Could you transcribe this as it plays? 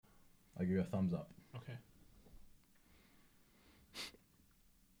I'll give you a thumbs up. Okay.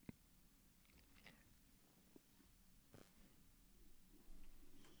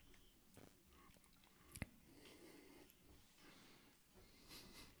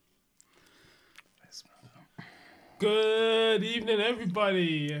 Good evening,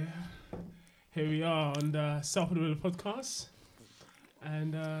 everybody. Here we are on the South of the River podcast,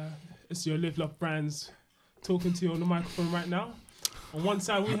 and it's your Live Love Brands talking to you on the microphone right now. On one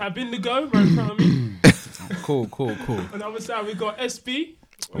side we have Indigo right in front of me. Cool. On the other side we got SB.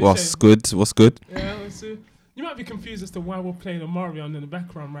 What's good? Yeah, you might be confused as to why we're playing Omarion in the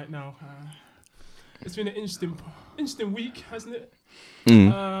background right now. It's been an interesting week, hasn't it?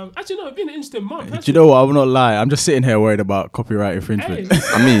 Actually, no, it's been an interesting month. Do you know what? I will not lie. I'm just sitting here worried about copyright infringement. Hey,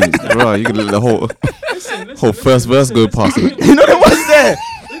 I mean, bro, you could let the whole listen, first verse go past it. You know that was there.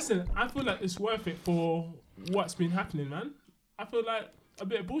 Listen, I feel like it's worth it for what's been happening, man. I feel like a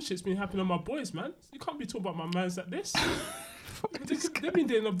bit of bullshit's been happening on my boys, man. You can't be talking about my mans like this. They've been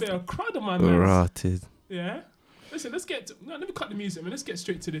doing a bit of crowd on my mans. Rotted. Yeah. Listen, let me cut the music, man. Let's get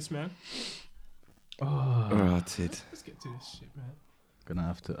straight to this, man. Rotted. Let's get to this shit, man. Gonna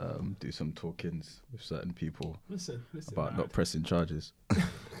have to do some talkings with certain people Listen. about man. not pressing charges.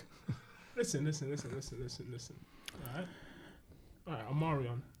 Listen. Alright,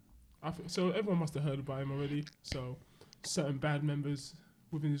 Omarion. So everyone must have heard about him already. So certain band members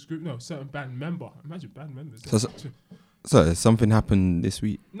within this group, certain band member. Imagine band members. So something happened this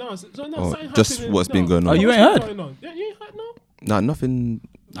week? Something just happening. what's been going on? Oh, you ain't heard? Going on? Yeah, you ain't heard, no? Nah, nothing.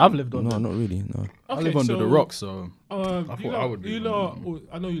 I've lived on No, them. not really. No. I live under the rock, so I thought I would be. I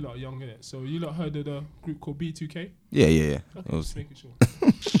know you lot are young, innit? So you lot heard of the group called B2K? Yeah. Okay, It was- just making sure.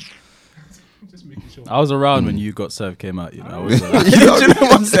 Just making sure. I was around when You Got Served came out. You know, I was, You know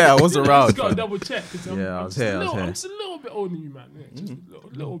what I'm saying? I was around. Just gotta double check. Yeah, I was here. I'm just a little bit older than you, man. Yeah, just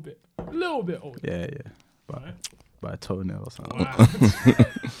a little bit older. Yeah. Right? By a toenail or something. Wow.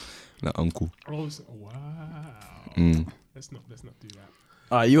 Like uncle. Wow. Let's not do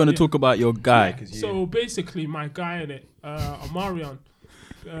that. You want to Yeah. talk about your guy? Yeah, so basically, my guy in it, Omarion.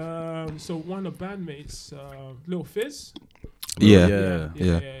 So one of the bandmates, Lil Fizz. Yeah.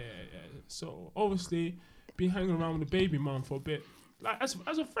 Yeah. So obviously, been hanging around with the baby mom for a bit. Like as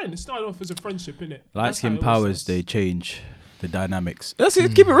a friend, it started off as a friendship, innit? Light skin That's how it always powers, starts. they change the dynamics. Let's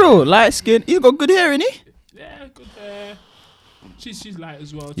keep it real. Light skin, you got good hair, innit? Yeah, good hair. She's light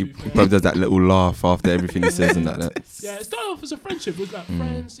as well. To He be fair. probably does that little laugh after everything he says and that. Yeah, it started off as a friendship. It was like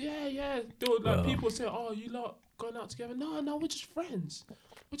friends. Yeah. There were like people say, "Oh, you lot going out together?" No, we're just friends.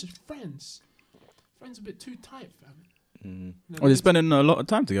 Friends a bit too tight, fam. You know, Well, they're spending a lot of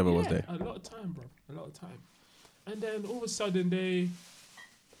time together, was they? A lot of time, bro. A lot of time. And then all of a sudden they,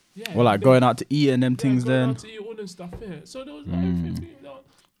 Well, like going out to eat and them things going then. out to eat all and stuff. Yeah. So there was like,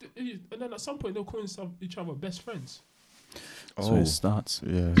 and then at some point they're calling each other best friends. So it starts.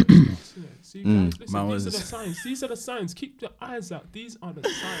 Yeah. Yeah. See, guys, listen, Man these was- are the signs. These are the signs. Keep your eyes out. These are the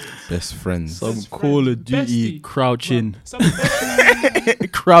signs. Best friends. Some Best Call friend, of Duty bestie, crouching, Some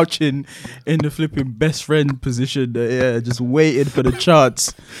bestie, crouching in the flipping best friend position. Just waiting for the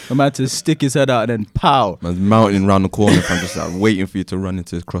chance. A man to stick his head out and then pow. Man's mounting around the corner if I'm just like waiting for you to run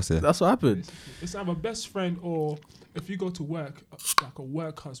into his crosshair. That's what happened. it's either best friend or if you go to work, like a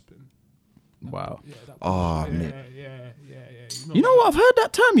work husband. Wow. Yeah, that Oh, yeah, mate. yeah. You know what? I've heard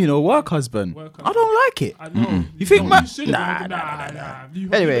that term. Work husband. Work I don't like it. I know. You think, man? Nah.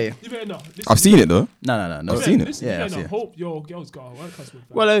 Anyway. You better not. I've seen it though. No. I've seen it. Listen, Yeah, you I've better seen not it. hope your girl's got a work husband.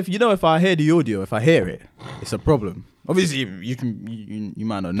 fam. Well, if I hear the audio, if I hear it, it's a problem. Obviously, you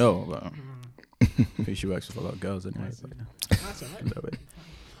might not know, but I think she works with a lot of girls anyway. That's But, That's alright.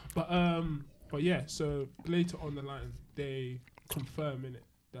 yeah. But yeah. So later on the line, they confirm in it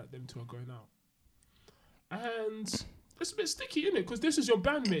that them two are going out, and it's a bit sticky, innit? Because this is your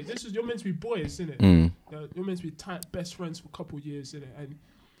bandmate. You're meant to be boys, innit? You're meant to be tight best friends for a couple of years, innit? And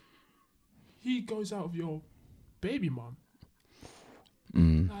he goes out with your baby mom.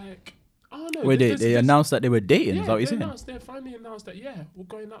 Like, I don't know. Wait, they announced that they were dating. Yeah, Is that what you're they saying? announced. They finally announced that we're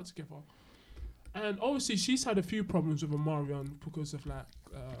going out together. And obviously, she's had a few problems with Omarion because of like,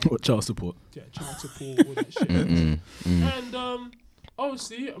 What child support? child support, all that shit. And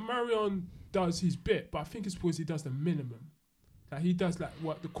obviously, Omarion does his bit, but I think it's because he does the minimum. Like he does like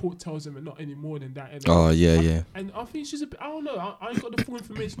what the court tells him, and not any more than that. Oh yeah. And I think she's a bit. I don't know. I ain't got the full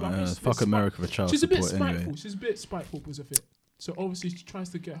information. But I think she's a bit Fuck America for child She's a bit support spiteful. anyway. She's a bit spiteful because of it. So obviously she tries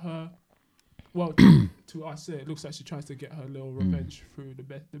to get her. Well, to us, it looks like she tries to get her little revenge through the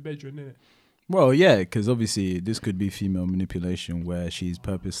bedroom, innit? Well, yeah, because obviously this could be female manipulation where she's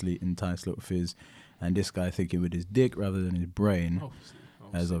purposely enticed Little Fizz and this guy thinking with his dick rather than his brain.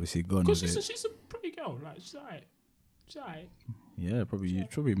 has obviously gone Because with it. she's a pretty girl. Like, she's alright. She's alright. Yeah,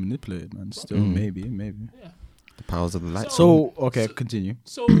 probably manipulated, man. Still, Mm. maybe. Yeah. The powers of the light. So okay, continue.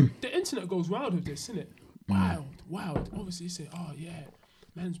 So the internet goes wild with this, innit? Wild. Obviously, you say, oh yeah,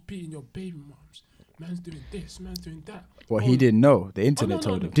 man's beating your baby moms. Man's doing this. Man's doing that. Well, Oh, he didn't know. The internet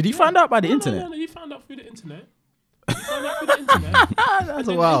told him. Did he find out by the internet? No, he found out through the internet. He found out through the internet. That's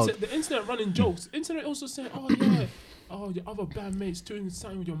And wild. then the internet running jokes. The internet also saying, oh yeah, your other bandmates doing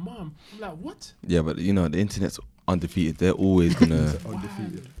something with your mom. I'm like, what? Yeah, but you know the internet's undefeated. They're always gonna.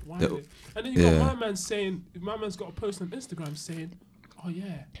 Undefeated. Wild. And then you Yeah. got my man's got a post on Instagram saying, oh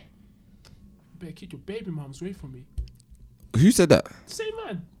yeah, you better keep your baby moms away from me. Who said that? Same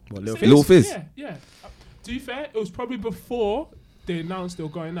man. What, Lil Same- Fizz? Lil Fizz? Yeah. To be fair, it was probably before they announced they were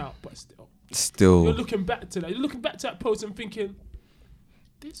going out, but still. You're Still, looking back to that. You're looking back to that post and thinking,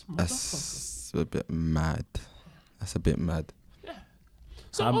 this motherfucker. that's a bit mad. That's a bit mad.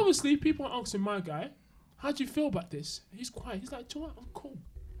 So obviously, people are asking my guy, how do you feel about this? He's quiet. He's like, do you know what? I'm cool.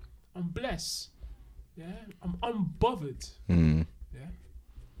 I'm blessed. Yeah, I'm unbothered. Mm. Yeah,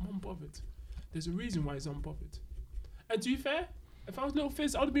 I'm unbothered. There's a reason why he's unbothered. And to be fair, if I was Lil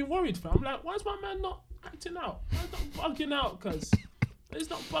Fizz, I would have been worried. Fam. I'm like, why is my man not acting out? Why is not bugging out? Cause it's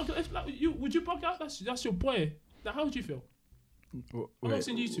not bugging. If like would you bug out? That's your boy. Now, how would you feel? I'm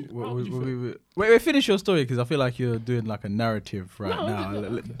asking you two. How would you feel? Wait, finish your story because I feel like you're doing like a narrative right No, now.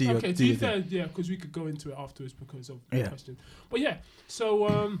 no, Do your- okay, do to be your thing. fair, yeah, because we could go into it afterwards because of the Yeah. question. But yeah,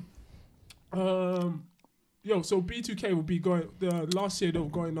 so so B2K will be going. Last year they were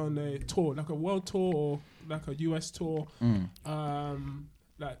going on a tour, like a world tour or like a US tour,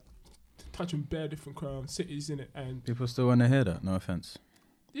 like touching bare different cities in it, and People still want to hear that. No offense.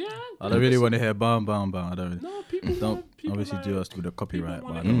 yeah, I don't really want to hear bam, bam, bam. I don't. No, people Don't wanna- people obviously like- do us with the copyright, people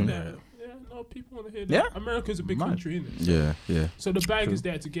but I wanna don't hear want to hear that. it. Yeah, no, people want to hear that. Yeah? America's a big Mad. country, innit? Yeah. So the bag True. is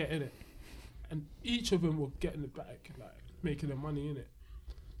there to get in it, and each of them will get in the bag, like making their money in it.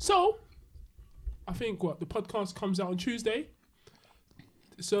 So, I think the podcast comes out on Tuesday.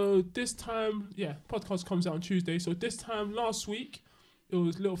 So this time, podcast comes out on Tuesday. So this time last week, it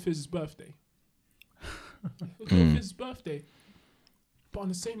was Lil Fizz's birthday. It was Lil Fizz's birthday, but on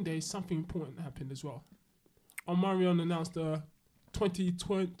the same day, something important happened as well. Omarion announced the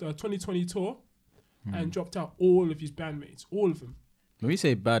 2020 tour and dropped out all of his bandmates, all of them. When we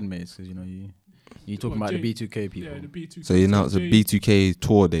say bad mates, because you know you talking What, about the Jay- B2K people. Yeah, the B2K. So he announced a Jay- B2K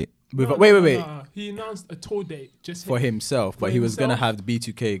tour date. Wait. No. He announced a tour date just For himself, but he was gonna himself. have the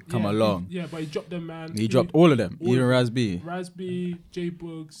B2K come Yeah, along. But he dropped them, man. He dropped all of them, all even of Raz B. Raspy, J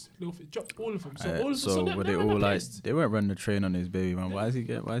Boogs, Lil Fizz, dropped all of them. So all of So them. were they all like? They weren't running the train on his baby man. Why is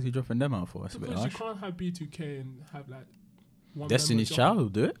he dropping them out for? That's a bit Because you harsh. can't have B2K and have like one Destiny's member Child drop. will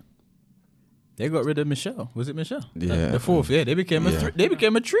do it. They got rid of Michelle. Was it Michelle? Yeah. The fourth. Yeah, they became Yeah. they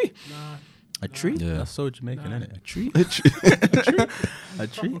became a tree. Nah, A tree? Yeah. That's so Jamaican, Nah. isn't it? A tree? A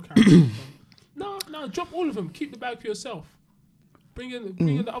tree? proper character. No, drop all of them. Keep the bag for yourself. Bring in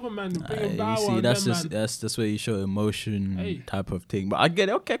the other man. Bring in Bow You Wow. see, and that's them, just man. that's where you show emotion Hey. type of thing. But I get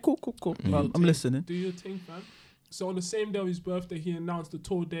it. Okay, cool. Do your I'm thing. listening. Do your thing, fam. So on the same day of his birthday, he announced the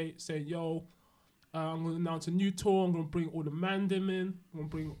tour date, saying, "Yo, I'm gonna announce a new tour. I'm gonna bring all the Mandem in. I'm gonna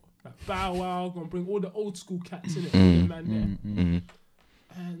bring like Bow Wow. I'm gonna bring all the old school cats in it. All the man there. Mm.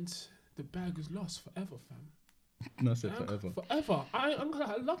 And the bag is lost forever, fam. No, said Forever. I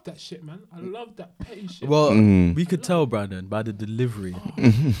love that shit, man. I love that petty shit. Well, Mm. we could tell, Brandon, by the delivery. Oh,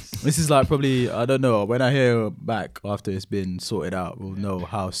 This is like probably, I don't know, when I hear back after it's been sorted out, we'll know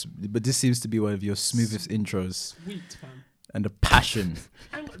how. But this seems to be one of your smoothest intros sweet, fam. and the passion.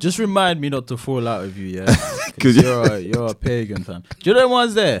 Hang on. Just remind me not to fall out with you, yeah? Because you're a pagan, fam. Do you know the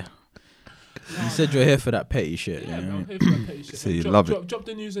ones there? You said you're here for that petty shit. Yeah, you know? man, I'm here for that petty shit. So man. you Drop- love it. Drop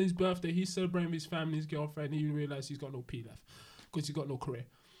the news on his birthday. He's celebrating with his family, his girlfriend. He realised he's got no P left because he's got no career.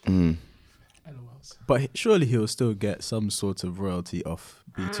 Mm. LOLs. But surely he'll still get some sort of royalty off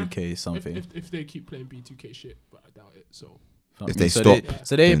B2K something. If they keep playing B2K shit, but I doubt it. So If they so stop,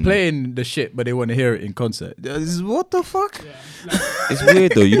 so they ain't then- playing the shit, but they want to hear it in concert. What the fuck? yeah, like, It's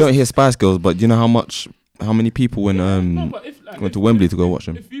weird though. You don't hear Spice Girls, but you know how many people went no, but if, like, went if- to Wembley to go watch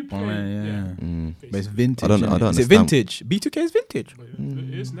them. If you play, Oh, man, yeah. Mm. But it's vintage. I don't know- innit? I don't Is it understand. vintage? B2K is vintage. But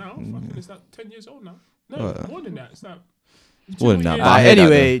it is now. Fucking, it's like 10 years old now. No, Oh, more than that. It's like More than that, Yeah. but I hear that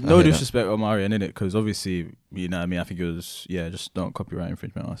Anyway, though. I no hear that. disrespect on Marion, innit? Because obviously, you know what I mean? I think it was, just don't copyright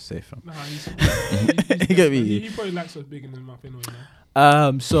infringement. I was safe, fam. Nah, he's You get me? He probably likes us big in his mouth anyway.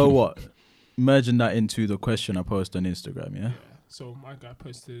 Now. So what? Merging that into the question I posted on Instagram, yeah? Yeah. So my guy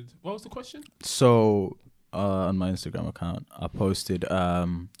posted. What was the question? So on my Instagram account, I posted,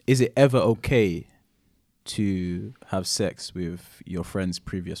 is it ever okay to have sex with your friend's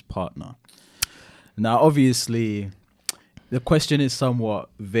previous partner. Now, obviously, the question is somewhat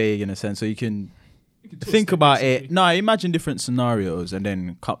vague in a sense, so you can think about it. No, imagine different scenarios, and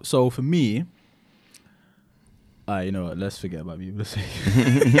then so for me, you know what? Let's forget about me. Let's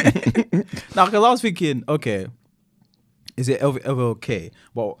now, because I was thinking, okay, is it ever okay?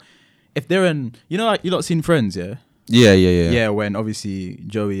 Well, if they're in, you know, like you lot seen Friends, yeah? Yeah. Yeah, when obviously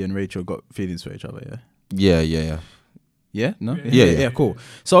Joey and Rachel got feelings for each other, yeah? Yeah. Yeah? No? Yeah. Cool.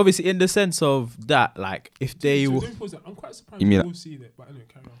 So obviously in the sense of that, like if they I'm quite surprised You mean people see it, but anyway,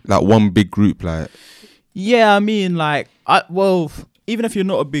 carry on. Like one big group, like yeah, I mean like even if you're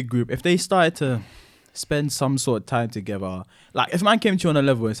not a big group, if they started to spend some sort of time together, like if man came to you on a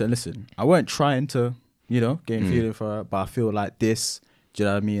level and said, listen, I weren't trying to, you know, gain feeling for her, but I feel like this, do you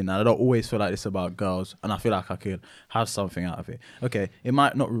know what I mean? And I don't always feel like this about girls, and I feel like I could have something out of it. Okay, it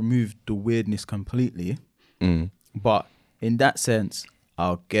might not remove the weirdness completely, but in that sense,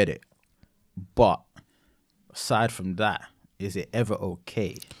 I'll get it. But aside from that, is it ever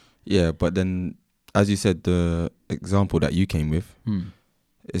okay? yeah. But then, as you said, the example that you came with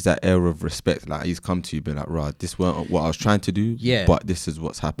is that air of respect. Like he's come to you, be like, right, this weren't what I was trying to do. Yeah. But this is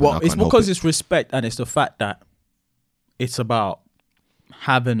what's happened. Well, I it's can't help because it. it's respect, and it's the fact that it's about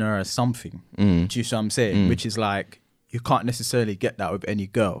having her as something. Do you see what I'm saying? Which is like, you can't necessarily get that with any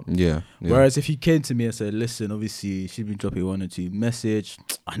girl. Yeah. Whereas if you came to me and said, listen, obviously she's been dropping 1 or 2 message.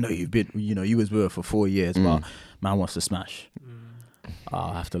 I know you've been, you know, you was with her for 4 years, but man wants to smash.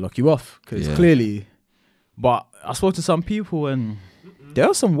 I'll have to lock you off because clearly. But I spoke to some people and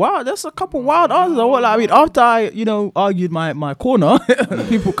there's a couple wild answers. I mean, after I, you know, argued my corner,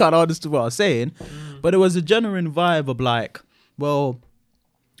 people kind of understood what I was saying. But it was a genuine vibe of like, well,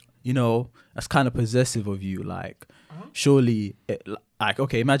 you know, that's kind of possessive of you. Like, surely, like,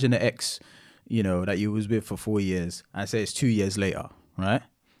 okay, imagine an ex, you know, that you was with for 4 years, and say it's 2 years later, right?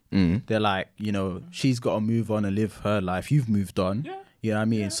 They're like, you know, she's got to move on and live her life. You've moved on. Yeah. You know what I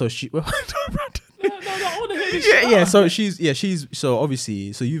mean? So she... No, I want to hear this shit. yeah. So so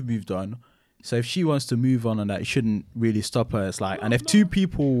obviously, so you've moved on. So if she wants to move on and that, it shouldn't really stop her. It's like, and if two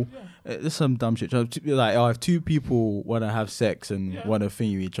people, there's some dumb shit. Like, if 2 people want to have sex and want to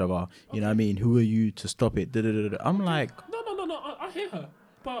thing with each other, you know what I mean? Who are you to stop it? I'm like, No. I hear her,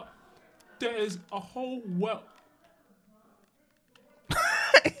 but there is a whole world.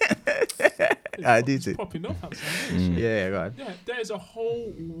 I did It's it. popping up outside. Yeah, right. Yeah, there is a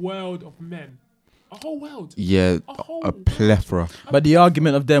whole world of men. A whole world. Yeah, whole a plethora. But the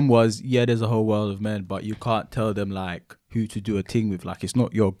argument of them was, yeah, there's a whole world of men, but you can't tell them like who to do a thing with. Like, it's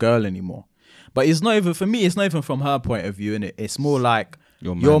not your girl anymore. But it's not even, for me, it's not even from her point of view, innit? It's more like,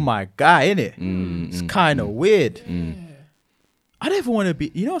 you're my guy, innit? It's kind of weird. I don't even want to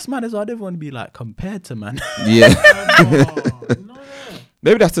be, you know what's mad as well? I don't want to be like compared to man. Yeah. No.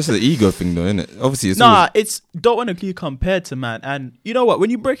 Maybe that's just an ego thing, though, isn't it? Obviously, it's Nah, it's don't want to be compared to man. And you know what?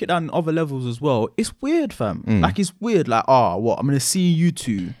 When you break it down on other levels as well, it's weird, fam. Like, it's weird. Like, what? I'm gonna see you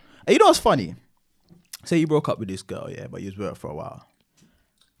two. And you know what's funny? Say you broke up with this girl, yeah, but you was with her for a while,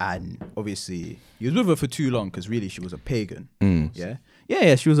 and obviously you was with her for too long because really she was a pagan.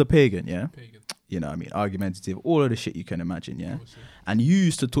 Yeah, she was a pagan. Yeah, Pagan. you know what I mean, argumentative, all of the shit you can imagine. Yeah, and you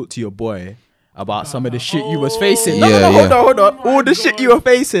used to talk to your boy about some of the shit you was facing. No, hold on. Oh All the my shit God. you were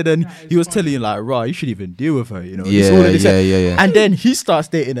facing, and That is he was funny. telling you like, "Right, you should even deal with her." You know, Yeah, It's all of this. yeah. And then he starts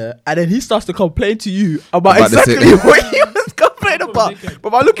dating her, and then he starts to complain to you about About the exactly same- what he was complaining about. Dickhead. But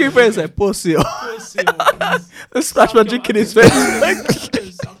by looking for him, like, pussy, and splash my drink in his face.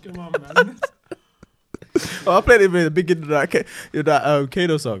 Suck him up, man. I played it in the beginning of that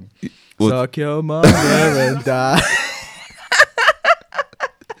Kano song. What? Suck your mother and die.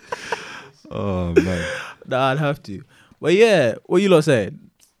 Oh, man. Nah, I'd have to. But yeah, what you lot saying?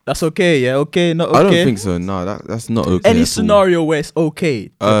 That's okay, yeah? Okay, not okay? I don't think so. No, that's not okay. Any at all. scenario where it's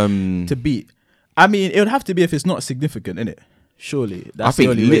okay Um, to beat. I mean, it would have to be if it's not significant, innit? Surely. That's I think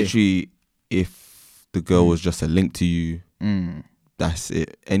the only way. literally, if the girl was just a link to you, that's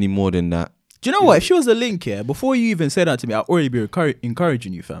it. Any more than that, Do you know what? If she was a link here, before you even said that to me, I'd already be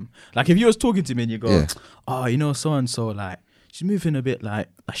encouraging you, fam. Like, if you was talking to me and you go, Yeah. oh, you know, so-and-so, like, she's moving a bit like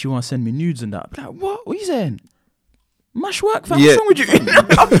she want to send me nudes and that. I'd be like, what? What are you saying? Mash work, fam? Yeah. What's wrong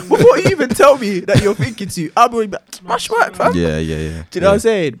with you? Before you even tell me that you're thinking to, I'll be like, mash work, fam. yeah. Do you know what I'm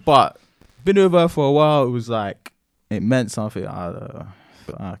saying? But been with her for a while, it was like, it meant something.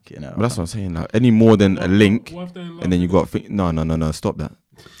 Fuck, you know. But that's what I'm saying. Like, any more than a link, What if they're in love and then you with got no. Stop that.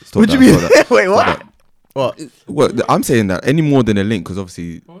 Stop What do that, you stop mean? that. Wait, what? Stop that. What? Well, I'm saying that any more than a link, because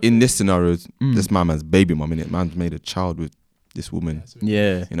obviously in this scenario, this man's baby mum, innit? Man's made a child with this woman.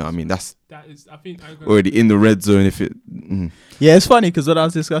 Yeah. You know what I mean? That's That is, I think, already in the red zone. If it, Yeah, it's funny because when I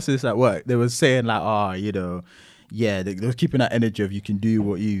was discussing this at work, they were saying like, they were keeping that energy of you can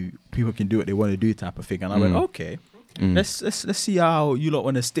do people can do what they want to do type of thing. And I went, okay, let's see how you lot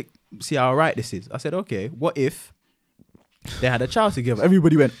want to see how right this is. I said, okay, what if they had a child together?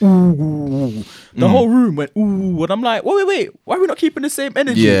 Everybody went, ooh. The whole room went, ooh. And I'm like, wait, why are we not keeping the same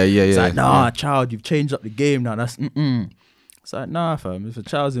energy? Yeah. It's like, nah, child, you've changed up the game now. That's It's like, nah, fam, if a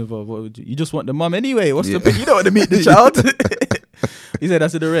child's involved, what would you just want the mum anyway. What's the big? You don't want to meet the child. He said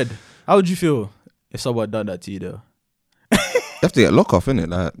that's in the red. How would you feel if someone done that to you though? you have to get lock off, innit?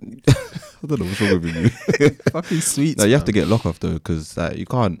 Like, I don't know what's wrong with you. Fucking sweet. No, you have to get lock off though, because you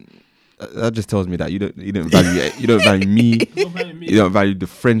can't. That just tells me that you don't value it. You don't value me. You don't value the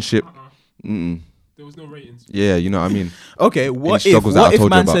friendship. There was no ratings. Yeah, you know what I mean. Okay, what struggles that I if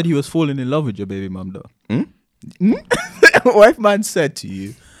told you man about. said he was falling in love with your baby mum though? What if man said to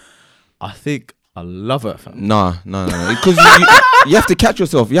you, I think I love her, fam? No. Because you have to catch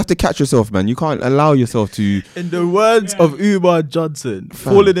yourself. You have to catch yourself, man. You can't allow yourself to. In the words of Umar Johnson,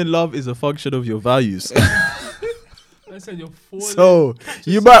 falling in love is a function of your values. Listen, you're falling. So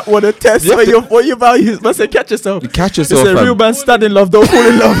you might want to test what your values. Man said, catch yourself. You catch It's yourself, a fam. real man stand in love, don't fall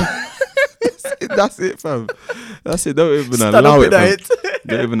in love. That's it, fam. That's it. Don't even Stand allow up it, in fam. it.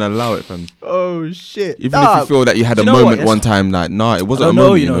 Don't even allow it, fam. Oh shit. Even if you feel that you had a you know what? moment It's- one time, like, nah, it I wasn't a don't know,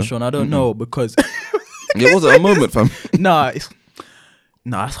 moment. you know, Sean. I don't know because It wasn't a moment, fam.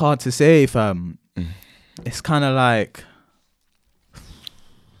 it's hard to say, fam. It's kind of like,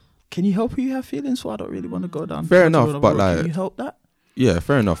 can you help who you have feelings for? I don't really want to go down. Fair towards enough, another but road. like- can you help that? Yeah,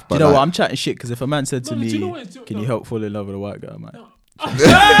 fair enough. But You know like, what? I'm chatting shit because if a man said to No, do me, you know what it's- "Can no. you help fall in love with a white girl?" man, No.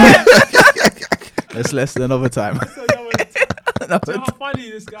 let's less another time. So how funny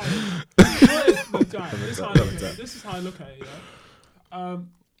this guy is. You know what it is? Look, guys, this is how I look at it. This is how I look at it, yeah?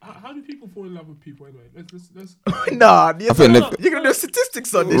 How do people fall in love with people anyway? Let's Nah, I think you're gonna do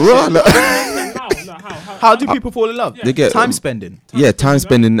statistics on this. Right, shit. like- How do people fall in love? Yeah. They get Time spending. yeah, time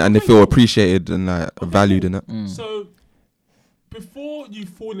spending and they feel appreciated and like valued in it. So before you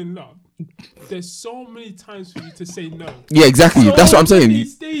fall in love, there's so many times for you to say no. Yeah, exactly. So That's what I'm saying. many You,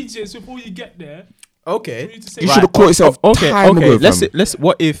 stages before you get there. Okay. For you to say you no. should have caught yourself time ago, Let's fam.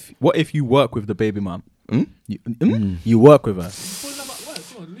 what if you work with the baby mom? You work with her. You fall in love at work.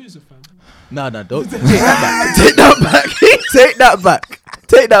 You're a loser, fam. No, don't take that back. Take that back.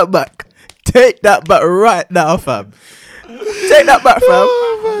 Take that back. Take that back right now, fam. Take that back,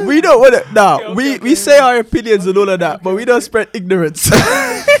 fam. We don't want it now. Okay, We say our opinions and all of that, but we don't spread ignorance.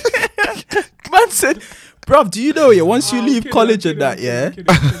 Man said, bruv, do you know once you I'm leave kidding, college I'm and that, kidding, yeah, I'm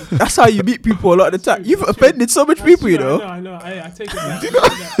kidding. that's how you meet people a lot of the time. You've offended so much That's people, you true, know. I know. I take it back.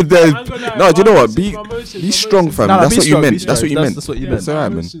 There's- I'm gonna lie, no, do you know my what? Be emotions, be my strong, emotions. fam. Nah, That's be what you strong, meant. be That's strong. what you meant. That's what you Yeah, meant. It's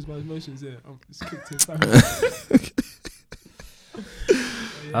alright, my man. emotions, yeah. It's kicked in, fam.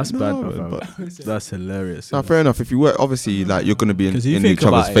 That's No, bad, bro. but- That's hilarious. No, fair enough. If you work, obviously, like you're gonna be in, Because you in think each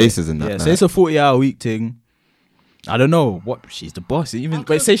other's about faces it, and that. yeah, like. say it's a 40-hour week thing. I don't know what she's the boss. Even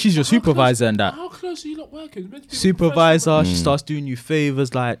but say she's your supervisor and that. How close are you not working? It's meant to be Supervisor, professional. she starts doing you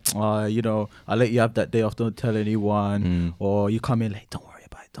favors like, you know, I'll let you have that day off. Don't tell anyone. Or you come in late. Don't worry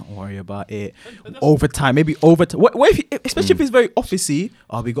about it. Don't worry about it. And that's- Overtime, maybe overtime. What if, especially if it's very officey?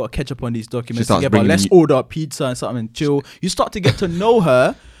 Oh, we got to catch up on these documents starts together. bringing Let's you- order a pizza and something and chill. You start to get to know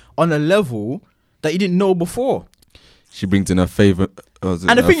her on a level that you didn't know before. She brings in her favorite, And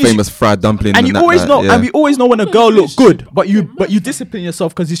the her thing is, famous fried dumpling. And you that, always like, know, yeah. and we always know when a No, girl no, looks good, but you yeah, discipline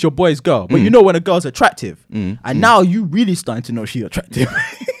yourself because it's your boy's girl. But you know when a girl's attractive, and now you really starting to know she's attractive.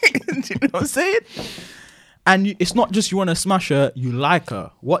 Do you know what I'm saying? And it's not just you want to smash her, you like her.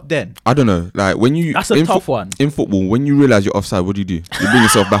 What then? I don't know. Like when you That's a in tough one. in football. When you realize you're offside, what do? You bring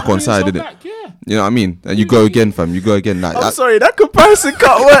yourself back on side, Bring didn't yourself it? back, yeah. You know what I mean? And you go again, fam. You go again. Like I'm that. sorry, that comparison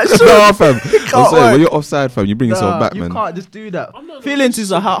can't work. No, fam. I'm can't sorry. work. When you're offside, fam, you bring yourself back, you man. can't just do that. I'm not in a Feelings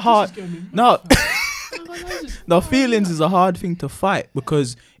is a relationship, hard. this is getting me mad, No. fam. No, feelings is a hard thing to fight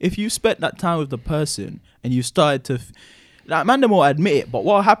because if you spent that time with the person and you started to, like, man, them will admit it, but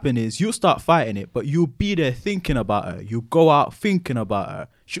what'll happen is you'll start fighting it, but you'll be there thinking about her. You go out thinking about her.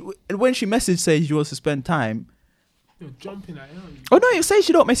 When she message says she wants to spend time, You're jumping at it, aren't you? oh no, you say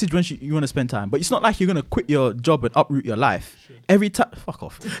she don't message when you want to spend time, but it's not like you're gonna quit your job and uproot your life. Sure. Every time, fuck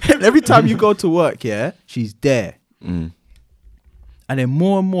off. Every time you go to work, yeah, she's there. And then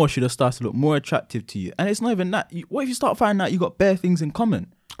more and more she just starts to look more attractive to you. And it's not even that. What if you start finding out you got bare things in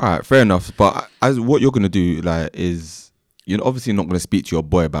common? All right, fair enough. But as what you're gonna do, like, is you're obviously not gonna speak to your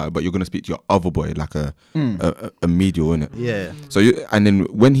boy about it, but you're gonna speak to your other boy, like a medial, innit? Yeah. So you, and then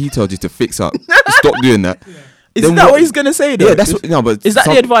when he tells you to fix up, stop doing that. Isn't that what he's gonna say though? Yeah, that's what. No, but Is that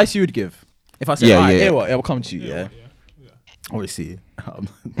the advice you would give? If I said, Yeah, yeah, yeah. yeah, what? I'll come to you. Yeah. Yeah. Obviously, Role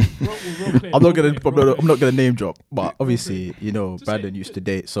play, I'm not role gonna. play. I'm not gonna name drop, but obviously, you know, Just Brandon say- used to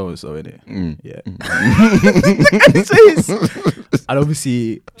date so and so, innit? Mm. Yeah. And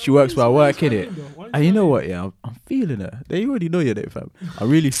obviously, she works where I work, innit? And you know what? Yeah, I'm feeling her. They already know you're there, fam. I'm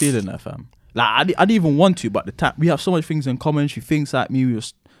really feeling her, fam. Like I didn't even want to, but the time we have so much things in common. She thinks like me.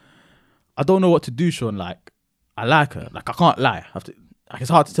 I don't know what to do, Sean. Like I like her. Like I can't lie. I have to. Like, it's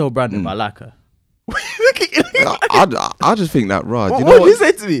hard to tell Brandon, but I like her. I just think that, right? What You know did you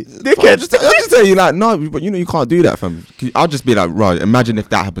say to me? I'll Dickhead. just tell you like, no, but you know you can't do that, fam. I'll just be like, right, imagine if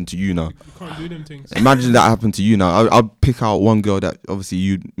that happened to you now. You can't do them things. Imagine that happened to you now. I'll pick out one girl that obviously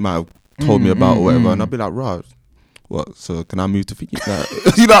you might have told me about or whatever, and I'll be like, right, what? So can I move to Fiji?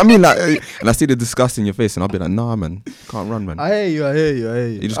 Like, you know what I mean? Like, and I see the disgust in your face, and I'll be like, nah, man, can't run, man. I hear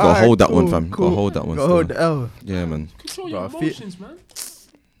you. You just gotta hold that one, fam. Gotta hold that one. Gotta hold the L. Yeah, man. Control your Bro, emotions, man.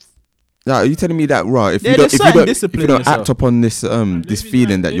 Yeah, are you telling me that, right? If Yeah, you there's certain don't discipline act yourself. upon this this maybe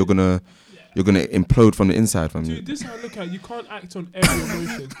feeling like that you're gonna implode from the inside, fam. Dude, this is how I look at it. You can't act on every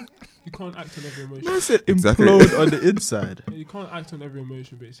emotion. You can't act on every emotion. I said Exactly. implode on the inside. Yeah, you can't act on every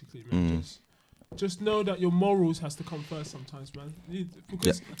emotion, basically, man. Just know that your morals has to come first sometimes, man.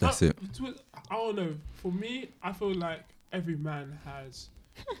 Because that's it. I don't know. For me, I feel like every man has.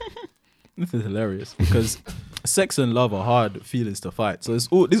 This is hilarious because sex and love are hard feelings to fight. So it's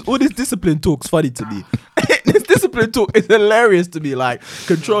all this discipline talk's funny to me. This discipline talk is hilarious to me. Like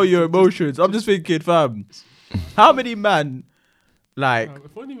control your emotions. I'm just thinking, fam, how many man like?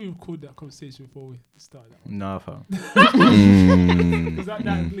 If only we recorded that conversation before we started. Nah, fam. Because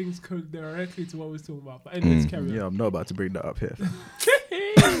that links directly to what we was talking about. But anyways, carry on. Yeah, I'm not about to bring that up here.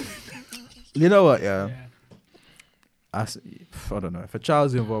 You know what? Yeah. I don't know. If a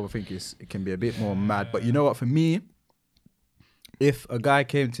child's involved, I think it can be a bit more mad. But you know what? For me, if a guy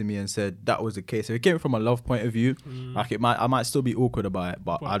came to me and said that was the case, if it came from a love point of view, like I might still be awkward about it,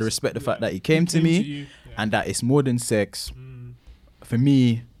 but I'd respect the fact that he came to me and that it's more than sex. For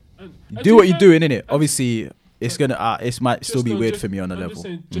me, do what you're doing, innit? Obviously, it's gonna it might still be weird for me on a level.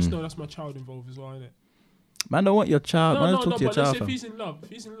 Just know that's my child involved as well, innit? Man, don't want your child. Man, don't talk to your but child. if he's in love,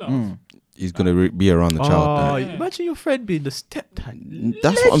 He's gonna be around the Oh, child. Yeah. imagine your friend being the stepdad.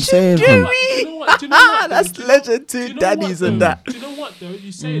 That's what I'm saying, fam. Do you know what? though? That's Do you know- legend do you to know daddies what, and though? that. Do you know what though?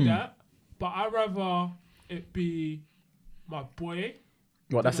 You say that, but I'd rather it be my boy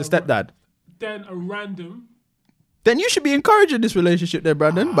What? That's the stepdad. than a random. Then you should be encouraging this relationship, there,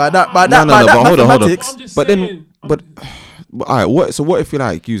 Brandon. By that No, but hold on. mathematics. I'm just But then, saying, but all right. What if you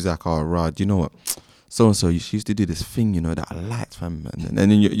like use like, oh, Rod, you know what? So and so, she used to do this thing, you know, that I liked, fam. And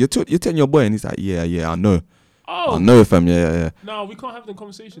then you're telling your boy, and he's like, yeah, I know. I know, fam. Yeah. No, we can't have them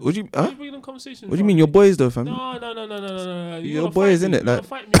conversations. What do you? Why Huh? are you bringing them conversations? What do you mean, your boys though, fam? No. You Your wanna boys, fight me? innit, You like- wanna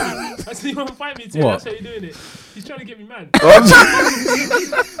fight me? I said you want to fight me, Tim. What? That's how you're doing it. He's trying to get me mad. I'm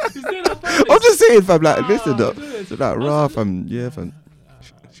He's doing that purpose. just saying, fam. Like, listen, Nah, up. do it. So like, raw, fam. Yeah, fam.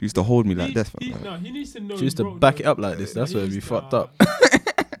 She used to hold me like this, fam. No, he needs to know. She used to bro, back though. it up like this. That's He where we needs fucked to- up.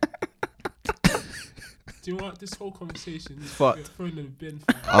 Do you know what? This whole conversation is Fucked. thrown in the bin.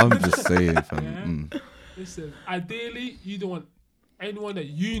 Fam. I'm just saying, Yeah. fam. Listen, ideally, you don't want anyone that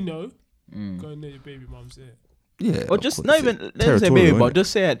you know going near your baby mom's there. Yeah. Or of just course, not it's even let's say territorial, baby, innit? but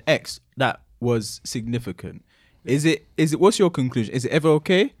just say an ex that was significant. Is it? What's your conclusion? Is it ever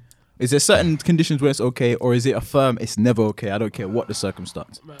okay? Is there certain conditions where it's okay, or is it a firm? It's never okay. I don't care what the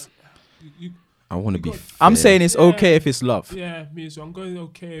circumstance. Man, you, I want to be. got- I'm fair. saying it's Yeah. okay if it's love. yeah, me as well. I'm going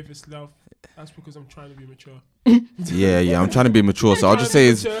okay if it's love. That's because I'm trying to be mature. Yeah. I'm trying to be mature, so I'll just say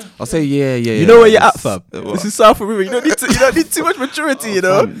it's. I'll say yeah. You know where you're at, It's- fam. what? This is South River. You don't need too much maturity. You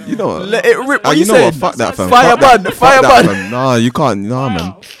know. You know what? Let it rip. What you you know saying? what? Fuck that, fam. Fire Fuck that. ban, Fuck fire that, ban. fam. Nah, you can't. Nah,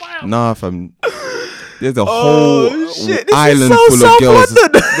 man. Fire. Nah, fam. There's a Oh whole shit! This island is so full South of girls.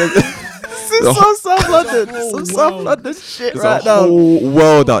 London. This is so South London. This is whole some South world. London shit There's right a now. whole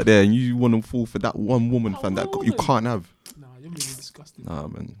world out there, and you want to fall for that one woman, fam. That you can't have. Nah, you're making me disgusting. Nah,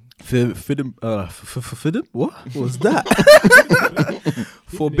 man. Forbidden, what was that?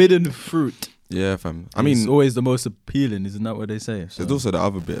 Forbidden fruit. Yeah, fam. I I mean, mean, it's always the most appealing, isn't that what they say? So. there's also the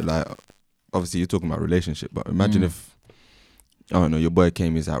other bit, like, obviously you're talking about relationship, but imagine if, I don't know, your boy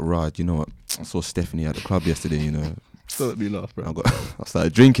came, he's like, Rod, you know what? I saw Stephanie at the club yesterday, you know. Don't let me laugh, bro. I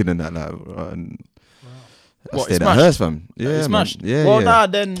started drinking and that, like, and I What, stayed it's at smashed? hers, fam. Yeah, It's man. smashed. Yeah, Well, yeah. nah,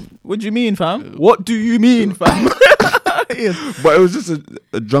 then what do you mean, fam? What do you mean, fam? But it was just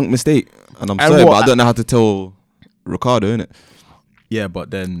a drunk mistake, and I'm And sorry, what? but I don't know how to tell Ricardo, innit? Yeah,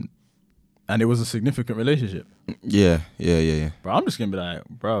 but then and it was a significant relationship. Yeah. Bro, I'm just gonna be like,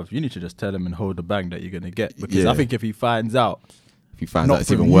 bro, you need to just tell him and hold the bang that you're gonna get, because Yeah. I think if he finds out, If he finds not out, it's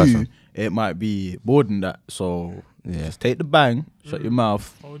from even worse. you, it might be more than that. So Yeah. just take the bang, shut your mouth,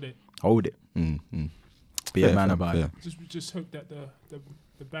 Hold it. hold it, Mm. be a Fair, man fam, about fair. it. Just hope that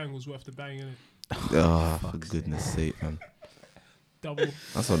the bang was worth the bang, innit? Oh, for goodness sake, man. Double.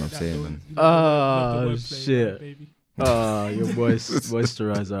 That's what I'm that saying, little- man. you know, love the Oh, wordplay, shit. baby. Your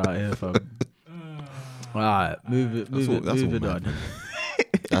moisturizer out here, fam. Alright, moving that's all, on. man.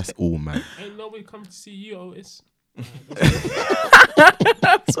 That's all, man. Ain't nobody come to see you, Otis.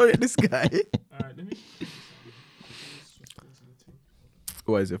 Sorry, this guy. Alright, let me.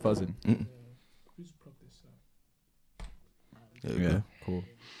 What is it, fuzzing? Who's prop this up? There we Yeah, go. cool.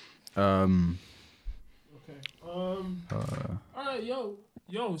 Okay. Alright, yo.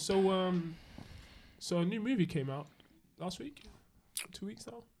 So a new movie came out last week, 2 weeks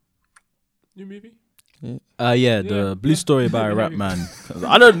now. New movie. Yeah, Yeah. the Blue Story by a rap man.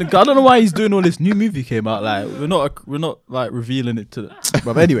 I don't know why he's doing all this. New movie came out. Like we're not like revealing it to.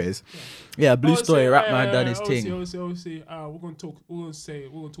 But anyways, yeah, Blue Story rap man done his thing. Obviously, we're gonna talk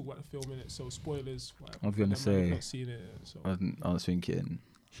about the film in it. So spoilers. I was gonna say- not seen it. So I was thinking.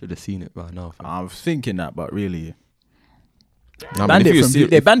 Should have seen it by now. fam. I was thinking that, but really, Nah, banned if it you from see view, it-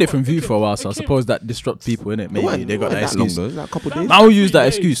 they banned it from view it for a while. came- So I it came- suppose that disrupt people in it. It Maybe wasn't- they got it that wasn't long excuse. though. It was like a couple of days. Man will use that 3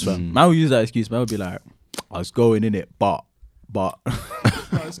 excuse, days. man. Man will use that excuse. Man will be like, I was going in it, but. no,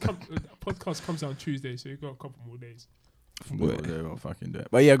 podcast comes out on Tuesday, so you've got a couple more days. They won't fucking do it.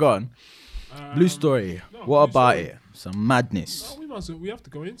 But yeah, go on. Blue Story. no, What Blue about Story. it? Some madness. No, we have to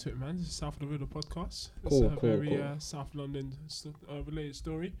go into it, man. This is South of the River podcast. It's Cool, a cool, very cool. South London related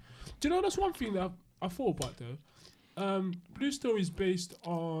story. Do you know that's one thing that I thought about though? Blue Story is based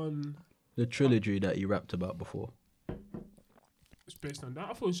on. The trilogy that you rapped about before. It's based on that.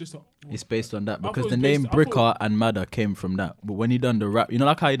 I thought it was just a. It's based on that I thought because it the was name based- I thought- Bricker and Madder came from that. But when he done the rap, you know,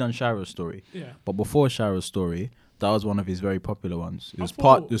 like how he done Shiro's story. Yeah. But before Shiro's story, that was one of his very popular ones. It I was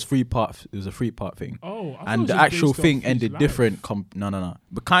thought- It was 3-part. It was a 3-part thing. Oh. I thought it And was the just actual based off thing his ended life. different. No.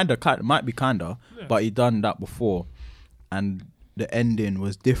 But might be kinda. Yeah. But he done that before, and the ending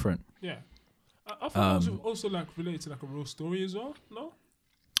was different. Yeah. I thought it was also like related to like a real story as well. No.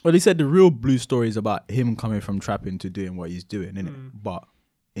 Well, he said the real Blue Story is about him coming from trapping to doing what he's doing, innit? But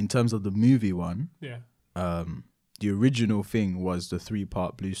in terms of the movie one, Yeah. the original thing was the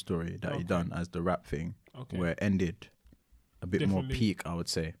 3-part Blue Story that he Okay. done as the rap thing, Okay. where it ended a bit more Differently. peak, I would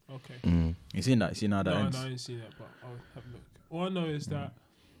say. Okay. Mm. You seen that? You seen how that No, ends? I didn't see that, but I'll have a look. All I know is that,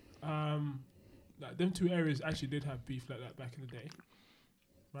 like them two areas actually did have beef like that back in the day,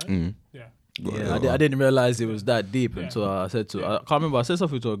 right? Mm. Yeah. Yeah, I didn't realize it was that deep Yeah. until I said to. Yeah. I can't remember. I said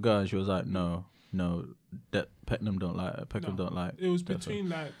something to a girl, and she was like, "No, that Peckham don't like. Peckham No, don't like." It was that between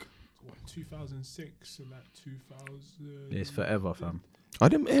like 2006 and like 2000. It's forever, fam. Are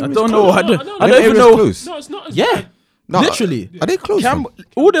them I areas don't know. close? I don't. no, I no, don't even areas know. close? No, it's not. As Yeah. bad. No, Literally. Are they close? fam?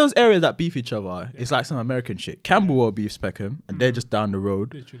 All those areas that beef each other, it's like some American shit. Camberwell beefs Peckham, and they're just down the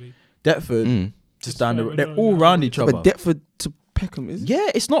road. Literally. Deptford, Mm. just down the further road. They're down all the round road. each other. But Deptford to Peckham is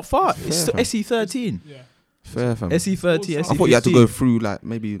Yeah, it's not far. Fair, It's fam. SE13. Yeah. fair, fam. SE13, I SE15. I thought you had to go through like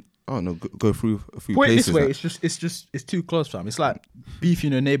maybe I don't know, go through a few Put it places. this way, like- it's too close, fam. It's like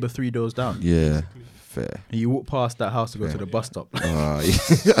beefing your neighbor 3 doors down. yeah, Basically. fair. And you walk past that house to go to the Yeah. bus stop. Yeah.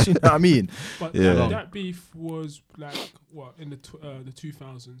 You know what I mean? But Yeah. that beef was like what in the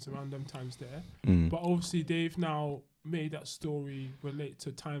 2000s, around them times there. Mm. But obviously they've now made that story relate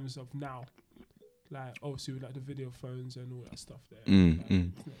to times of now, like obviously with like the video phones and all that stuff there, like,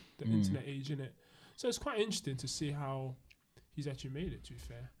 the internet age in it. So it's quite interesting to see how he's actually made it. To be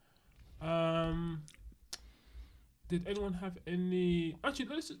fair, did anyone have any? Actually,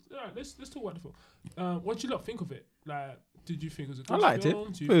 let's talk about the film. What did you lot think of it? Like, did you think it was a good I liked it.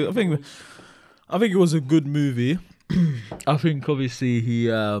 film? Do you I think it was- I think it was a good movie. I think obviously he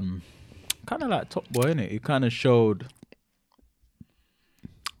kind of like Top Boy, innit? He kind of showed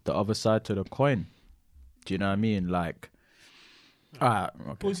the other side to the coin. Do you know what I mean? Like, okay.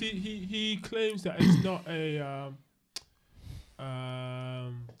 Because he claims that it's not a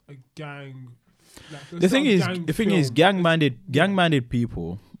gang. Like, The thing is, gang-minded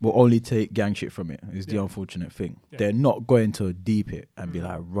people will only take gang shit from it. Is the Yeah. unfortunate thing. Yeah. They're not going to deep it and be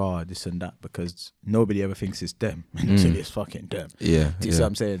like raw this and that because nobody ever thinks it's them until it's fucking them. Yeah, Do you see what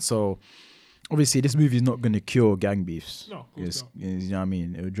I'm saying? So obviously, this movie is not going to cure gang beefs. No, of course not. You know what I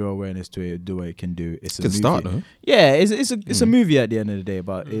mean? It'll draw awareness to it. It'll do what it can do. It's a Good movie. start though. Yeah, it's a movie at the end of the day,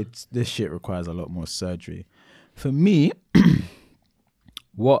 but this shit requires a lot more surgery. For me,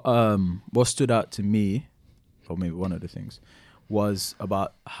 what stood out to me, or maybe one of the things, was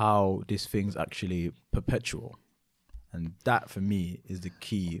about how this thing's actually perpetual. And that for me is the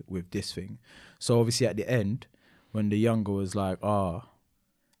key with this thing. So obviously at the end, when the younger was like, I'll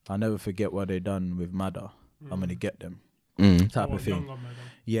never forget what they done with Madder. I'm going to get them. Type of thing.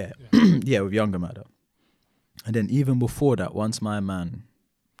 Yeah. Yeah, with younger Madder. And then even before that, once my man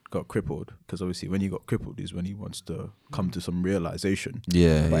got crippled, because obviously when he got crippled is when he wants to come to some realization.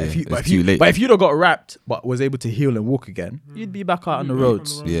 Yeah, But yeah. if you'd have got wrapped but was able to heal and walk again, you'd be back out on the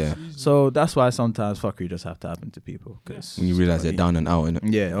roads. Yeah. So that's why sometimes fuckery just have to happen to people. Cause When you realise they're down and out, innit?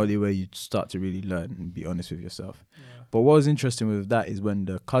 yeah, only way you start to really learn and be honest with yourself. Yeah. But what was interesting with that is when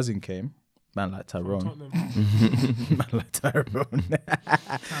the cousin came, man like Tyrone. Tottenham. Man like Tyrone.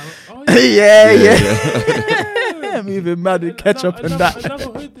 Oh, yeah. Moving mad with ketchup and that. Another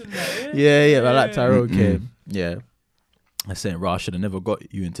hood in that, Yeah, man like Tyrone came. Yeah. I said, I should have never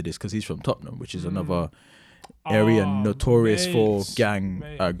got you into this because he's from Tottenham, which is another area notorious for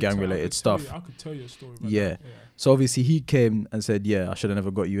gang-related stuff. I could tell you a story about Yeah. that. So obviously he came and said, I should have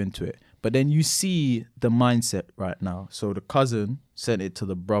never got you into it. But then you see the mindset right now. So the cousin sent it to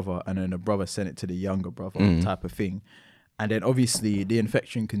the brother and then the brother sent it to the younger brother type of thing. And then obviously the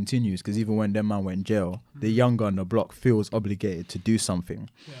infection continues because even when their man went in jail, the younger on the block feels obligated to do something.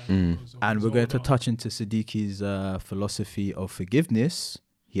 Yeah. And we're going to touch into Siddiqui's philosophy of forgiveness.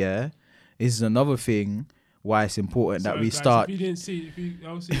 Yeah. This is another thing why it's important that we guys, start. If you didn't see, if you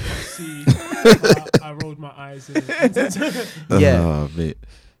obviously can't see, I rolled my eyes in it. Yeah. Mate.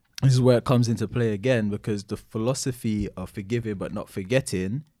 This is where it comes into play again because the philosophy of forgiving but not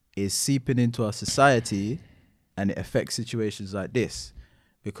forgetting is seeping into our society and it affects situations like this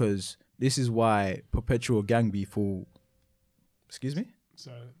because this is why perpetual gang beef will... Excuse me?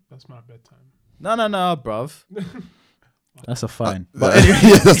 So that's my bedtime. No, bruv. That's a fine. But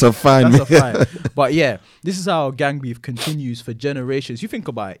yeah, that's a fine. That's a fine. But yeah, this is how gang beef continues for generations. You think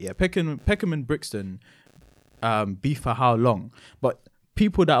about it, yeah. Peckham and Brixton beef for how long? But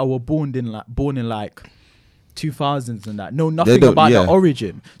people that were born in like 2000s and that know nothing about the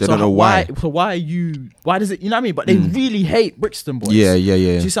origin. They don't know why. So why does it, you know what I mean? But they really hate Brixton boys. Yeah. Do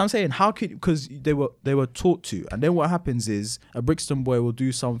you see what I'm saying? How could, because they were taught to, and then what happens is a Brixton boy will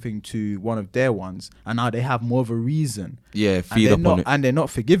do something to one of their ones, and now they have more of a reason. Yeah, feed up on it. And they're not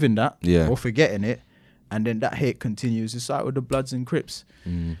forgiving that Yeah. or forgetting it, and then that hate continues. It's like with the Bloods and Crips.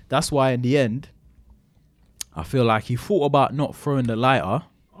 That's why in the end, I feel like he thought about not throwing the lighter.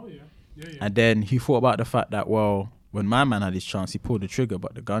 Oh yeah. And then he thought about the fact that, well, when my man had his chance, he pulled the trigger,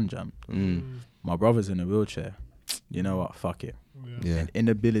 but the gun jammed. My brother's in a wheelchair. You know what? Fuck it. Yeah. An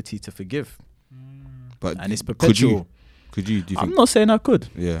inability to forgive. But And it's perpetual. Could you? Do you I'm think? not saying I could.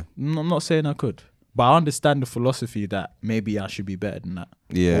 Yeah. I'm not saying I could. But I understand the philosophy that maybe I should be better than that.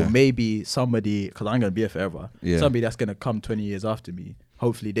 Yeah. Or maybe somebody, because I'm going to be here forever, Yeah. somebody that's going to come 20 years after me,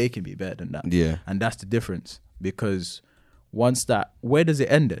 hopefully they can be better than that. Yeah. And that's the difference. Because once that, where does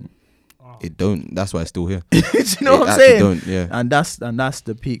it end then? It don't. That's why it's still here. Do you know what I'm actually saying? Don't. Yeah. And that's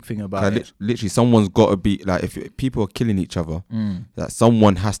the peak thing about Like, it. literally, someone's got to be like, if people are killing each other, that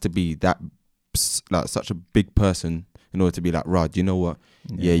someone has to be that like such a big person in order to be like, Rod, you know what?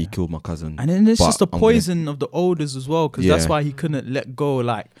 Yeah, you killed my cousin. And then there's but just the I'm poison of the olders as well, because that's Yeah. why he couldn't let go.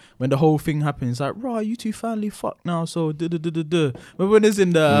 Like when the whole thing happened, it's like, "Raw, you two finally fucked now." So, But when it's in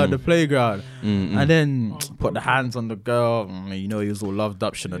the playground, and then put the hands on the girl, you know, he was all loved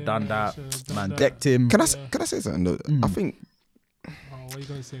up, shouldn't have done that. Man, decked him. Can I say something though? I think Oh, what are you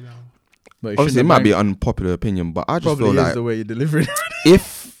gonna say now? But obviously it might be an unpopular opinion, but I just probably feel is like the way you deliver it.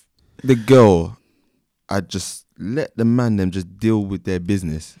 if the girl had just let the man them just deal with their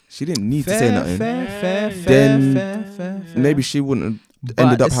business, she didn't need to say nothing. Then maybe she wouldn't have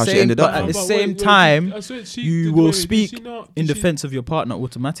ended up how she ended up. But at the from. same time, you will speak in defense of your partner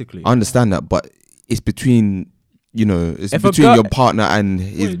automatically. I understand that, but it's between, you know, it's If a between girl- your partner and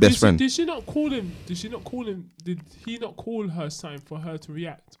his best friend. Did she not call him? Did he not call her sign for her to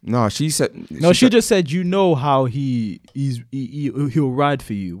react? No, she said. No, she said, just said, you know how he'll ride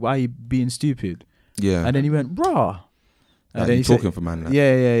for you. Why are you being stupid? yeah. And then he went, bruh. And Like, then he he said, talking for man. Like.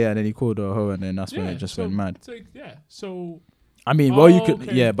 yeah. And then he called her a hoe, and then that's when it just went mad. So I mean, well, you could,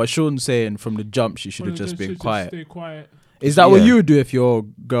 okay. but Sean's saying from the jump she should have just been quiet. Stay quiet. Is that what Yeah. you would do if your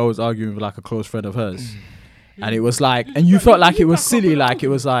girl was arguing with like a close friend of hers? And it was like, and you felt like it was silly, like it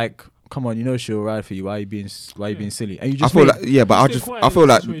was like, come on, you know she'll ride for you. Why are you being silly? And you I just feel made- like, yeah, but I feel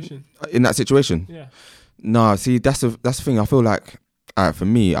like in that situation. Yeah. Nah, see, that's the thing. I feel like, alright, for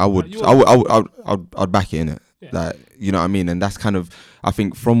me, I'd back it in it. Yeah. Like, you know what I mean? And that's kind of, I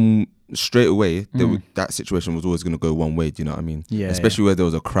think from straight away, that situation was always going to go one way. Do you know what I mean? Yeah, Especially where there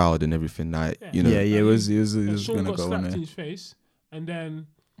was a crowd and everything. Like, you know. yeah, it was Sean gonna got go on slapped there. in his face. and then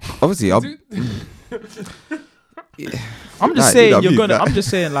Obviously, I'm just Like, saying you know you're what I mean? gonna. Like- I'm just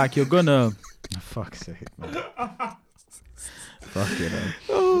saying like you're gonna. Fuck's sake, man. Fuck it, man.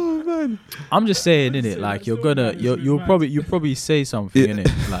 oh man, I'm just saying, innit? That's Like still you're gonna. mad, You'll it's really mad. you'll probably say something, Yeah.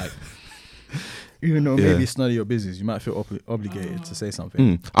 innit? Like. Even though Yeah. maybe it's none of your business, you might feel obligated to say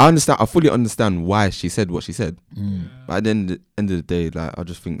something. I understand. I fully understand why she said what she said. Mm. But at the end of the day, like I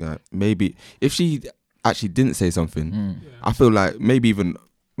just think that maybe if she actually didn't say something, Mm. I feel like maybe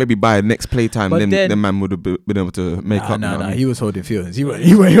by next playtime, But then then- the man would have been able to make up. You know what I mean? He was holding feelings. He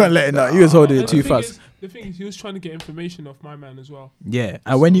wasn't letting out. He was holding And it too the thing fast. is- the thing is, he was trying to get information off my man as well. Yeah,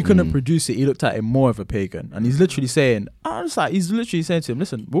 and when he couldn't Mm. produce it, he looked at him more of a pagan, and he's literally saying, he's literally saying to him,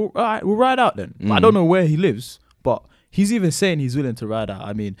 "Listen, we'll ride out then." I don't know where he lives, but he's even saying he's willing to ride out.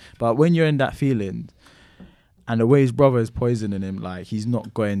 I mean, but when you're in that feeling, and the way his brother is poisoning him, like he's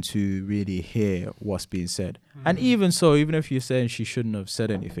not going to really hear what's being said. And even so, even if you're saying she shouldn't have said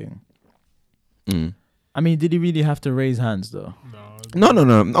anything, Mm. I mean, did he really have to raise hands though? No.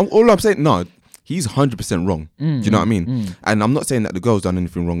 No. All I'm saying, no, he's 100% wrong. Do you know what I mean? Mm. And I'm not saying that the girl's done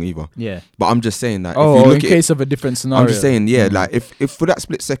anything wrong either. Yeah. But I'm just saying that if Oh, you in look at case of a different it, scenario. I'm just saying, yeah, Mm. like if for that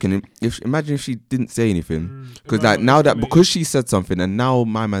split second, imagine if she didn't say anything, because It like might now not that be- because she said something, and now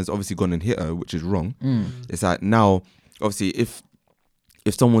my man's obviously gone and hit her, which is wrong. Mm. It's like now, obviously, if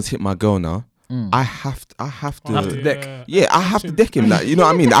someone's hit my girl now, Mm. I have to. Have to deck. Yeah, I have to deck him. Like, you know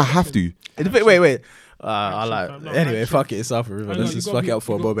what I mean? I have to. Wait. I Action, like. fam. No, Anyway, action. fuck it. It's South River. I know, Let's you just gotta fuck be- it up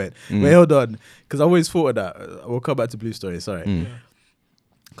for a you got- moment. Mm. Wait, hold on, because I always thought of that. We'll come back to Blue Story. Sorry, Mm.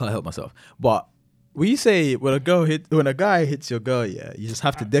 can't help myself. But when you say when a guy hits your girl, yeah, you just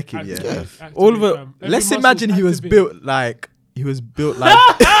have to deck him. Yeah, Activate, all of it. fam. Every Let's muscle's imagine he was activated. built like. Why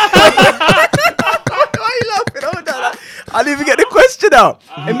are you laughing? Hold on. I didn't even get the question out.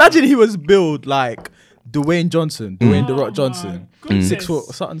 Imagine he was built like Dwayne Johnson, Dwayne The Rock Johnson. Oh my 6 foot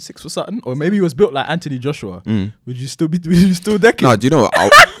goodness. something, or maybe he was built like Anthony Joshua. Mm. Would you still deck him? No, do you know what?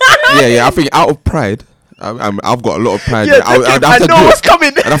 Yeah. I think out of pride, I've got a lot of pride. Yeah, I'd deck him. have I to know do what's it.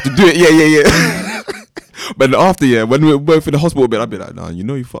 coming. I'd have to do it. Yeah. But after, yeah, when we're both in the hospital bed, I'd be like, nah, you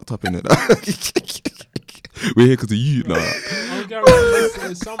know you fucked up in it. We're here because of you. Nah. I'm guaranteed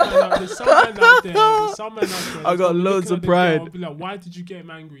there's someone out there. I got loads of pride. I'll be like, why did you get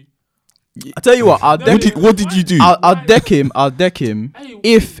him angry? I tell you what, I'll What deck. What did you do? I'll deck him. I'll deck him Hey,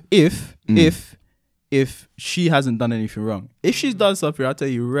 if she hasn't done anything wrong. If she's done something, I'll tell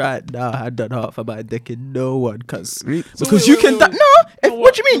you right now, I done half about decking no one, cause So because wait, you wait, can wait, die. wait. No, No,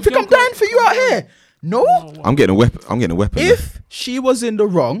 what do you mean? what? Think I'm dying for you out here? No. I'm getting a weapon. If she was in the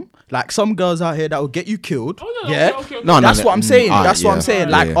wrong, like some girls out here that will get you killed, Oh, no, yeah. okay. No, That's what I'm saying. alright, That's what I'm yeah. saying.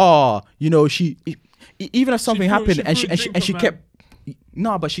 Yeah, Like, yeah. oh, you know, even if something threw- happened she and threw she drink on kept.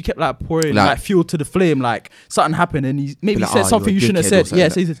 No, but she kept like pouring Like- like fuel to the flame. Like something happened and he maybe like, said "Oh, something you're you a shouldn't have dickhead," or said. something Yeah,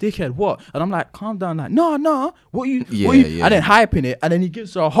 like so he's a dickhead. What? And I'm like, calm down. Like, no. What you? Yeah, what you? yeah. And then hyping it, and then he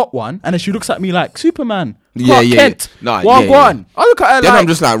gives her a hot one, and then she looks at me like Superman. Yeah, Clark yeah, Kent. yeah. Nah, Well, yeah, go yeah. on. I look at her Then like I'm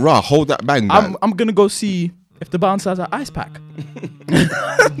just like, rah, hold that bang. Man. I'm gonna go see if the bouncer has an ice pack.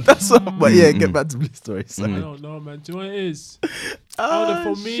 That's all. But yeah, get back to Blue Story. So. I don't know, man. Do you know what it is?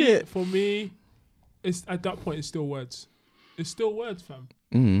 For me, it's at that point. It's still words. It's still words, fam.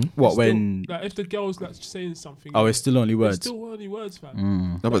 What It's when? still, like if the girl's like saying something? Oh, it's still only it's words. still only words, fam.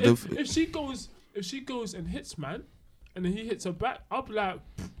 Mm. No, but If she goes and hits man, and then he hits her back, I'll be like,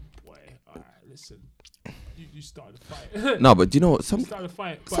 boy, alright, listen, you started a fight. no, but do you know what? You started a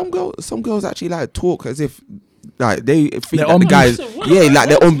fight. But Some girls actually like talk as if like they think They're that on the beef. guys, Listen, words- yeah, like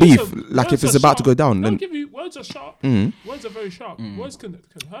they're on listen, beef. Like words if it's are about to sharp. go down, Don't then give you words are sharp. Words are very sharp. Words can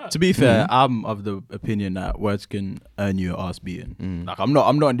hurt. To be fair, I'm of the opinion that words can earn you your ass beaten. Like I'm not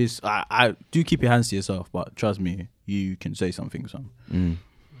in this. I do keep your hands to yourself, but trust me, you can say something.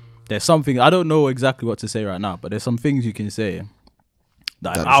 There's something I don't know exactly what to say right now, but there's some things you can say.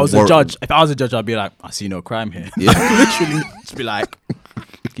 That if That's I was war- a judge, I'd be like, I see no crime here. Yeah. Like, literally, just be like, can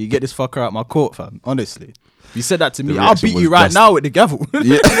you get this fucker out my court, fam? Honestly. If you said that to me, I'll reaction beat was you right just- now with the gavel.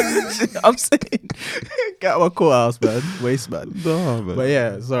 yeah, I'm saying, get out my courthouse, man. Waste, man. no, man. But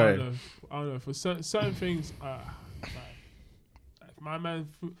yeah, I sorry. don't know. For certain things, like my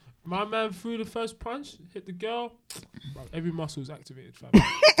man threw the first punch, hit the girl. Bro, every muscle is activated, fam.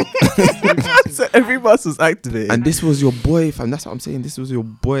 So every muscle's activated. And this was your boy, fam. That's what I'm saying. This was your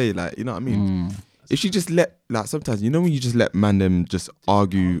boy, like, you know what I mean? If she just let, like, sometimes, you know when you just let man them just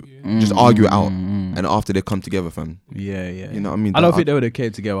argue, just argue it out. and after they come together, fam. Yeah, yeah. You know what I mean? I don't think they would have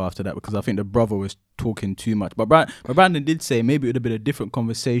came together after that because I think the brother was talking too much. But Brandon did say maybe it would have been a different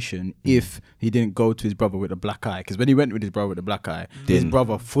conversation if he didn't go to his brother with a black eye. Because when he went with his brother with the black eye, his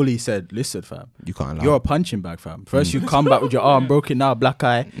brother fully said, "Listen, fam, you can't allow you're a punching bag, fam. First you come back with your arm broken, now black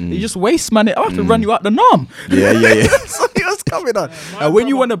eye. You just waste man it. I have to run you out the norm." Yeah. So he was coming on. Yeah, And when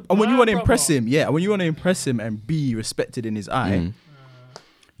you want to my impress brother. him, when you want to impress him and be respected in his eye,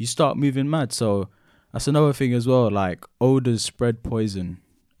 you start moving mad. So that's another thing as well. Like odors spread poison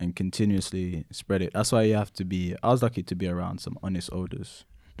and continuously spread it. That's why you have to be. I was lucky to be around some honest odors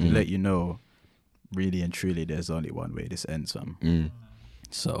to let you know, really and truly, there's only one way this ends, fam.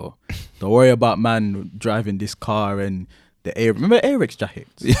 So don't worry about man driving this car and the air. Remember the Aerex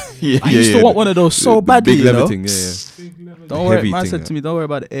jackets? I used to want one of those so The badly. big You leather know? thing, yeah. Big level. Don't worry. Heavy Man thing, said yeah. to me, don't worry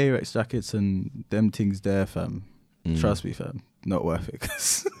about the Aerex jackets and them things there, fam. Mm. Trust me, fam. Not worth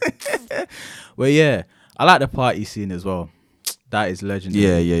it. Well, yeah, I like the party scene as well. That is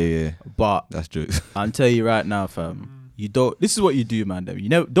legendary. Yeah. But That's true. I'll tell you right now, fam. You don't. This is what you do, man. You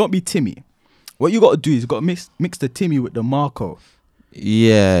never. Don't be Timmy. What you got to do is you got to mix the Timmy with the Marco.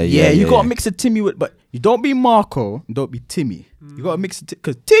 Yeah. You got to mix the Timmy with, but you don't be Marco. Don't be Timmy. You got to mix it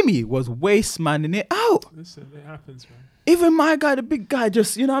because Timmy was waste manning it out. Listen, it happens, man. Even my guy, the big guy,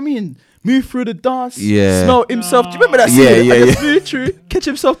 just, you know what I mean, move through the dance, Yeah. smell himself. Do you remember that Yeah, scene? yeah, And just move through, catch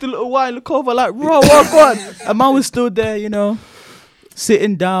himself the little wine, look over like, bro, what on? And man was still there, you know,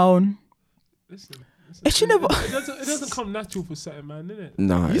 sitting down. Listen. And she never. It doesn't come natural for certain man, innit?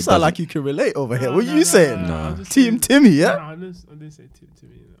 No, You sound like you can relate over here. What are you saying? no. I'm just Team saying- Timmy, yeah? Nah, I didn't say Team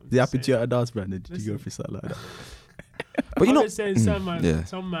Timmy. Did it happen to you at a dance, Brandon? Did you go through something like that? But you I'm know, just saying some man, yeah.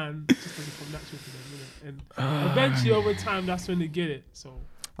 some man just doesn't come natural for them, innit? And eventually over time, that's when they get it. So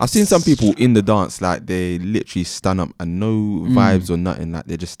I've seen some people in the dance, like they literally stand up and no vibes or nothing. Like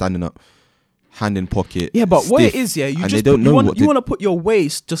they're just standing up, hand in pocket. Yeah, but what it stiff, is, yeah, you and just they don't know what you want to put your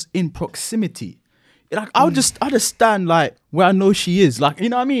waist just in proximity. Like I'll just stand like where I know she is, like you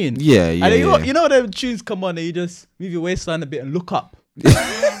know what I mean. Yeah. And then you know the tunes come on and you just move your waistline a bit and look up.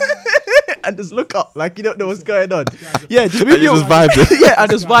 And just look up like you don't know what's going on. Yeah, just move And you your just vibes it. yeah,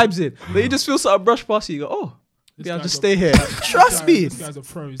 and just vibes in. Then you just feel something brush past you. You go, oh, yeah, I'll guy's just a- stay here. Trust me. This guy's a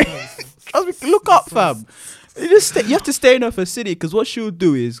pro. He's nice. Trust me. Look up, fam. You just stay, you have to stay in her vicinity because what she'll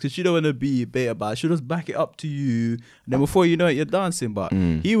do is because she don't want to be beta about it, she'll just back it up to you. And then before you know it, you're dancing. But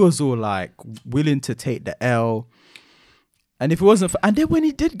he was all like willing to take the L. And if it wasn't for, and then when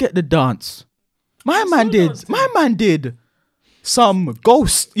he did get the dance, my man did some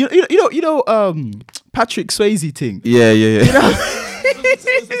ghost. You know, Patrick Swayze thing. Yeah. It's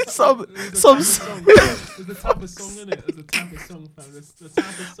the type of song, innit? It's the type of song, fam. It's the type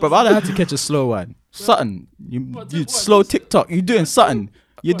of song. But I had to catch a slow one. Something. You What? slow TikTok. You doing something.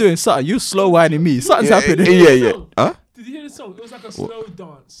 You're doing something. You slow whining me. Something's happening. Yeah. Huh? Did you hear the song? It was like a slow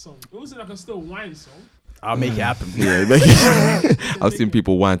dance song. It wasn't like a slow wine song. I'll make it happen. Yeah. I've seen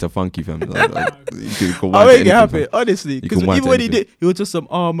people whine to funky, fam. Like, you can I'll whine to make it anything, happen, fam. honestly. You Because can whine even to when he anything. did, he was just some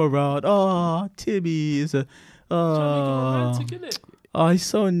arm around. Oh, Timmy is a. Trying to make it romantic, innit? Oh, he's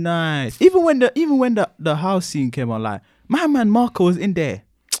so nice. Even when the house scene came on, like my man Marco was in there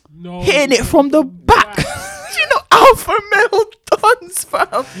No. hitting it from the back. You know, alpha male dance,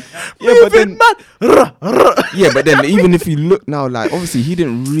 fam. Yeah, but then- man. Yeah, but then even if you look now, like obviously he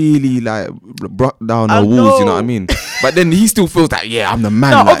didn't really like broke down I the walls, you know know. what I mean? But then he still feels like, yeah, I'm the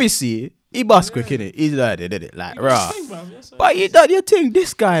man. No, like, obviously he bust quick in it. He's like, they did it like rah. But you done your thing.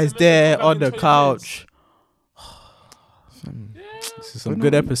 This guy's there on the couch. This is some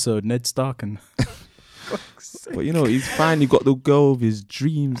good episode. Ned Stark and but you know, he's finally got the girl of his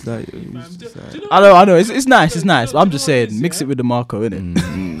dreams. Like, it's just like- I know. It's nice. It's nice. But I'm Do you just know what it saying, is, mix yeah? it with the Marco, innit?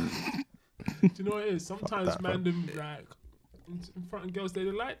 Do you know what it is? Sometimes man, them like in front of girls they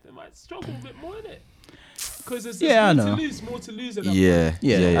like, they might struggle a bit more in it. Because there's Yeah, I more know. to lose, more to lose. At that yeah, point.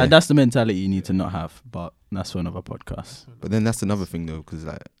 Yeah, yeah. and that's the mentality you need to not have. But that's for another podcast. But then that's another thing though, because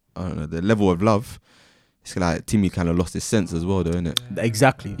like I don't know, the level of love. It's like Timmy kind of lost his sense as well, though, innit?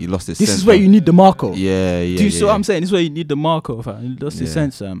 Exactly. He lost his This sense. is where fam. you need the Marco. Yeah. Do you see what I'm saying? This is where you need the Marco, fam. He lost his Yeah.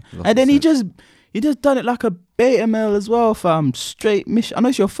 sense, fam. Lost And then his he just done it like a beta male as well, fam. Straight mission. I know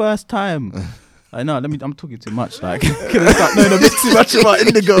it's your first time. I know. I'm talking too much. Like, can I start knowing a bit too much about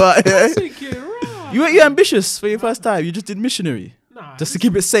Indigo out here? Take it right. You ambitious for your first time. You just did missionary, Nah, just to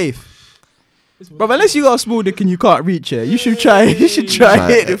keep it safe. this Bro, unless you got a small dick and you can't reach it, you should try. You should try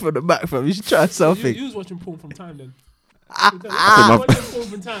hitting it from the back, fam. You should try something. You was watching porn from time then.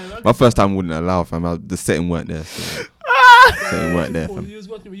 My first time wouldn't allow, fam. The setting weren't there. So. Setting weren't there, fam. You was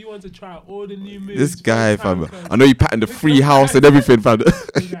watching, but you wanted to try all the new moves. This guy, first time, fam. cuz. I know you patterned the free house and everything, fam.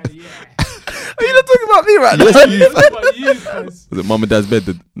 He's like, yeah. You You're not talking about me right now. Yes, you. But you guys. Was it mum and dad's bed,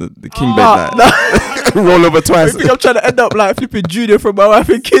 the king Ah, bed, like roll over I twice? think I'm trying to end up like flipping junior from my wife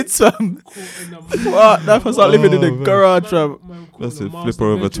and kids, fam. Caught in the- What? That was like living in the man. garage, fam. Man caught That's in it. the Flip master her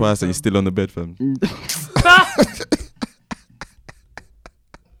over bedroom, twice and you're fam. still on the bed, fam.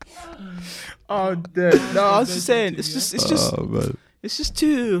 Oh, dead. No, I was just saying, Man. it's just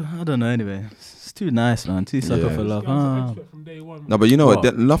too. I don't know. Anyway, it's too nice, man. Too sucker Yeah. for This love. guy's an Ah. expert from day one, No, man. but you know what?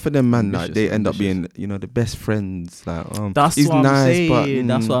 What? Enough of them, man. Like Ambitious, they end up ambitious. being, the best friends. Like, That's he's what I'm nice, saying.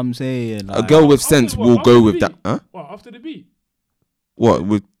 but That's what I'm saying. a Like, girl with After sense what? will After go the with beat? that. Huh? What, after the beat? What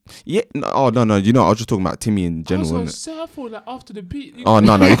with? Yeah. No, oh no. You know, I was just talking about Timmy in general. I Innit? was so for like after the beat. Oh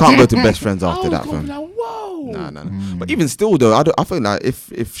no, you can't go to best friends after I that, was gonna fam. be like, whoa. Nah. But even still, though, I feel like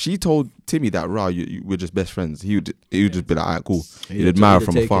if she told Timmy that, we're just best friends, he would just be like, alright, cool. He'd admire her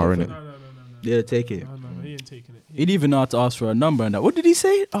from afar, innit? No. Yeah, take it. No, he ain't taking it. He didn't even know how to ask for a number and that. What did he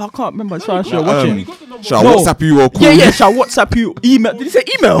say? Oh, I can't remember. It's fine. he You're got- watching. he got the number. Shall I No. WhatsApp you or call Yeah, you? shall I WhatsApp you? Email? Did he say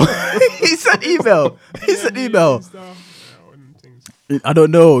email? He said email. He said email. I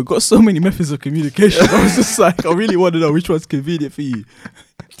don't know. We've got so many methods of communication. I was just like, I really want to know which one's convenient for you.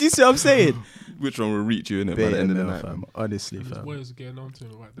 Do you see what I'm saying? Which one will reach you, innit? By the end of the night. fam. Honestly, His fam. boys are getting on to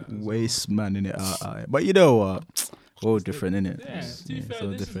him like that. as well. Waste man in it. But you know what? All different, innit? Yeah, to be fair, so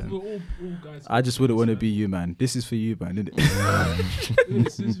this different. is we're all guys. I just wouldn't want to be you, man. This is for you, man, innit?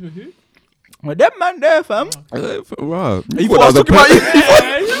 This is for who? Well, that man there, fam. Wow. You thought I was talking about you?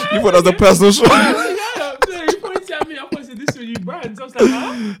 You thought that was a personal show? Yeah, he pointed at me. I thought this for you brands. I was like,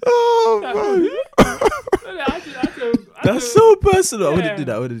 huh? Oh, Like, man. who? I had That's so personal. I Yeah. wouldn't do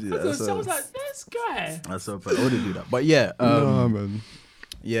that. I wouldn't do that. So I was like, this guy. That's so personal. I wouldn't do that. But yeah, Nah, man.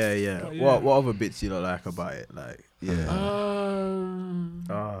 yeah. But yeah. What other bits you don't like about it? Like, yeah.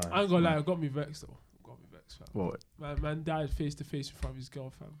 I ain't gonna lie, it got me vexed though. Got me vexed, fam. What? Man died face to face in front of his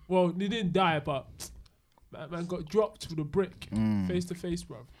girl, fam. Well, he didn't die, but man got dropped with a brick face to face,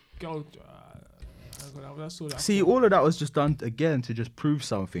 bro. Girl, when I saw that. See, all of that was just done again to just prove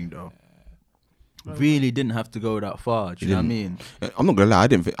something, though. Man, Really didn't have to go that far. Do you know what I mean? I'm not gonna lie. I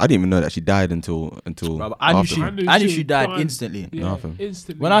didn't even know that she died until Bro, I knew after. she, I knew I knew she she died died. instantly. Yeah, Nothing.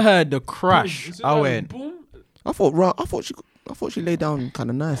 instantly. When I heard the Boom. crash, Is it I like went. boom. I thought she lay down kind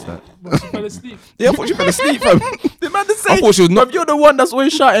of nice. Like, But she fell asleep. yeah, I thought she fell asleep. Fam. The man to I say, thought she was not. "Bruv, you're the one that's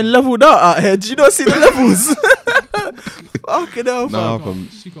always shouting leveled out here. Did you not see the levels? Fucking hell, fam. Nah, She fam.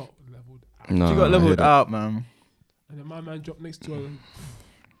 she got leveled out. Nah, She I got hear leveled that. out, man. And then my man dropped next to her.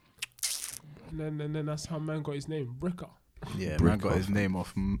 And then that's how man got his name, Bricker. Yeah, Brick man got his off. name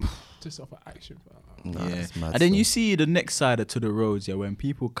off. Just off of action. Nah, Yeah, it's mad and then you still. see the next side to the roads, yeah, when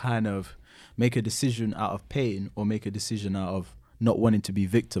people kind of make a decision out of pain or make a decision out of not wanting to be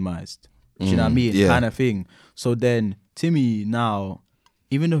victimized. Do you know what I mean? yeah. Kind of thing. So then Timmy now,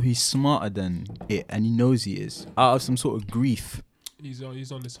 even though he's smarter than it and he knows he is, out of some sort of grief. He's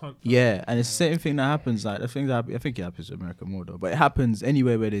on this hunt. Yeah, and it's the same thing that happens. Like the thing that I think it happens in America more though, but it happens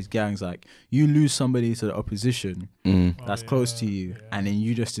anywhere where there's gangs. Like you lose somebody to the opposition that's close to you, and then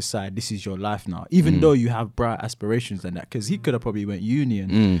you just decide this is your life now, even though you have bright aspirations and that. Because he could have probably went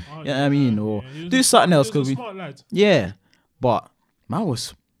union, Oh, you know what I mean, or he was do a- something else. he was Cause a we, smart lad. yeah, but man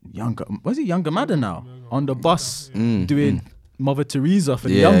was younger. Was he younger Madden now on the bus doing Mother Teresa for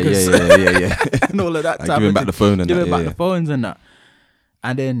the youngest yeah. and all of that Like, type give him of back thing. the phone and Give that, him back yeah. the phones and that.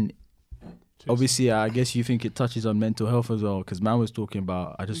 And then, obviously, I guess you think it touches on mental health as well, because man was talking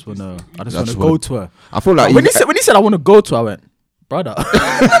about, I just wanna go to her. I feel like When he said I want to go to her, I went, brother,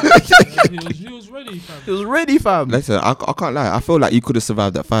 He was ready, fam. he was ready, fam. listen, I can't lie. I feel like you could have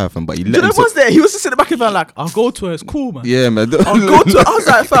survived that fire, fam, but you Do let you know him. what's there? He was just in the back of the van like, I'll go to her. It's cool, man. Yeah, man. I'll go to her. I was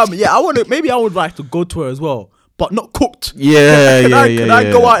like, fam, yeah, I want to. Maybe I would like to go to her as well, but not cooked. Yeah, Can yeah. I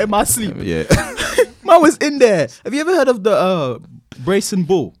go out in my sleep? Yeah. Man was in there. Have you ever heard of the Brayson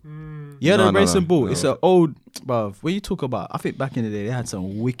Bull? Yeah, No, the no, Brayson no, Bull. no. It's an old, bruv. When you talk about, I think back in the day, they had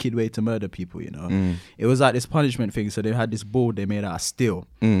some wicked way to murder people, you know. It was like this punishment thing. So they had this bull they made out of steel,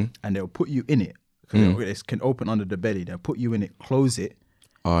 and they'll put you in it. It can open under the belly. They'll put you in it, close it,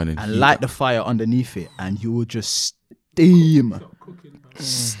 Oh, and then and light the fire underneath it, and you will just steam.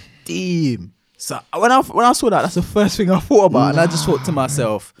 Steam. So when I saw that, that's the first thing I thought about, and I just thought to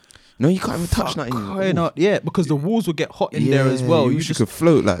myself, no, you can't even touch nothing. "Why not?" Yeah, because the walls will get hot in there as well. You just could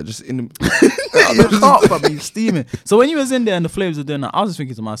float like just in the. you can't, fam, you steaming. So when you was in there and the flames were doing that, I was just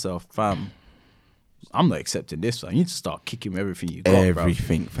thinking to myself, fam, I'm not accepting this. Fam. You need to start kicking everything you got, bro.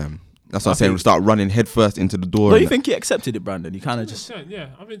 Everything, fam. That's what I'm saying. We start running headfirst into the door. Don't and you think he accepted it, Brandon? You kind of just Yeah,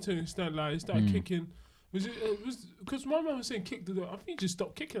 I think to an extent, like, he started kicking. Was it because my man was saying kick the door? I think he just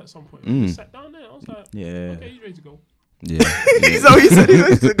stopped kicking at some point. He sat down there. I was like, yeah. okay, he's ready to go. Yeah. Is that what he said he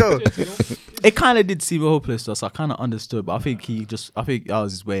wants to go? You know? It kind of did seem hopeless to us. I kind of understood, but I think that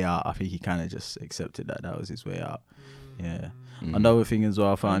was his way out. I think he kind of just accepted that was his way out. Yeah. Another thing as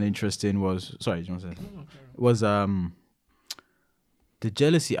well I found interesting was, sorry, do you want to say? Was the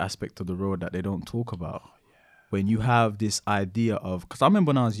jealousy aspect of the road that they don't talk about. When you have this idea of, because I remember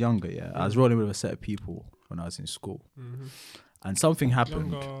when I was younger, I was rolling with a set of people when I was in school, and something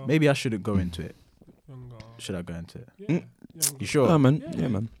happened. Younger. Maybe I shouldn't go into it. Younger. Should I go into it? Yeah. You sure? Oh, man. Yeah,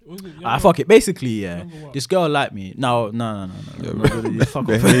 man. Was it Ah, fuck it. Basically, yeah. Younger what? This girl liked me. No. Fuck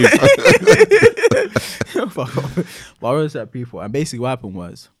off. Fuck off. But I was at people, and basically what happened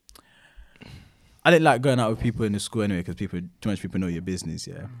was, I didn't like going out with people in the school anyway because too much people know your business,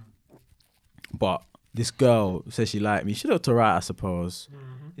 yeah. But this girl said she liked me. She looked alright, I suppose.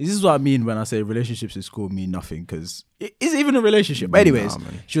 This is what I mean when I say relationships in school mean nothing, because it's even a relationship. But anyways,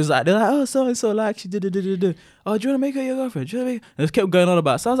 she was like, they're like, oh, so and so like she did. Oh, do you want to make her your girlfriend? Do you want to make? And it kept going on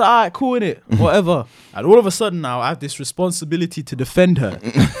about it. So I was like, all right, cool, innit? Whatever. And all of a sudden now I have this responsibility to defend her.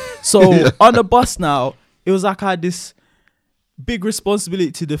 So on the bus now, it was like I had this big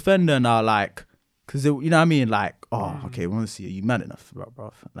responsibility to defend her now, like, because you know what I mean, like, oh, okay, we want to see you man enough,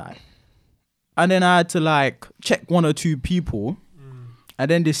 bro, like. And then I had to like check one or two people. And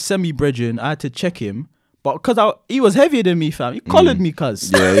then this semi-brethren, I had to check him. But because he was heavier than me, fam. He collared me,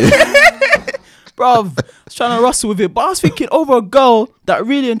 cuz. Yeah. Bruv, I was trying to wrestle with it. But I was thinking over a girl that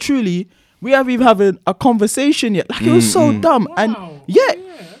really and truly, we haven't even having a conversation yet. Like, it was so dumb. Wow. And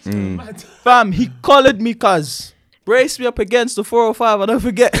That's kinda mad. fam, he collared me, cuz. Braced me up against the 405, I don't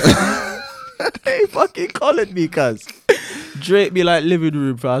forget. He fucking collared me, cuz. Draped me like living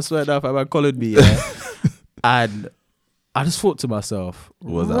room, fam. I swear that fam, collared me, yeah. And I just thought to myself,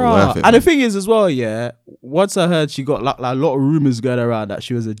 Was that "Rah." worth it, And the man? thing is as well, yeah, once I heard she got like a lot of rumors going around that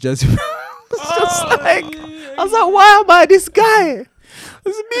she was a Jezebel, I was like, why am I this guy?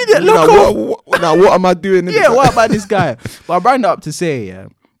 It's immediate look off. Now, what am I doing? Yeah, why am I this guy? But I bring that up to say, yeah,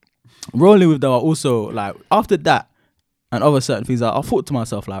 rolling with them, I also, like, after that and other certain things, I thought to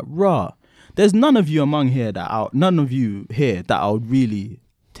myself, like, rah, there's none of you here that I would really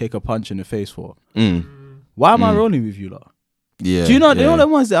take a punch in the face for. Why am I rolling with you lot? Yeah. Do you know the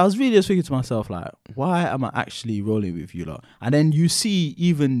ones that I was really just thinking to myself, like, why am I actually rolling with you lot? And then you see,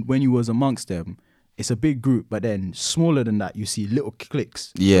 even when you was amongst them, it's a big group, but then smaller than that, you see little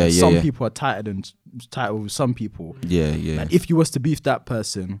cliques. Yeah, yeah. Some people are tighter with some people. Yeah. Like, if you was to beef that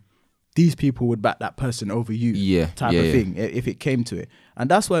person, these people would back that person over you. Yeah. Type of thing, if it came to it. And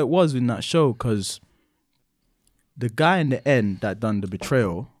that's what it was in that show, because the guy in the end that done the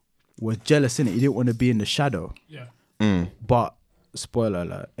betrayal was jealous, in it. He didn't want to be in the shadow. Yeah. But spoiler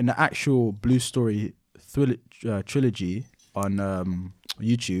alert, in the actual Blue Story trilogy on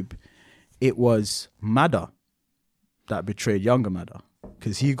YouTube, it was Madder that betrayed younger Madder,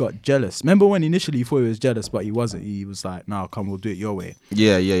 because he got jealous. Remember when initially he thought he was jealous, but he wasn't. He was like, "No, come, we'll do it your way."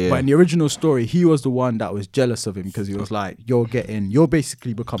 Yeah. But in the original story, he was the one that was jealous of him, because he was like, "You're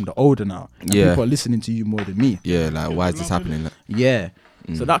basically become the older now. And Yeah. people are listening to you more than me." Yeah, like, why is this happening? Like, Yeah.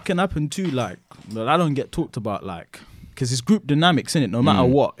 So that can happen too, like, but I don't get talked about, like, because it's group dynamics, innit? No matter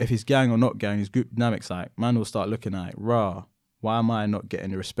what, if it's gang or not gang, it's group dynamics. Like, man will start looking at, rah, why am I not getting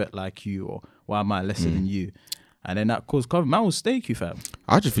the respect like you, or why am I lesser than you? And then that cause cover, man will stake you, fam.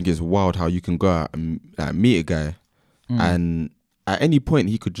 I just think it's wild how you can go out and meet a guy, and at any point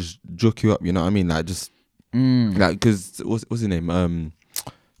he could just joke you up. You know what I mean? Like, just like, because what's his name?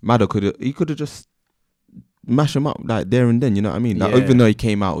 Maddo could have just mash him up like there and then. You know what I mean? Like, even though he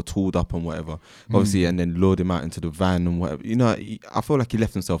came out tooled up and whatever, obviously, and then lured him out into the van and whatever. You know, I feel like he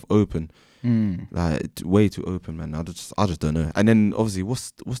left himself open. Like, way too open, man. I just don't know. And then obviously,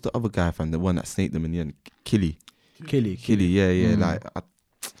 what's the other guy, fam? The one that snaked them in the end, Killy, yeah. Like,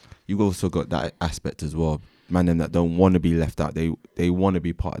 you also got that aspect as well. Man, them that don't want to be left out. They want to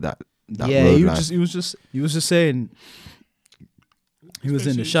be part of that. Yeah, road he life. was just saying he was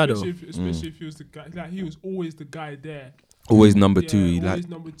in the shadow. Especially if he was the guy. Like, he was always the guy there. Always number two. Always Like,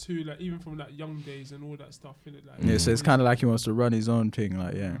 number two. Like, even from like young days and all that stuff. Innit? Like, Yeah, so it's kind of like he wants to run his own thing,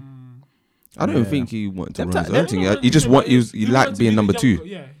 like, yeah. I don't Yeah. think he wanted to Them run his ti- own thing. He just want. He was liked meant to being be number the two.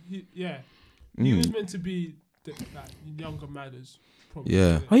 younger- He was meant to be the younger Madders. Probably.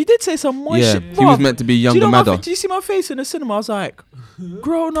 Yeah. Oh, he did say some more Yeah, shit. he was bruv. meant to be Do you younger know Madder. do you see my face in the cinema? I was like,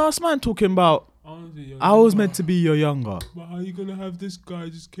 grown ass man talking about, Honestly, I was meant to be your younger. But how you gonna have this guy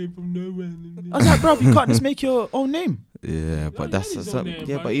just came from nowhere? I was like, bro, you can't just make your own name. Yeah, but No, that's he had his own something. name,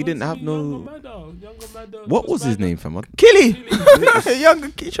 Yeah, but he didn't have no. Younger Maddo, What was his name, fam? Killy, younger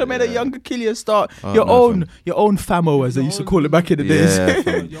Keisha made a younger Killy start Oh, your no, own, fam. your own famo as they used to call it back in the days.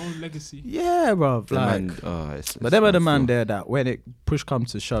 Yeah, Your own legacy. Yeah, bro. The Like, man, it's but them are the mad man still. there that when it push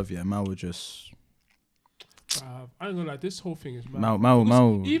comes to shove, yeah, man would just I ain't gonna lie, this whole thing is mad. man Because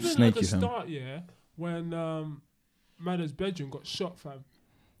will even snake at you, the fam. start, yeah, when Maddo's bedroom got shot, fam,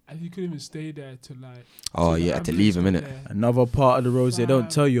 and he couldn't even stay there to like. Oh till the yeah, to ambulance leave him got in it. there. Another part of the roads they don't Fam.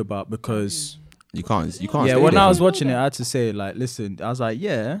 tell you about because You can't. Yeah, stay yeah, when there. I was You know watching it, that. I had to say like, listen, I was like,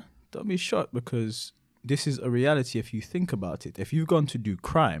 yeah, don't be shocked because this is a reality if you think about it. If you've gone to do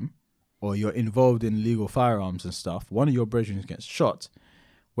crime or you're involved in illegal firearms and stuff, one of your brethren gets shot.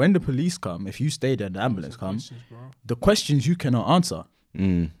 When the police come, if you stay there, the ambulance Some comes. questions, bro. The questions you cannot answer,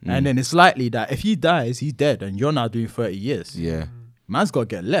 Mm. and then it's likely that if he dies, he's dead, and you're now doing 30 years. Yeah, Man's got to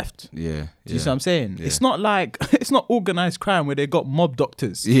get left. yeah. Do you see what I'm saying? Yeah. It's not like it's not organized crime where they got mob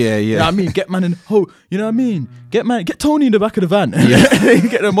doctors. Yeah, You know yeah. what I mean? Get man in you know what I mean? Get Tony in the back of the van.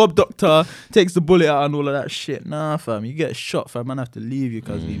 Get the mob doctor, takes the bullet out and all of that shit. Nah, fam. You get shot, fam. Man have to leave you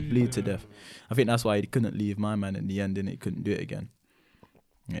because you bleed to death. I think that's why he couldn't leave my man in the end and he couldn't do it again.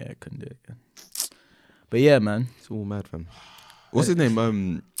 Yeah, couldn't do it again. But yeah, man. It's all mad, fam. What's his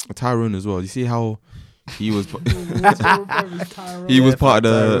name? Tyrone as well. You see how he was. He Yeah, was part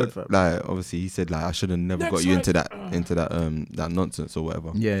of Tyrone, the fam. like. Obviously, he said like I should have never Next got you into one. that nonsense or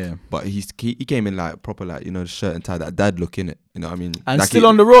whatever. Yeah, yeah. But he came in like proper like the shirt and tie, that dad look in it. You know what I mean? And Like still he-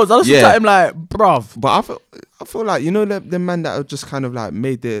 on the roads. I just looked Yeah. at him like, bruv. But I feel like the man that have just kind of like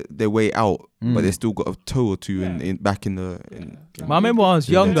made their way out, but they still got a toe or two in back in the. I remember when I was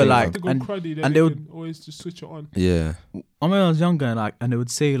younger, like, and and they would- always just switch it on. Yeah. I remember when I was younger, and they would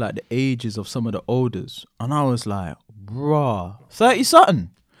say like the ages of some of the olders, and I was like, bruh, 30 something.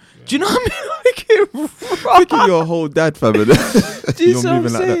 Do you know what I mean? Like, Look at your whole dad family. do you You're see what I'm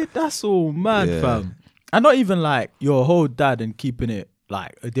moving like saying? That's all mad, Yeah. fam. And not even like your whole dad and keeping it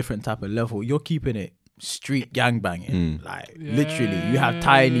like a different type of level. You're keeping it street gangbanging. Like literally, you have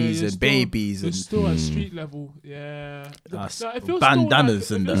tinies you're and still- babies You're and still at street level, yeah. That's Like, it feels bandanas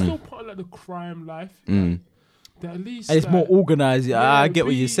still and like, if that. it's still part of like the crime life. Mm. That at least and it's more like, organized. Yeah, I get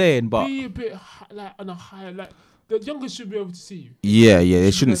what you're saying, but be a bit like on a higher like. The youngest should be able to see you. Yeah,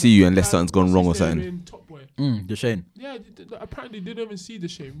 they shouldn't see you unless Like, something's gone what's wrong or his name something. in Top Boy? the Shane. Yeah, apparently they don't even see the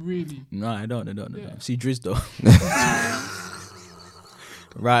shame, really. No, I don't. Yeah. See Driz though.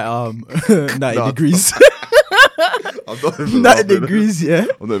 Right, 90 degrees. I'm not even 90 degrees, yeah.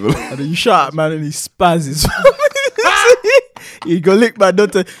 I'm not even And then you shot at man and he spazzes. You go lick my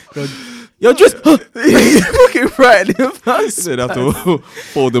daughter. Yo, just fucking frightened him. They'd have to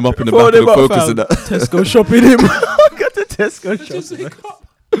fold them up in the Fold back him of the up, Focus fam. and that. Tesco shopping him. Got the Tesco Just shopping. like up.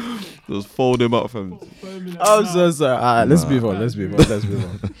 Just fold them up, fam. I'm so sorry. Alright, let's move on. Let's move on. Let's move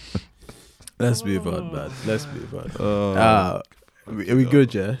on. Let's move on, man. Let's move on. Are we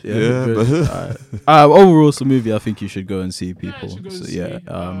good, yeah? Yeah, we're good. but- Overall, it's a movie I think you should go and see, people. So,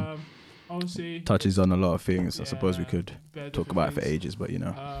 yeah, obviously touches on a lot of things. I suppose we could there are talk different about it for things. ages, but you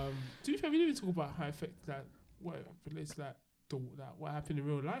know. To be fair, we didn't even talk about how effect that what relates to that what happened in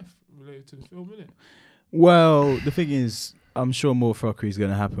real life related to the film, innit? Well, the thing is, I'm sure more fuckery is going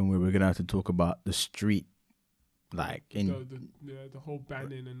to happen where we're going to have to talk about the street, like in The whole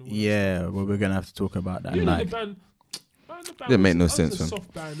banning and all yeah, that stuff. well, we're going to have to talk about that. You know, Like, the ban Didn't make no was sense, a man.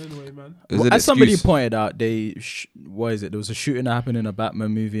 soft ban anyway, man. Is well, it as somebody excuse? pointed out, what is it? There was a shooting that happened in a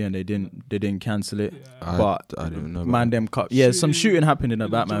Batman movie, and they didn't cancel it. Yeah. But I didn't know. Man, About them some Shooting shooting happened in a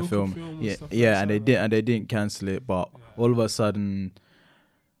in the Batman Joker film. film and Yeah, stuff yeah, like and that. they didn't cancel it. But Yeah. all of a sudden,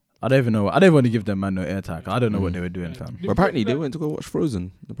 I don't even know. I don't want to give them man no airtime. I don't know what they were doing, fam. But apparently they went to go watch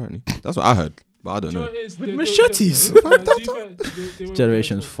Frozen. Apparently that's what I heard, but I don't know. With machetes.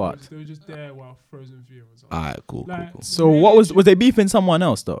 Generation's fucked. They were just there while Frozen View was on. Alright, cool. Like, So what was they beefing someone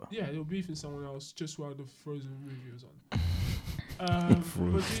else though? Yeah, they were beefing someone else just while the Frozen movie was on. But to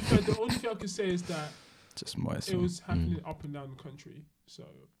be fair, the only thing I can say is that Just moist. it was happening up and down the country. So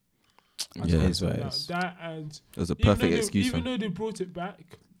I Yeah, can't it's say what it that. is. That and It was a even perfect though excuse. even fam. though they brought it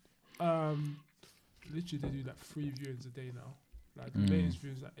back, literally they do like 3 viewings a day now. Like the latest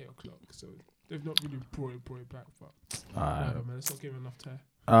view is at 8 o'clock. So they've not really brought it back. But whatever, man, it's not giving enough time.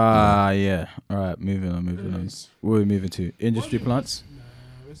 Yeah. All right, moving on. Anyways, What are we moving to? Industry what- plants? Nah,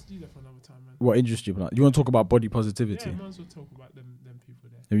 let's do that for another time, man. What industry plant? You want to talk about body positivity? Yeah, might as well talk about them people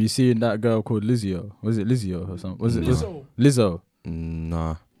there. Have you seen that girl called Lizzo? Was it Lizzo or something? Was it Lizzo. Lizzo?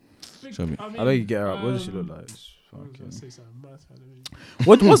 Nah. Big- Show me. I I beg you get her up. What does she look like? I was gonna say something mad, I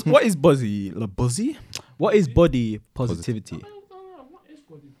don't What is buzzy? Like buzzy? What is body positivity? know. What is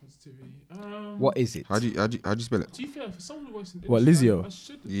body positivity? positivity. What is it? How do you spell it? To be fair, for someone who works in the What, industry, Lizio? I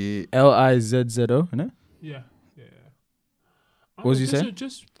should. Yeah. Lizzo, you know? Yeah. What was you saying?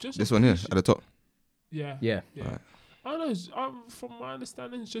 Just This one here at the top. Yeah. Yeah. Right. I don't know. From my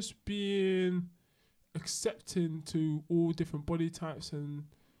understanding, it's just being accepting to all different body types and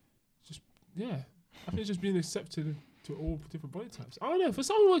just I think it's just being accepted to all different body types. I don't know. For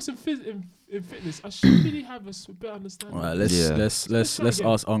someone who works in fitness, I should really have a better understanding. All right, Yeah. let's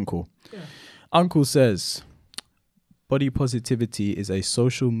ask Uncle. Yeah. Uncle says, body positivity is a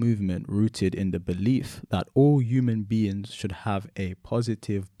social movement rooted in the belief that all human beings should have a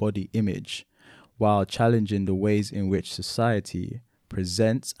positive body image, while challenging the ways in which society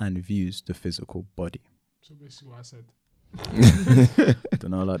presents and views the physical body. So basically, what I said.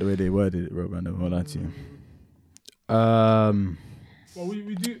 Don't know, like the way they worded it, bro. Man, I won't lie to you. Well,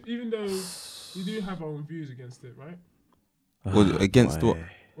 we do, even though we do have our own views against it, right? Well, against what?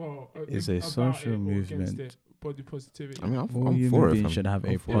 Well, Is a about social it or movement. against it, body positivity. I mean, All I'm human for it. beings fam. should have a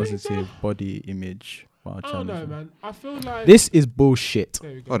I'm for it. positive body image while I don't know, challenging. man. I feel like This is bullshit.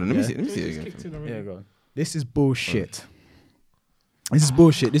 There we go. Hold on, let me Yeah. see. Let me So see it it just again. kicked in already. Yeah, go on. This is bullshit. This is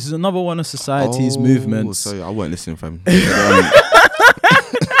bullshit. This is another one of society's movements. Sorry, I weren't listening, fam.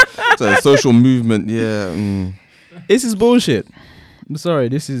 So social movement, yeah. This is bullshit. I'm sorry,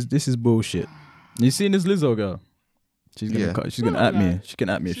 this is bullshit. You seen this Lizzo girl? She's gonna Yeah. she's gonna No, at me. like, She can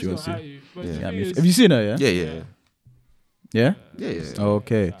at me if She's she wants not to. at you, but Yeah. the At thing me. is- Have you seen her? Yeah. Yeah, yeah, Yeah. yeah, yeah.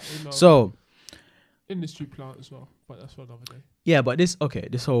 Okay. you know, So industry plant as well, but that's for another day. yeah, but this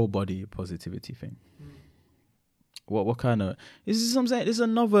whole body positivity thing. What kind of this is what I'm saying? This is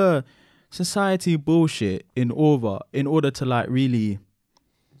another society bullshit in order to like really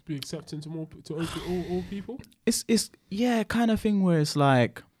Be accepting to all people. it's kind of thing where it's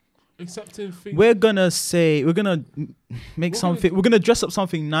like Accepting things. we're gonna make We're something we're gonna dress up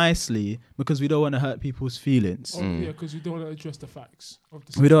something nicely because we don't want to hurt people's feelings. Yeah, because we don't want to address the facts of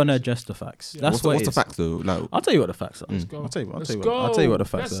the We don't want to situation. address the facts. Yeah. That's What's it the is. fact though? Like, I'll tell you what the facts are. Let's go. I'll tell you what the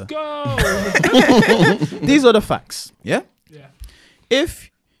facts Let's are. go. These are the facts. Yeah. Yeah. If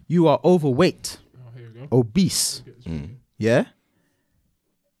you are overweight, Oh, here we go. obese, yeah,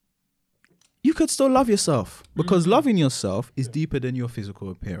 you could still love yourself because loving yourself is deeper than your physical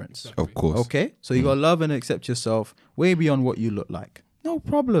appearance. Exactly. of course. Okay, so you gotta love and accept yourself way beyond what you look like. No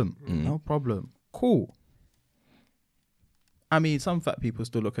problem. No problem. Cool. I mean, some fat people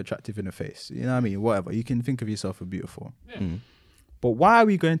still look attractive in the face. You know what I mean? Whatever. You can think of yourself as beautiful. Yeah. But why are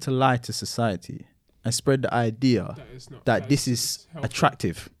we going to lie to society and spread the idea That is not. that this is healthy.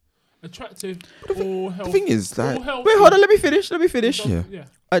 attractive? Attractive or healthy. The thing is, like, Or healthy. Wait, hold on. Let me finish. Yeah. Yeah.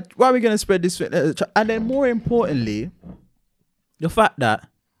 Why are we going to spread this? And then more importantly, the fact that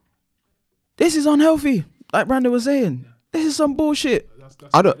this is unhealthy. Like Brandon was saying, this is some bullshit.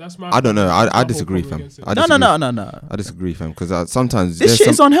 I don't know. I whole disagree, problem fam. against it. I No. disagree. I disagree, fam. Because sometimes This there's shit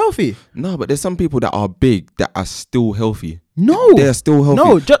is unhealthy. no, but there's some people that are big that are still healthy. No, They're still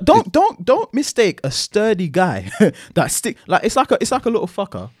healthy. no. Don't mistake a sturdy guy that stick like it's like a little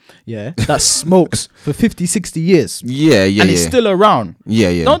fucker, yeah, that smokes for 50, 60 years Yeah, yeah, and yeah. he's still around. Yeah,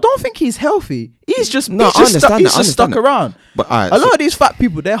 yeah. Don't think he's healthy. He's just No, he's I just stuck, understand he's that, I just stuck understand that. around. But alright, A lot of these fat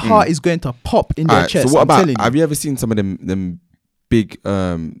people, their heart is going to pop in their alright, chest. so what I'm about? telling you. Have you ever seen some of them big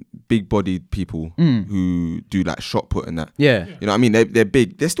bodied people who do like shot put and that? Yeah. You know what I mean? They're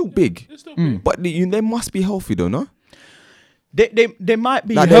big. They're still big. It's still big. But they must be healthy though, no? They might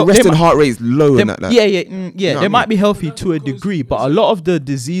be Like hel- their they resting might- heart rate is low they- and that. Like, yeah, know what they I might be healthy But that's to a because degree, but a lot of the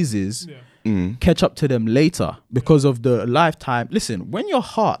diseases Yeah. catch up to them later because of the lifetime. Listen, when your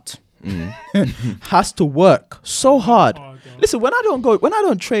heart has to work so hard. Hard, though. Listen, when I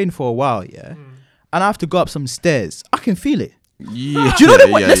don't train for a while, yeah, and I have to go up some stairs, I can feel it. Yeah. Do you know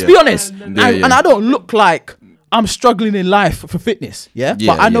yeah, what? yeah, Let's yeah. be honest. Yeah, And, yeah, yeah. and I don't look like I'm struggling in life for fitness, yeah.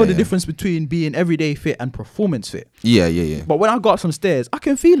 Yeah, But I know yeah, the yeah. difference between being everyday fit and performance fit. Yeah, yeah, yeah. But when I go up some stairs, I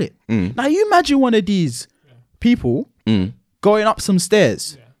can feel it. Now you imagine one of these people going up some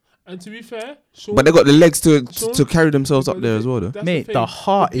stairs. Yeah. And to be fair, Sean, But they got the legs to Sean- carry themselves up but there as well, though. that's Mate, thing. the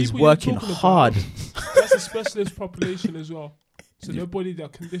heart is people you're working talking about, hard. That's a specialist population as well. So their body they're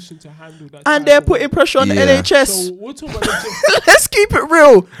conditioned to handle that. And type they're of putting weight. pressure on the Yeah. NHS. So we'll talk about the Let's keep it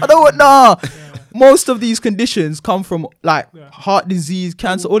real. I don't want Yeah. Most of these conditions come from like Yeah. heart disease,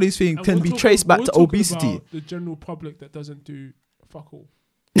 cancer, all these things And can we're be talking- traced back we're to talking obesity. about the general public that doesn't do fuck all.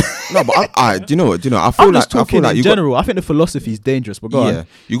 No, but do you know what? I I'm feel just talking in you got. general. I think the philosophy is dangerous, but go Yeah, on.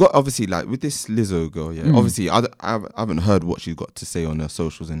 you got obviously like with this Lizzo girl. Yeah, obviously I haven't heard what she's got to say on her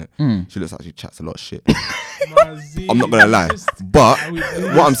socials in it. She looks like she chats a lot of shit. I'm not gonna lie, but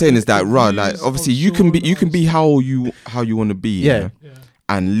what I'm saying is that, right, like obviously you can be how you want to be. Yeah. Yeah.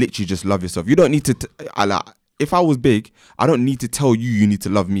 and literally just love yourself. You don't need to. If I was big, I don't need to tell you need to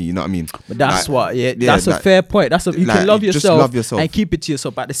love me. You know what I mean? But that's Like, what, yeah, that's a like- fair point. You like, can love just yourself, love yourself. and keep it to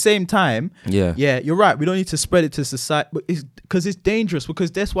yourself. But at the same time, Yeah. you're right. We don't need to spread it to society, but because it's dangerous.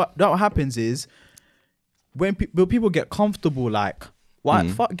 Because that's what happens is when people get comfortable, like, why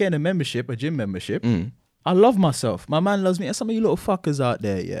fuck getting a gym membership? I love myself. My man loves me. And some of you little fuckers out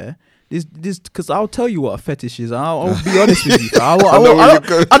there, yeah. This, because I'll tell you what a fetish is. I'll be honest with you.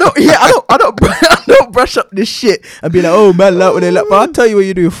 I don't brush up this shit and be like, oh man, like when they like. But I'll tell you what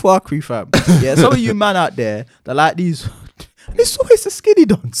you do, fuckery, fam. Yeah, some of you man out there that like these. It's always the skinny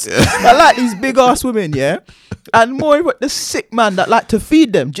dons. I like these big ass women, yeah, and more the sick man that like to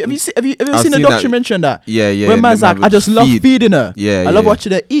feed them. Have you seen a documentary on that? Yeah. Where man's like, I just love feeding her. Yeah, I love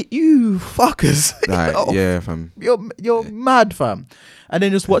watching her eat. You fuckers. Like, Oh, yeah, fam. you're mad, fam. And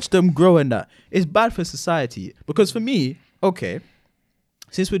then just watch them grow and that. It's bad for society. Because for me, okay,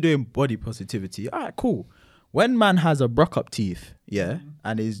 since we're doing body positivity, all right, cool. When man has a broke up teeth, yeah,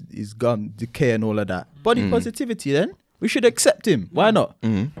 and his gum decay and all of that, body positivity, then we should accept him. Why not?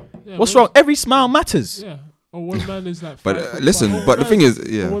 Yeah, What's wrong? Every smile matters. Yeah. Or one man is like. But 5'5". listen, Or but the one thing man's- is,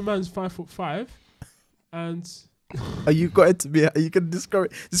 yeah. or one man's 5'5", and Are you got it to be? Are you can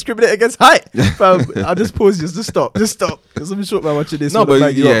discriminate against height? Fam, I'll just pause you. Just stop. Because I'm short man watching this. No, wanna but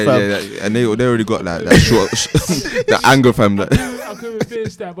bang you up, fam. yeah, and they already got like that short, the anger, fam. Like, I couldn't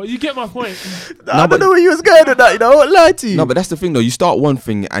finish that. But you get my point. I don't know where you was going with that. You know, I won't lie to you. no, but that's the thing though. You start one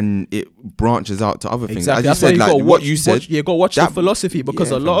thing and it branches out to other things. Exactly. As That's you said, why like gotta what you said. you got to watch the that- philosophy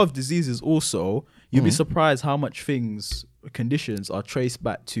because yeah, a lot fam. of diseases also, you'd be surprised how much conditions are traced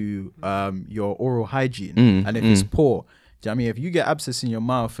back to your oral hygiene. And if it's poor, do you know what I mean? If you get abscess in your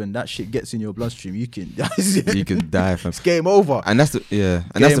mouth and that shit gets in your bloodstream, you can You can die, fam. it's game over. And that's the that's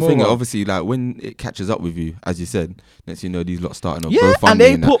the Game thing. over. Obviously, like when it catches up with you, as you said, next thing you know, these lot starting on Yeah, GoFundMe and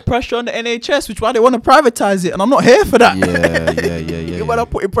they that. put pressure on the NHS, which why they want to privatize it, and I'm not here for that. Yeah. When I'm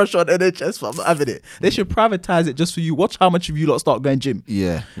putting pressure on the NHS, I'm not having it. They should privatize it just for you. Watch how much of you lot start going gym.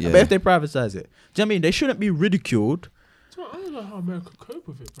 Yeah. But if they privatize it, do you know what I mean? They shouldn't be ridiculed. So I don't know how America cope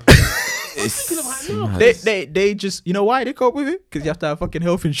with it, bro. It's thinking about mad. They just, you know why they cope with it? Because you have to have fucking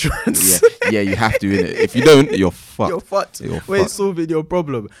health insurance. yeah, you have to, innit? If you don't, you're fucked. You're fucked. You're We're fucked. solving your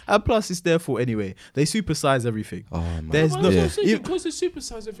problem. And plus, it's their fault anyway. They supersize everything. Oh man. There's Well, no. that's what I'm you- saying, because they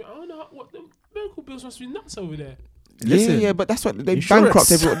supersize everything. I don't know what the medical bills must be nuts over there. Listen, yeah, but that's what they insurance.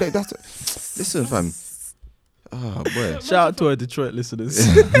 bankrupt everyone. Listen, fam. Oh boy. Shout out to our Detroit listeners.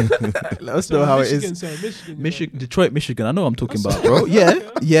 Let us know how it Michigan, is. sorry, Michigan. Detroit, Michigan. I know what I'm talking That's about, bro. Yeah,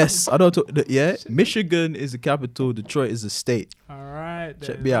 yes. I don't. Yeah, Michigan is the capital. Detroit is the state. All right.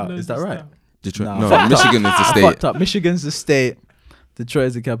 Check then. me I out. know Is that this right? now. Detroit. Nah, No, fucked Michigan is the I state. fucked up. Michigan's the state. Detroit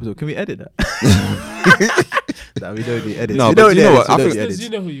is the capital. Can we edit that? Nah, we don't need edits. No, we but don't you need know edits. what? We I don't think- need Listeners, edits. you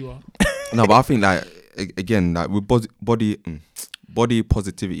know who you are. No, but I think like again, like with body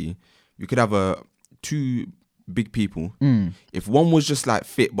positivity, you could have two big people. If one was just like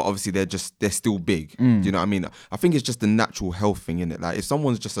fit, but obviously they're still big. Do you know what I mean? I think it's just the natural health thing in it. Like if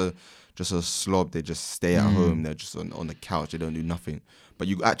someone's just a slob, they just stay at home, they're just on the couch, they don't do nothing. But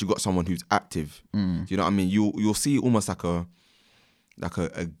you actually got someone who's active. Do you know what I mean? You'll see almost like a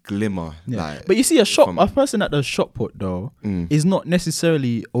glimmer. Yeah. Like, But you see, a person that does shot put though is not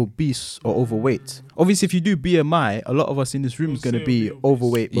necessarily obese or overweight. Obviously, if you do BMI, a lot of us in this room is You'll going to say be obese.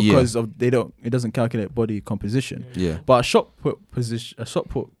 overweight Yeah. because it doesn't calculate body composition. Yeah. But a shot put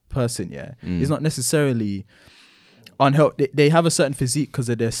person, is not necessarily unhealthy. They have a certain physique because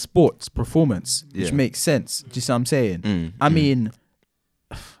of their sports performance, which Yeah. makes sense. Do you see what I'm saying? I mean,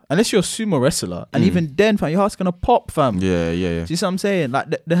 unless you're a sumo wrestler, and even then, fam, your heart's gonna pop, fam. Yeah. Do you see what I'm saying? Like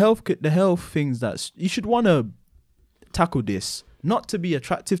the health things that you should want to tackle this, not to be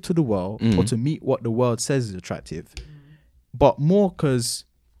attractive to the world or to meet what the world says is attractive, but more because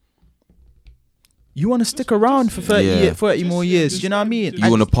you want to stick around for 30 more years. Do you know what I mean? You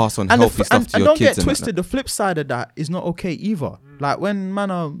want to pass on And healthy stuff to and your don't kids. get twisted. The flip side of that is not okay either. Like when man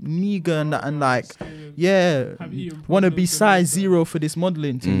are meager and that, and like, yeah, Have eaten want to be problems and size stuff. 0 for this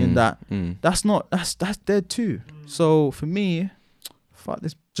modeling thing and that. That's dead too. So for me, fuck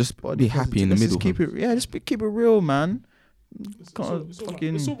this. Just body be happy in the positivity. middle. Let's keep it. Keep it real, man. It's all about-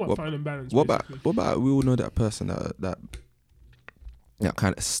 it's all about what- finding balance. What basically. about we all know that person that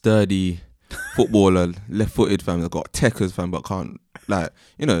kind of sturdy footballer, left-footed fam, that got techers fam, but can't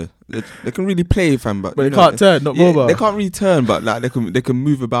they can really play fam, but But you they know, can't turn, not mobile. They can't really turn, but like they can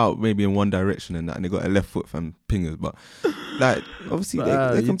move about maybe in one direction and that, and they got a left foot fam pingers, but like obviously they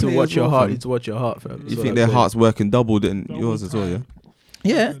you can need to play watch as your well, heart. fam. You need to watch your heart, fam. You That's think what their I'm saying. heart's working double than Double yours as well, yeah? time.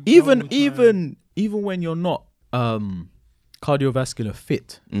 Yeah, Double even time. even when you're not cardiovascular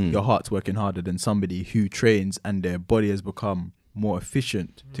fit, your heart's working harder than somebody who trains and their body has become more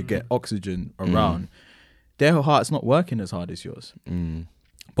efficient to get oxygen around. Their heart's not working as hard as yours.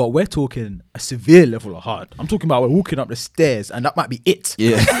 But we're talking a severe level of hard. I'm talking about we're walking up the stairs and that might be it.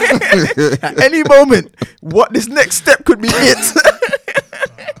 Yeah. At any moment, what this next step could be it.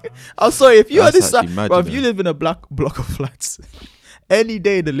 I'm sorry, if you That's understand, actually mad, bro, if you you know. live in a block of flats, any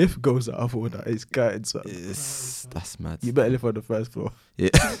day the lift goes out for that, it's curtains. That's mad. You better live on the first floor. Yeah.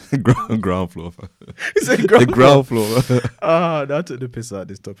 ground floor. It's a The ground floor. Ah, I took the piss out of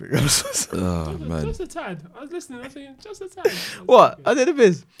this topic. Oh man. Just a tad. I was listening. I was thinking, just a tad. What? I did the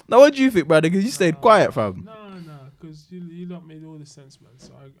piss. Now, what do you think, brother? Because you stayed quiet, fam. No, because you lot made all the sense, man.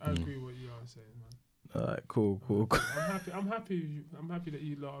 So I agree with what you are saying, man. Alright, cool. I'm happy that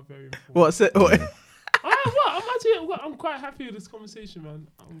you lot are very informed. What? What? I'm quite happy with this conversation, man.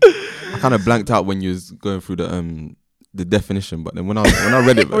 I kind of blanked out when you was going through the definition, but then when I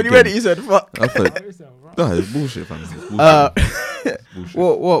read it, When you read it, you said, "Fuck." I thought, Right. no, it's bullshit, fam. It's bullshit. It's bullshit.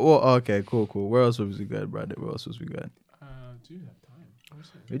 What? Okay, cool. Where else was we going, brother? Where else was we going? Do you have time? What's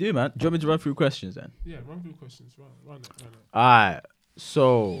it? We do, man. Do you want me to run through questions then? Yeah, run through questions. Run it. Alright.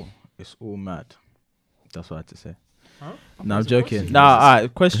 So it's all mad. That's what I had to say. Huh? No, I'm It's a joking. question. Nah,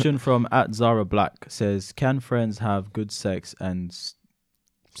 alright. Question from @Zara Black says, "Can friends have good sex and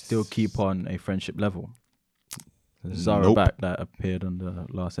still keep on a friendship level?" Zara Nope. Black that appeared on the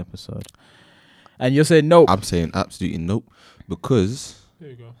last episode, and you're saying nope. I'm saying absolutely nope, because There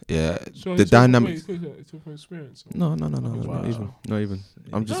you go. yeah, So the dynamic. It's from experience. or- No, Wow. not even.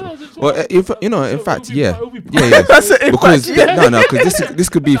 I'm just. No, it's Well, all- if you know, so in fact, yeah, it'll be yeah. That's it, in Because fact, yeah. no, because this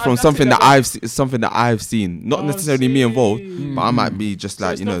could be No, from that's something that together. something that I've seen, not Oh, necessarily me involved, see. but I might be just So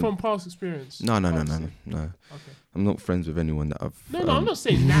like it's you not know. from past experience. No. Okay. I'm not friends with anyone that I've. No, I'm not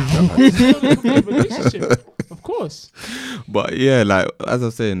saying now. I'm saying from a relationship, of course. But yeah, like as I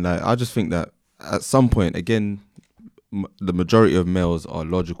was saying, like I just think that at some point, again, the majority of males are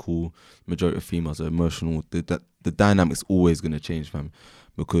logical, majority of females are emotional. The dynamic's always gonna change, fam,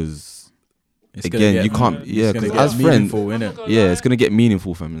 because It's gonna again, get- you can't. it's Yeah, gonna because get as friends, meaningful, I'm innit? not gonna yeah, lie, it's gonna get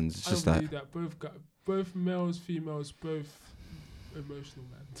meaningful, fam. And it's I just believe like that both males, females, both emotional,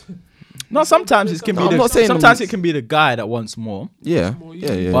 man. No, sometimes it can No, be. I'm not saying Sometimes I'm- it can be the guy that wants more. yeah, more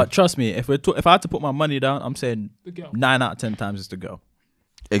yeah, easy. yeah. But trust me, if I had to put my money down, I'm saying The girl. 9 out of 10 times it's the girl.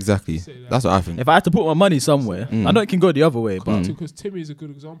 Exactly. Say that. That's what I think. If I had to put my money somewhere, I know it can go the other way, but Because Timmy is a good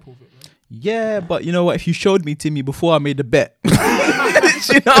example of it, man. yeah, but you know what? If you showed me Timmy before I made the bet, do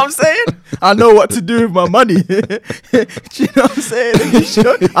you know what I'm saying? I know what to do with my money. Do you know what I'm saying? If you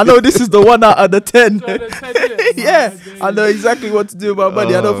showed- I know this is the 1 out of the 10. So then 10 years, Yeah, man, I know exactly what to do with my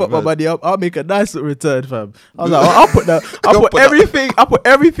money. I don't Oh, fuck my man. money up. I'll make a nice little return, fam. I was like, I'll put everything. I'll put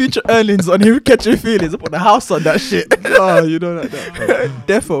every future earnings on him catching feelings. I'll put the house on that shit. Oh, you know that.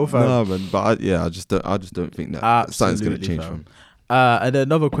 Defo, fam. No, man. But I just don't think that something's gonna Absolutely, change, fam. fam. And then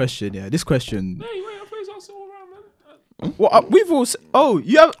another question. Yeah, this question. Wait, I thought it was all around, man. Well, we've all. Oh,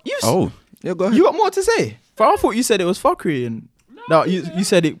 you have. Oh, yeah, go ahead. You got more to say? Fam, I thought you said it was fuckery and. No, you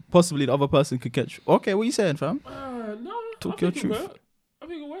said it possibly the other person could catch. Okay, what you saying, fam? No, Talk I your think it truth. work. I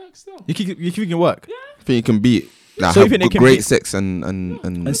think it works still. You think it can work I think you can beat like So you have think they good, can great beat- sex and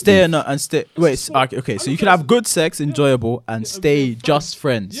and stay and stay. Wait, okay. So you can have good sex, enjoyable, and stay just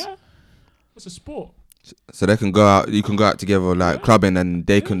friends. Yeah, it's a sport. so they can go out. You can go out together like clubbing, and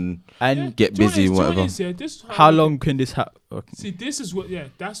they can And get Do you know busy, what it whatever. is, yeah? This is how I look long at- can this happen? Okay. See, this is what. Yeah,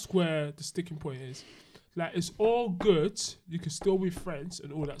 that's where the sticking point is. Like, it's all good. You can still be friends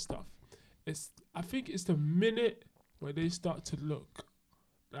and all that stuff. I think it's the minute where they start to look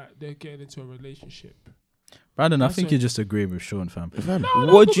like they're getting into a relationship. Brandon, I That's think a- you're just agreeing with Sean, fam. No,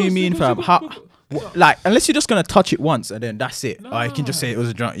 What do you because- mean, because fam? you How? got- Like, unless you're just gonna touch it once and then that's it, or you can just Nah. say it was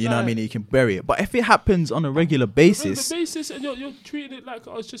a drunk. You know what I Like- mean? You can bury it. But if it happens on a regular On basis, the basis, and you're treating it like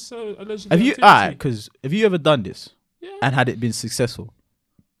it's just so allegedly. have you? activity. Alright, because have you ever done this Yeah. and had it been successful?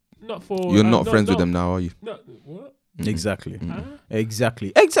 Not for. You're not no, friends with no, them now, are you? No, what? Exactly. Huh?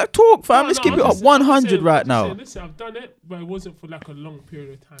 Exactly. Exact talk, fam. No, Let's no, keep I'm it up just- I'm 100 saying- right I'm now. saying, listen, I've done it, but it wasn't for like a long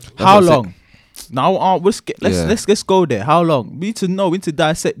period of time. How what I'm long? Now, Yeah. let's go there. How long? We need to know. We need to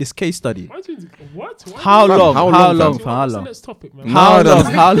dissect this case study. Why do you, what? Why How do you- long? how How long, long? fam? How What's the long? next topic, man? How No, long? no.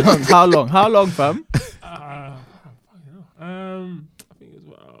 How long? How long? How long, fam? I think it's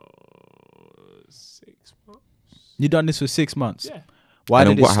about 6 months. You done this for 6 months. Yeah. Why And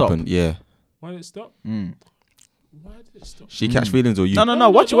did then it what stop? happened? Yeah, Why did it stop? Mm. Why did it stop? she catch feelings or you? No, no, No, no. no,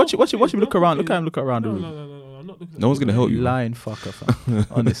 Watch it. no, Watch it. Watch it. Watch it. no, Look around. Look no, at him. Look around the No, room. no, no, no, no. I'm not looking. No one's gonna help you. Lying fucker, fam.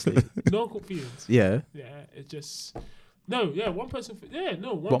 Honestly. No good feelings. Yeah. Yeah, it just. No, yeah, one person. Yeah,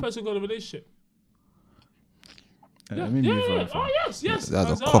 no, one What? person got a relationship. Yeah, Let me move on, fam. Oh yes. That's a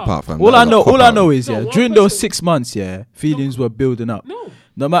Azar. cop out, fam. All That's I a know, cop all I out. know is No, yeah, one during those person- 6 months, yeah, feelings were building up.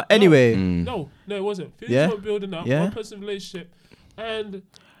 No matter anyway. No, it wasn't. Feelings Yeah? were building up. Yeah? One person relationship, and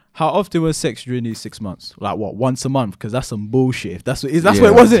How often was sex during these 6 months? Like what? Once a month? Because that's some bullshit. If that's what that's Yeah.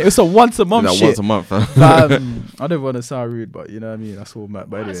 what it wasn't. It was a once a month Like shit. once a month, fam. I don't want to sound rude, but you know what I mean. That's all, Matt.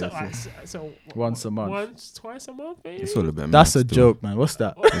 But anyway, so, that's, so Once a month. once, twice a month, maybe. It's all a bit. that's a mad still. joke, man. What's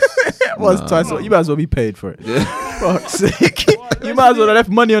that? Oh, Once Nah. twice. You might as well be paid for it. Fuck's sake. What, You might as well have left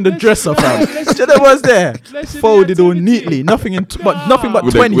money on the dresser, fam. Do you know what's there? Folded all neatly. Nothing in, but nothing but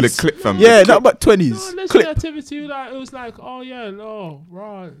With a 20s. clip, fam. Yeah, With a not but No, 20s. leisure Clip. activity. Like it was like, oh yeah, no,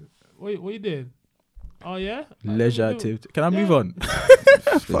 right. What you did? Oh yeah. Like, Leisure what you do? activity. Can I move Yeah. on?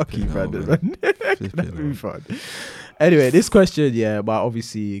 Fuck you, Flipping hell, Brandon. man. Man. Flipping Can I hell. move on? Anyway, this question, yeah, might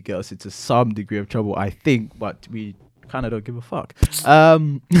obviously get us into some degree of trouble, I think, but we kind of don't give a fuck.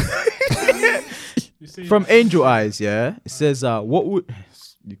 You see From that? Angel Eyes, yeah, it says, what would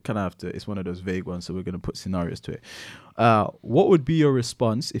you kind of have to? It's one of those vague ones, so we're gonna put scenarios to it. What would be your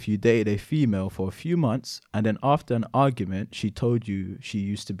response if you dated a female for a few months and then after an argument she told you she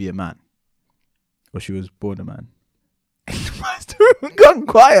used to be a man, or she was born a man? Why's the room gone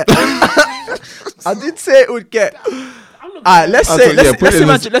quiet? I did say it would get. I'm not Alright, let's I say thought, yeah, let's, put let's it in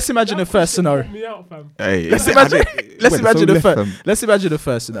imagine let's imagine the That first question scenario. caught me out, fam. Hey, Let's I imagine. did- Let's went imagine so the left, first. fam. Let's imagine the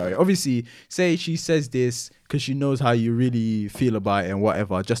first scenario. Obviously, say she says this because she knows how you really feel about it and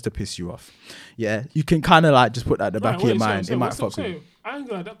whatever, just to piss you off. Yeah, you can kind of like just put that at the back of your mind. It might fuck with you. I ain't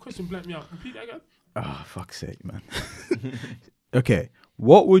gonna. That question blanked me out. Repeat that again. Oh, fuck's sake, man. Okay,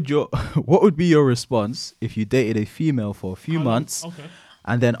 what would be your response if you dated a female for a few How long? months Okay.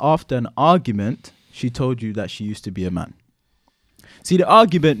 and then after an argument she told you that she used to be a man? See, the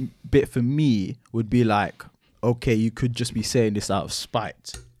argument bit for me would be like, okay, you could just be saying this out of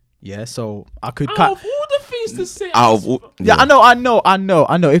spite. Yeah, so I could Out kind of all the things to say, Out of all- yeah, I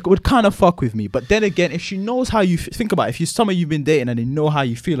know. It would kind of fuck with me. But then again, if she knows how you think about it, if you someone you've been dating and they know how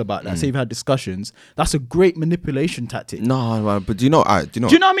you feel about that, say you've had discussions, that's a great manipulation tactic. No, man, but do you know? Do you know?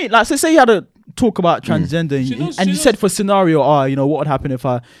 Do you know what I mean? Like, so say you had a talk about transgender, She and, knows- and she you said knows- for scenario, what would happen if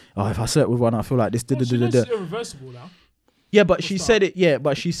I slept with one? I feel like this. well, she knows da-da-da-da-da. it's irreversible now. Yeah, but she What's said it. Yeah,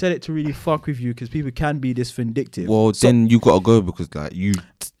 but she said it to really fuck with you because people can be this vindictive. Well, So- then you gotta go because like you.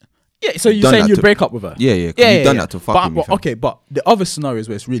 yeah. So you're done saying that you'd to- break up with her? Yeah, yeah. 'Cause you've done that to fuck but, with me. fam. okay, but the other scenarios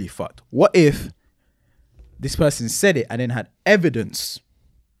where it's really fucked. What if this person said it and then had evidence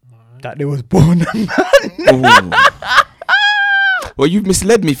that they was born a man? Ooh. Well, you've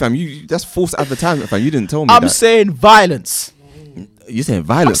misled me, fam. That's false advertisement, fam. You didn't tell me I'm that. saying violence. You're saying I'm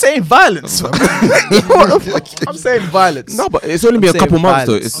violence. saying violence. What the fuck? I'm saying violence. No, but it's only I'm been a saying couple months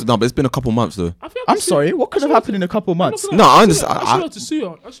though. violence. But it's been a couple months though. I feel I'm sorry. What could have happened in a couple months? No, I understand. I should be able to sue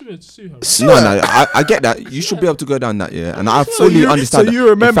her. I should be able to sue her. No, I get that. You should be able to go down that, yeah. And I fully understand. So you that.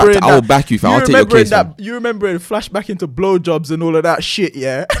 remember In fact, I will back you, fam. I'll take your remembering case, fam. that. You remembering flashback into blowjobs and all of that shit,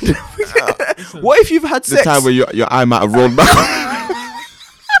 yeah. What if you've had The sex? time where your eye might have rolled back.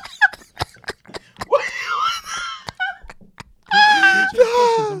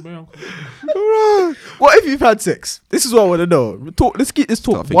 What if you've had sex? This is what I want to know. Let's keep this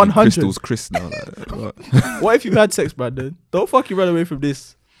Start talk thinking 100. Crystal's Chris now. Like, what? What if you've had sex, Brandon? Don't fucking run away from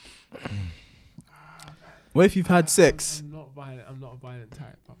this. What if you've had sex? I'm not violent. I'm not a violent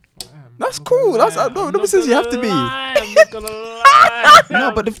type. That's cool. That's nobody says you have to be. I'm not gonna lie.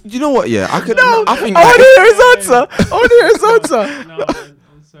 No, but you know what? Yeah, I could. No, I think. I want like, to hear his answer. I want to hear his answer. No,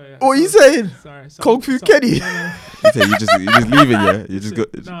 I'm sorry. What are you saying? Sorry. Kung Fu Kenny. you say you just leaving, yeah. You just go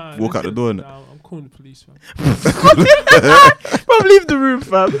walk out the door. No, I'm calling the police, man. Fam, leave the room,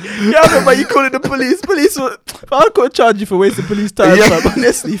 fam. Yeah, I remember you calling the police. Police, I could charge you for wasting police time, Yeah. fam.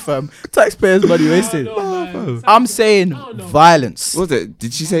 Honestly, fam. Taxpayers' money wasted. No, I'm saying I don't know. violence. What was it?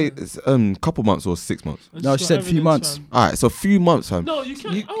 Did she say couple months or 6 months? No, she said few months. All right, so few months, fam. No, you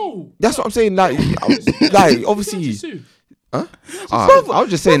can't. That's what I'm saying. Like, You obviously. can't sue. I was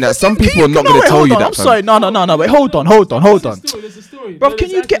just saying that some people are not No, going wait, to tell hold you on. that. I'm fam. sorry. No. Wait, hold on. There's a story. Bruv, No, can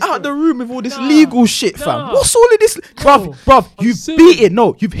there's you get actually out of the a room with all this Nah. legal shit, fam? Nah. What's all of this? No. Bruv, I'm you've suing. beat it.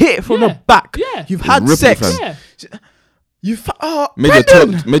 No, you've hit it from Yeah. the back. Yeah. You've had Ripple, sex. fam. story. Yeah. You've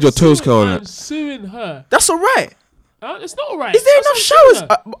Made your toes curl on I'm it. suing her. That's all right. It's not alright. Is there That's enough what I'm suing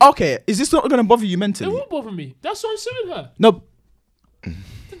showers? her. Okay, is this not going to bother you It mentally? won't bother me. That's why I'm suing her. No,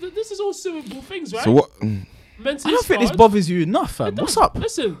 This is all suable things, right? So what? Mentally I don't think this scarred. bothers you enough, fam. It What's don't. up?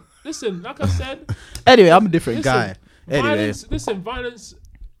 Listen. Like I said, Anyway, I'm a different listen, guy. Anyway, violence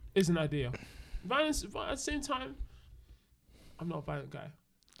is an idea. Violence, but at the same time, I'm not a violent guy.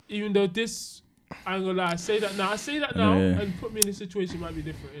 Even though this, I ain't gonna lie, I say that now, Yeah. and put me in a situation might be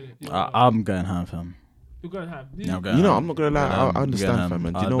different, innit? You know? I'm going ham, fam. You're going ham. Yeah, I'm going You know, ham. I'm not gonna lie. I'm I understand, going fam. ham.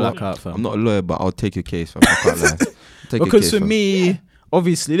 And do you I'll know black what? out, fam. I'm not a lawyer, but I'll take your case, fam. I can't lie. Take your Because case, for fam. me,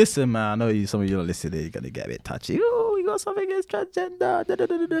 obviously, listen, man. I know you. Some of you are listening. You're gonna get a bit touchy. Oh, you got something against transgender. Da, da, da,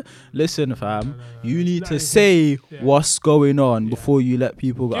 da, da. Listen, fam. You need to say what's going on before you let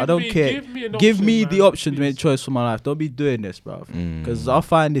people go. I don't care. Give me the option to make choice for my life. Don't be doing this, bro. Because I'll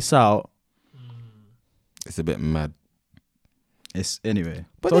find this out. It's a bit mad. It's anyway.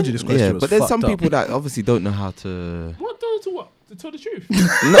 But Told then, you this question yeah, was but there's fucked some up. people that obviously don't know how to. What don't to what? To tell the truth.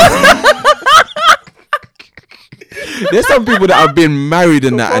 There's some people that have been married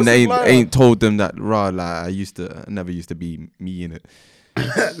and So that, and they possible, ain't told them that. Rah, like I never used to be me in it.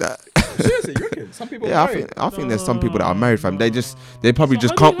 Seriously, you reckon? Some people Yeah, are married. I think there's some people that are married, fam. They probably So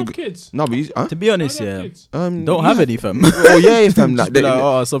just how do you can't. have kids? No, but huh? To be honest, How do you have yeah. kids? Don't have any, fam. Oh yeah, fam. Like, Just be like,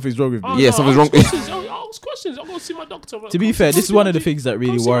 oh, something's wrong with me. Oh, Yeah, no, something's ask wrong. Questions. Ask questions. I'm going to see my doctor. To be fair, this is one of the things that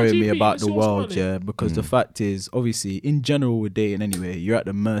really come see my worry me GP, about let's the see what's world, going on. yeah. Because the fact is, obviously, in general, with dating anyway, you're at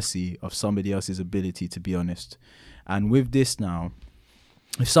the mercy of somebody else's ability to be honest. And with this now,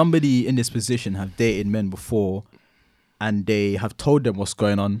 if somebody in this position have dated men before and they have told them what's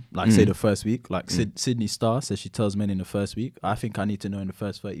going on, like say the first week, like Sydney Starr says she tells men in the first week. I think I need to know in the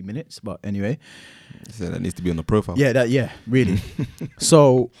first 30 minutes, but anyway. So that needs to be on the profile. Yeah, really.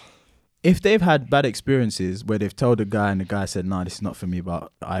 So if they've had bad experiences where they've told the guy and the guy said, nah, this is not for me,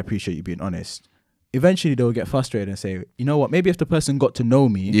 but I appreciate you being honest, eventually they'll get frustrated and say, you know what, maybe if the person got to know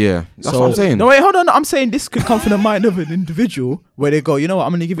me. Yeah, that's what I'm saying. No, wait, hold on. I'm saying this could come from the mind of an individual where they go, you know what,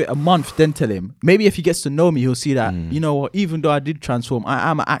 I'm going to give it a month, then tell him. Maybe if he gets to know me, he'll see that, you know what, even though I did transform,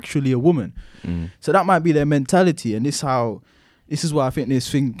 I am actually a woman. So that might be their mentality. And this is why I think this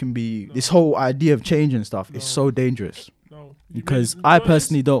thing can be, this whole idea of change and stuff is so dangerous. No, Because I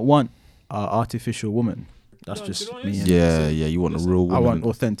personally don't want an artificial woman. That's No, just do you know what me. it is? And Yeah, you want a real I woman. want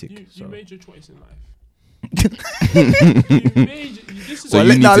authentic. You so. made your choice in life. This is So what-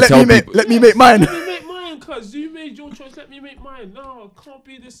 you need to tell people. Let me make mine. Let me make mine, cuz you made your choice. Let me make mine. No, it can't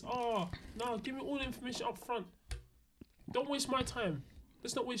be this. No, give me all the information up front. Don't waste my time.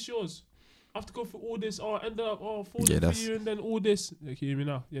 Let's not waste yours. I have to go through all this. End up falling for that's- you, and then all this. Can you hear me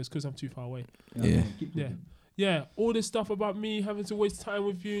now? Yes, because I'm too far away. Yeah. Yeah. All this stuff about me having to waste time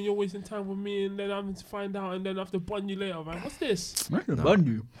with you, and you're wasting time with me, and then having to find out, and then I have to bun you later, man. What's this?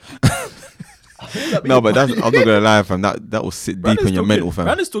 No, but I'm not gonna lie, fam. That will sit deep in your mental, fam.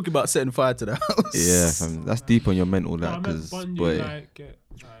 Brandon's talking about setting fire to the house. Yeah, fam. That's deep on your mental, No, I that, meant because bun you, boy, like,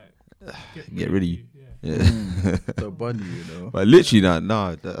 get rid of you. Yeah. yeah. So bun you know. But literally,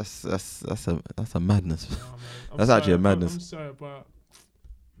 that's a madness. Nah, man. I'm That's actually a sorry, madness. I'm sorry, but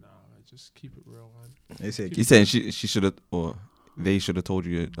nah, man, just keep it real, man. They say He's saying she should have, or they should have told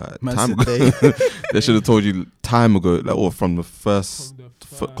you like Man time said ago. They should have told you time ago, like, or from the first From the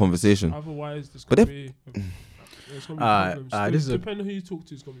first, conversation. Otherwise, there's But gonna be there's gonna be problems. this is a- Depending on who you talk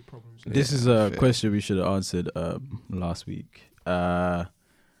to, it's gonna be problems. This Yeah, is a fair. question we should have answered last week.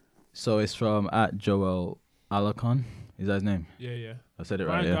 So it's from @Joel Alakon. Is that his name? Yeah. I said it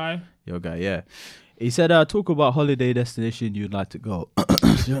Right, right, yeah. guy. Your guy, yeah. He said, talk about holiday destination you'd like to go.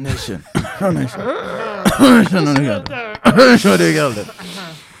 Your nation. Your nation.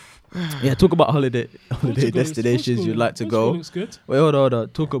 Yeah, talk about holiday destinations you'd like to go. Looks good. Wait, hold on.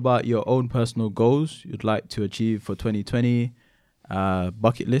 Talk about your own personal goals you'd like to achieve for 2020.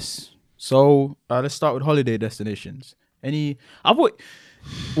 Bucket list. So let's start with holiday destinations.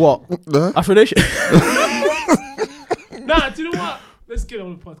 What? Afro Nation. Nah, do you know what? Let's get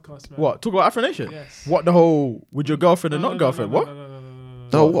on the podcast, man. What? Talk about Afro Nation? Yes. What, the whole with your girlfriend and not girlfriend? What?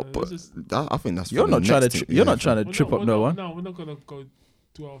 No, what? But I think that's You're for not the trying next to. thing, You're yeah, not trying to We're trip not- up no one. No, we're not gonna go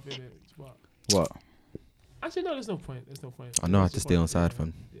 12 in it. But What? actually, no, there's no point. There's no point. I know how What's to the stay on point? side, Yeah.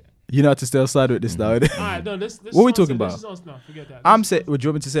 fam. Yeah. You know how to stay outside with this now. innit? Alright, no, let's What are we answer- talking about? let's answer now. Forget that. I'm Let's- saying. Would you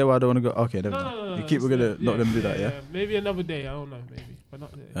want me to say why I don't want to go? Okay, never No, mind. no, no, You no, keep. We're let's gonna not gonna do that. Yeah. Maybe another day. I don't know. Maybe, but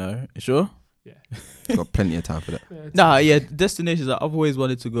not today. You sure? Yeah. Got plenty of time for that. it's- Nah, yeah. Destinations that I've always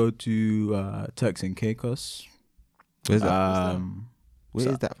wanted to go to Turks and Caicos. Where's that? Where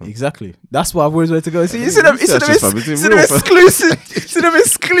so- is that from? Exactly. That's what I've always wanted to go. See, Yeah, you see them. You see research them. this, fam. It's See them real, fam. exclusive. See them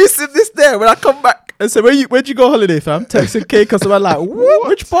exclusiveness there. When I come back and say, where'd you go holiday, fam? Turks and Caicos. And I'm like, what?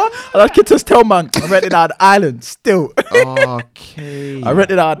 Which part? And I kid just tell man, I rented out an island. Still, Okay. I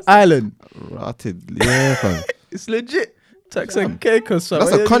rented out an island. Rotted. Yeah, fam. It's legit. Turks and Caicos. fam.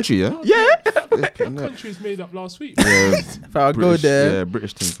 That's a country, yeah? Yeah. Countries made up last week. Yeah. If I go British, there, Yeah,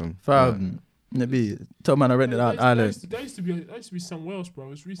 British thing, fam. fam, maybe tell man I rented out an island. That used to be somewhere else,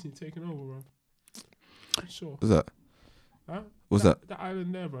 bro. It's recently taken over, bro. Sure. What's that? Huh? What's that? That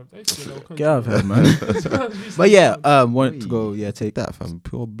island there, bro. They used to be a little country. Get out of here, man. Used to But be yeah, a wanted to go. Yeah, take. That fam,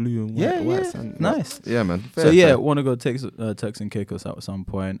 pure blue and white. Yeah, white yeah, sand. nice. Yeah, man. So Fair, yeah, fair. want to go Turks and Caicos at some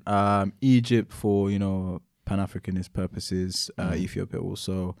point. Egypt for Pan-Africanist purposes. Ethiopia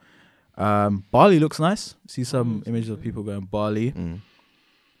also. Bali looks nice. See some images of people going Bali.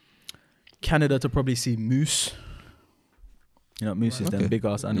 Canada to probably see moose. Moose is them big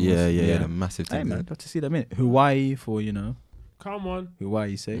ass animals. Yeah, the massive Hey thing. man, got to see them in it. Hawaii for Come on.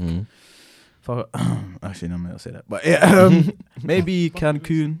 Hawaii's sake. Actually, no, I'm not gonna say that. But yeah, maybe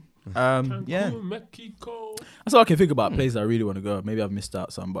Cancun. Cancun, Mexico. That's all I can think about. Places I really want to go. Maybe I've missed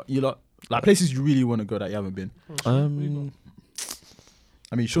out some, but like places you really want to go that you haven't been. I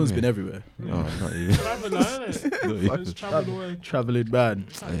mean, Sean's been everywhere. No, not even. Traveler, innit? Just traveled away. Traveling man,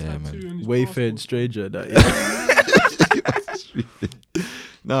 Yeah, man. wayfaring stranger. That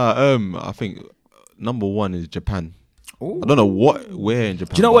I think number one is Japan. I don't know where in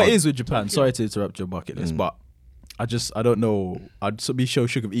Japan. Do you know what it is with Japan? Sorry to interrupt your bucket list, but I don't know. I'd be so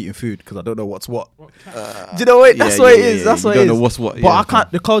shook of eating food because I don't know what's what. Do you know what? That's what it is. That's what it is. You don't know what's what. But I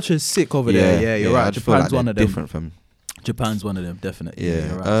can't. The culture is sick over there. Yeah, you're right. I just feel Japan's like one of them. different from. Japan's one of them, definitely. Yeah.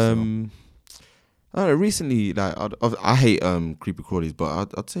 you're right, I don't know, recently, like I hate creepy crawlies,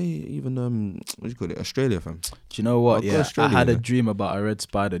 but I'd say even what do you call it, Australia, fam. Do you know what? I'll go Yeah, I Australia, had a man. dream about a red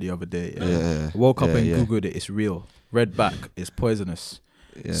spider the other day. Yeah. I woke up and yeah. googled it. It's real. Red back is poisonous.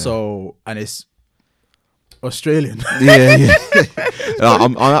 Yeah. So and it's Australian. yeah.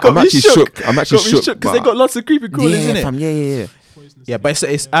 I'm actually shook. I'm actually shook because they got lots of creepy crawlies in it. fam, yeah. Poisonous. Yeah, but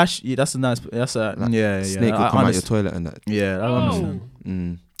it's ash. Yeah, that's a nice. That's a Like, yeah. Snake will I come out your understand. toilet and that. Yeah, I Oh.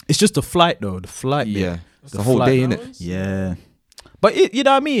 understand. It's just the flight though. The flight. bit. Yeah. That's The whole flight. day, innit? Yeah. But you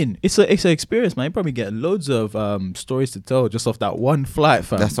know what I mean? It's an experience, man. You probably get loads of stories to tell just off that one flight,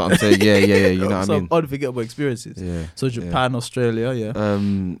 fam. That's what I'm saying. Yeah. You know what I Some mean? unforgettable experiences. Yeah. So Japan, Australia, yeah.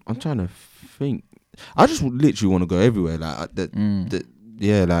 I'm trying to think. I just literally want to go everywhere. Like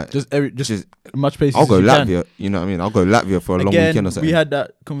like Just much places. I'll go as you can. Latvia. You know what I mean? I'll go Latvia for a long Again, weekend or something. we had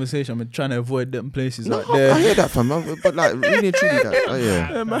that conversation. I'm trying to avoid them places No, out there. I hear that, fam. But like, really and truly,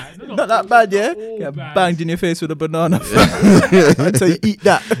 yeah. They're Not that bad, yeah. all Get bad. banged in your face with a banana until you eat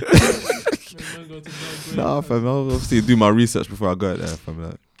that. Man, go to Belgrade. Nah, fam. I'll obviously do my research before I go out there, fam.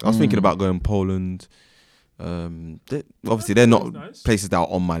 Like, I was thinking about going Poland. Obviously, they're not Nice. places that are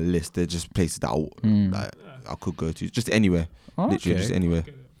on my list. They're just places that like I could go to. Just anywhere, literally, just anywhere.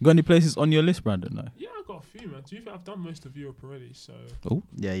 Get it. Got any places on your list, Brandon? No. Yeah, I got a few, man. Do you think I've done most of Europe already? So,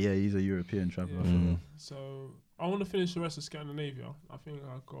 Yeah, he's a European yeah. traveler. So I want to finish the rest of Scandinavia. I think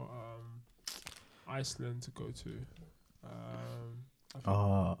I got Iceland to go to. I think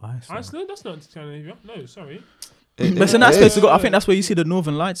Iceland. Iceland? That's not Scandinavia. No, sorry. But it's a nice place to go. I think that's where you see the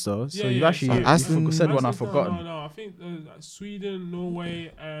Northern Lights, though. So Yeah, you yeah, actually sorry. you Iceland- said one I've Iceland, forgotten. No. I think Sweden,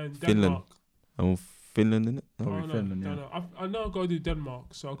 Norway, and Finland. Denmark. And Finland, innit? Oh, Probably no, Finland, no, yeah. no. I know I've got to do Denmark,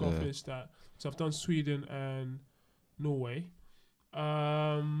 so I've got to Yeah. finish that. So I've done Sweden and Norway.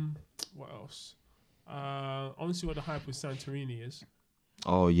 What else? I want to see what the hype with Santorini is.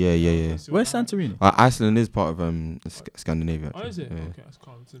 Oh yeah. Where's Santorini? Iceland is part of Scandinavia. Oh, Actually. is it? Yeah. Okay, that's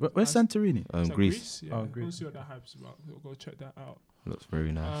calm. So Where's Santorini? is that Greece. Yeah. Oh, I want Greece. to see what that hype's about. So I'll go check that out. Looks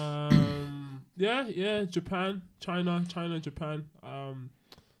very nice. Yeah. Japan, China, Japan.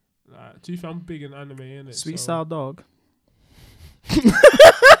 Do you think I'm big in anime, innit? Sweet so, sour dog.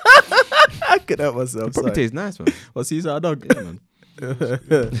 I could help myself. It probably tastes nice, man. What's sweet sour dog? Yeah, man.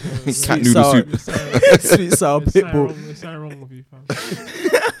 Sweet Cat noodle sour- soup. Sweet sour There's pitbull. something wrong with you, fam.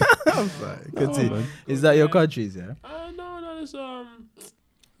 Continue. Is that your countries? Yeah. No, there's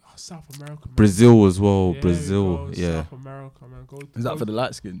South America. Man. Brazil as well. Yeah, Brazil. go Yeah. South America, man. Is that for the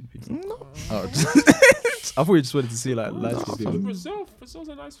light skin people? No. Oh, I thought you just wanted to see like light skin people. Brazil's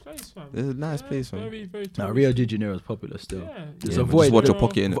a nice place, fam. It's a nice place, man. Very, very. Nah, touristy. Rio de Janeiro is popular still. Yeah. Just Yeah, avoid just watch the- your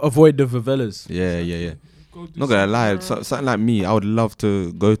pocket, innit? Avoid the favelas. Yeah. Go do Not gonna lie, South something like me, I would love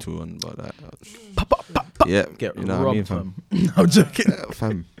to go to one, but yeah, Get you know what I mean, robbed, fam. fam. I'm joking.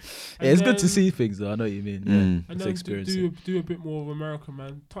 Fam. Yeah, it's good And to then- see things though. I know what you mean. Mm. Yeah, And it's then experiencing. do a bit more of America,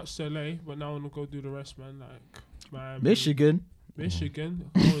 man. Touch Soleil, but now I want to go do the rest, man. Like Miami, Michigan.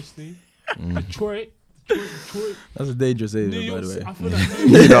 Michigan, honestly, Detroit. That's a dangerous New area, by York. the way. I feel like New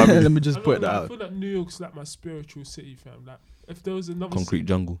You know York, what I mean? Let me just I put feel that like- I out. feel like New York's like my spiritual city, fam. Like if there was another Concrete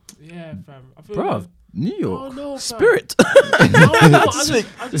jungle. yeah, fam. I feel Bruv, like, New York. Oh, no, fam. Spirit. No, I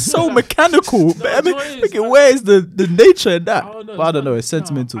It's just so feel like- mechanical. No, But I mean, do you know what it is? thinking, where is the nature in that? Oh, no, But I don't know. no, It's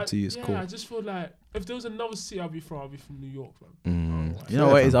sentimental no, to you. It's yeah, cool. I just feel like if there was another city I'd be from New York, fam. Mm. Oh, You know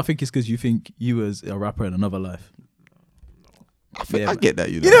what it is? I think it's because you think you was a rapper in another life. I get that.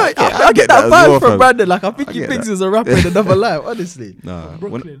 You know, I get that as vibe well, from fam. Brandon. Like, I think I he get thinks that. he's a rapper in another life. Honestly. Nah,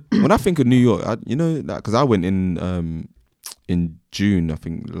 Brooklyn. when I think of New York, you know, like, because I went in June, I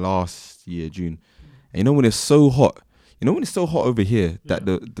think last year June, and you know when it's so hot. You know when it's so hot over here that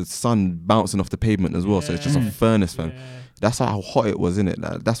the sun bouncing off the pavement as well, so it's just a Yeah. furnace, fam. Yeah. That's how hot it was, innit?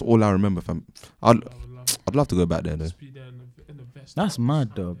 Like, that's all I remember, fam. I'd love to go back there though. Just be there in the vest. That's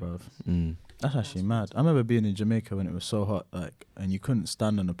mad though, bro. Mm. That's actually mad. I remember being in Jamaica when it was so hot, like, and you couldn't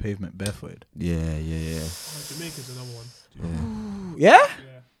stand on the pavement barefooted. Yeah. Oh, Jamaica's another one. Yeah?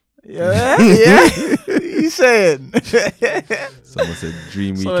 Yeah. Yeah? You saying? Someone said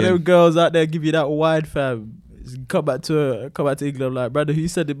dream Some of them weekend. girls out there give you that wide, fam. Come back to England, like, brother, who you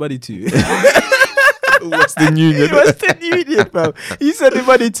sent the money to? Western Union. Western Union, fam. You sent the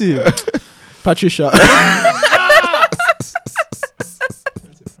money to? Patricia.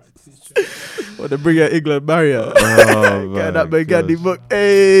 Or they bring her England barrier. Oh, Get my that Megani gosh. book.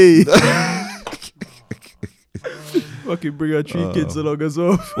 Hey. Fucking bring her 3 kids along as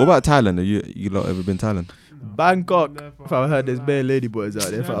well. What about Thailand? Have you lot ever been Thailand? Bangkok. Never. If I heard there's bare ladyboys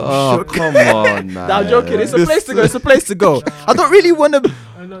out there. Fam. Oh, come on, man. Nah, I'm joking. It's a place to go. It's a place to go. I don't really want to.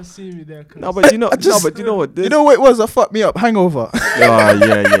 I'm not seeing me there. No, but you know, but you know what? You know what it was that fucked me up? Hangover. Yeah.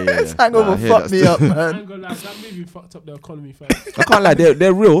 Hangover Nah, I hear fucked that me stuff. up, I man. ain't gonna lie, that movie fucked up the economy, fam. I can't lie,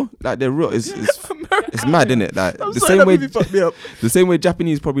 they're real. Like they're real. It's mad, innit? Like I'm the sorry, same that way, movie fucked me up. the same way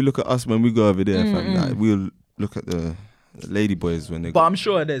Japanese probably look at us when we go over there. Fam. Like we'll look at the lady boys when they. But go. I'm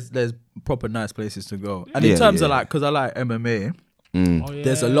sure there's proper nice places to go. And Yeah, in terms of yeah. like, because I like MMA, Mm. Oh, yeah.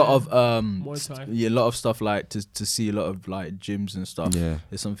 there's a lot of Muay Thai. a lot of stuff like to see a lot of like gyms and stuff. Yeah,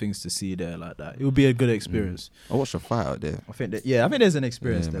 There's some things to see there like that. It would be a good experience. I watched a fight out there. I think there's an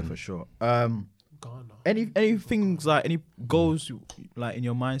experience Yeah, there man. for sure. Ghana. Any things like any goals like in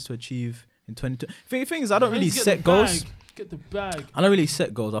your minds to achieve in 2020? Thing is, I don't really Let's get set the goals. bag. Get the bag. I don't really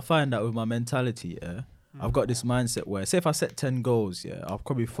set goals. I find that with my mentality, I've got this mindset where, say, if I set 10 goals, I'll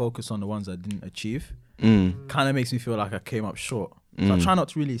probably focus on the ones I didn't achieve. Mm. Kind of makes me feel like I came up short. So I try not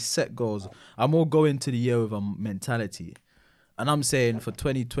to really set goals. I more go into the year with a mentality. And I'm saying for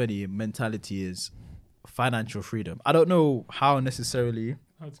 2020, mentality is financial freedom. I don't know how necessarily,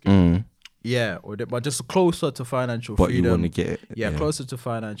 How'd you get but just closer to financial But freedom. you want to get it. Yeah, closer to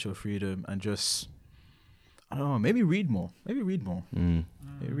financial freedom and just, I don't know, maybe read more. Mm. Maybe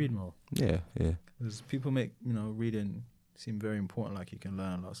read more. Yeah. Because people make, reading seem very important, like you can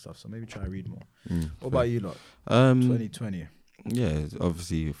learn a lot of stuff. So maybe try to read more. What about you lot? 2020. Yeah,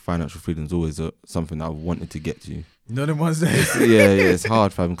 obviously financial freedom is always something that I wanted to get to. No them ones there. yeah, it's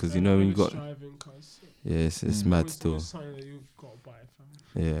hard, fam, because you know when you got striving, cause it's mad always still. something that you've got to buy,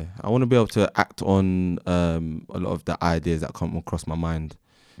 fam. Yeah, I want to be able to act on a lot of the ideas that come across my mind.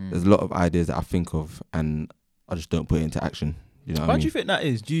 There's a lot of ideas that I think of and I just don't put it into action. You know what Why I do mean? you think that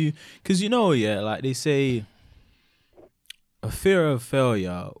is? Because like they say, a fear of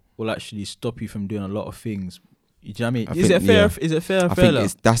failure will actually stop you from doing a lot of things. You know what I mean? I Is think, it fair? yeah. Is it fair I failure?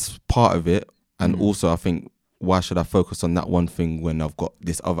 think that's part of it, and also I think why should I focus on that one thing when I've got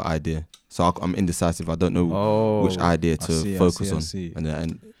this other idea? So I'm indecisive. I don't know which idea to focus on.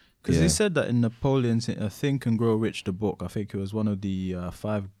 And Because yeah. they said that in Napoleon's Think and Grow Rich, the book, I think it was one of the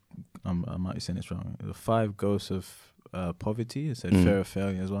 5, I might be saying this wrong, the 5 ghosts of poverty. It said fear of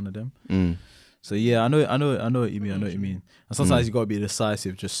failure is one of them. So yeah, I know what you mean. And sometimes you got to be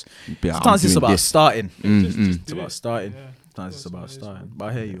decisive. Just Yeah, sometimes it's about starting. Just It's do about it. starting. Yeah. Sometimes it's That's about what it is, starting. man. But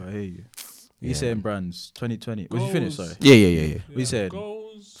I hear you. You saying brands 2020? Was you finished? Sorry. Goals. Yeah. We said,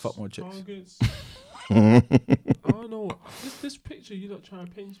 goals, fuck more chicks. targets. I don't know. This picture you not trying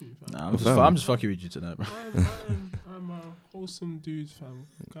to paint me, fam. Nah, I'm just fucking with you tonight, bro. I'm a wholesome dude, fam.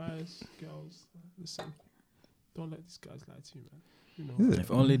 Guys, girls, listen. Don't let these guys lie to you, man. You know.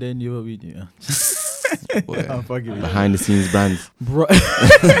 If only they knew what we knew. I'm fucking with you. Behind the scenes brands. Bro.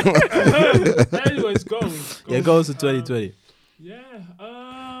 Anyways, goals. Yeah, goals to 2020.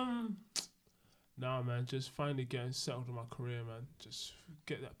 Nah, man. Just finally getting settled in my career, man. Just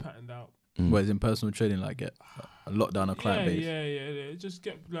get that patterned out. Whereas in personal training, like get a lockdown of client base. Yeah. Just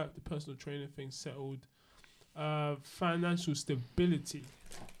get like the personal training thing settled. Financial stability.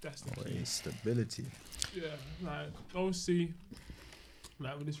 That's the key. Stability. Yeah, like obviously,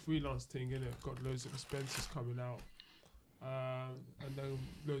 like with this freelance thing, innit, got loads of expenses coming out, and then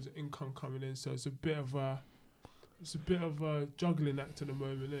loads of income coming in. So it's a bit of a juggling act at the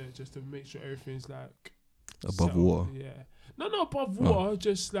moment, innit, just to make sure everything's like Above settled. water. Yeah, not above water,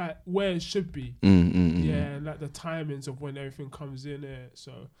 just like where it should be. Yeah, and like the timings of when everything comes in it.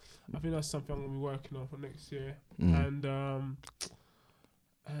 So I think that's something I'm gonna be working on for next year. And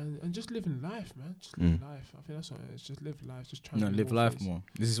and just living life, man. Just live life. I think that's what it is. Just live life. Just try. No, to do live more life things. more.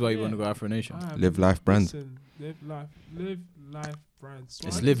 This is why you Yeah. want to go Afro Nation. Live life brand. Listen, live life brands. So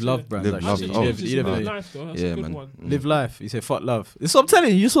It's I live should love say- brands. Live actually. love. Actually, Oh. change this Either about way. life though. That's Yeah, a good man. one. Live life. You say fuck love. This is what I'm telling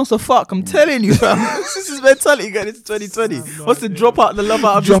you. You just wants to fuck. I'm telling you, fam. This is mentality going into 2020. I have no Wants to idea. drop out the love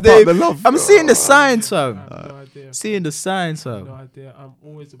out of Drop his out name. the love. I'm seeing the signs, I fam. have no idea. Seeing the signs, No fam. idea. I'm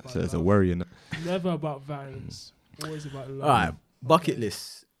always about So it's a love. worry in it. Never about violence. Always about love. All right, bucket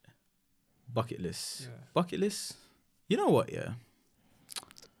list. Bucket list. Yeah. Bucket list. You know what? Yeah.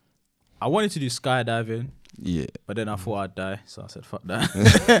 I wanted to do skydiving, Yeah. but then I thought I'd die, so I said fuck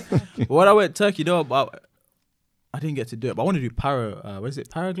that. But when I went Turkey, though, I didn't get to do it. But I want to do what is it?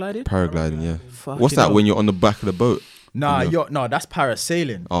 Paragliding? Paragliding, yeah. Fucking What's that hell. when you're on the back of the boat? Nah, on no, that's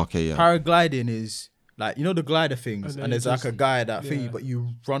parasailing. Oh, okay, yeah. Paragliding is like, you know, the glider things, And then and there's you like just- a guy that yeah. thingy, but you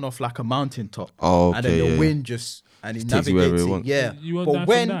run off like a mountain top, Oh, and then okay, the yeah. wind just and it Just takes you wherever navigates it it. wants. Yeah, You won't but die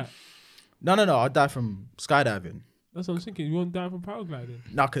when from that. no, I'll die from skydiving. That's what I'm thinking. You won't die from paragliding.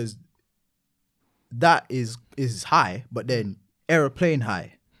 Now, because that is high, but then aeroplane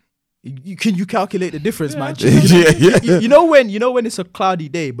high. You calculate the difference, Yeah, man. that's Yeah. You know when it's a cloudy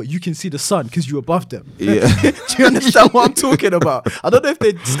day, but you can see the sun because you're above them. Yeah. Do you understand what I'm talking about? I don't know if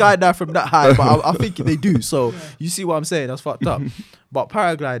they skydive from that high, but I think they do. So you see what I'm saying? That's fucked up. But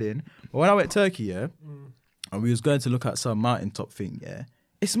paragliding, when I went Turkey, yeah, and we was going to look at some mountaintop thing, yeah,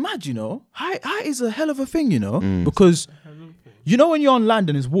 it's mad, you know. Height is a hell of a thing, you know, because you know when you're on land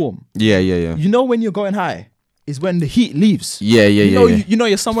and it's warm. Yeah. You know when you're going high is when the heat leaves. Yeah. You know, you know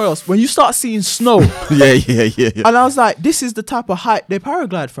you're somewhere else. When you start seeing snow, Yeah. and I was like, this is the type of height they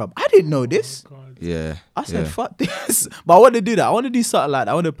paraglide from. I didn't know this. God. Yeah. I said, yeah. fuck this. But I want to do that. I want to do something like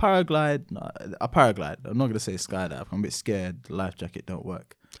that. I want to paraglide. No, a paraglide. I'm not going to say skydive. I'm a bit scared the life jacket don't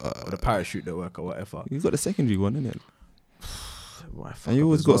work. Or the parachute don't work or whatever. You got the secondary one, innit? Why fuck And you up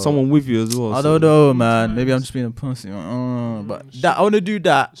always as got well? someone with you as well. I so- don't know, man. Maybe I'm just being a pussy. But that I want to do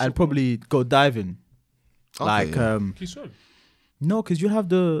that and probably go diving. Okay, Like, yeah. Can you swim? no, because you have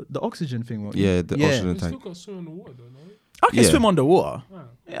the oxygen thing. won't you? Yeah, the oxygen You still tank. got to swim in the water, though, no? I can Yeah. swim underwater. Wow.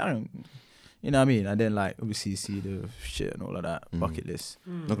 Yeah, I don't, you know what I mean? And then, like, obviously see the shit and all of that. Bucket list.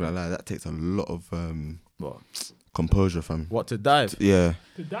 Not gonna lie, that takes a lot of What? composure, fam. What to dive? Yeah.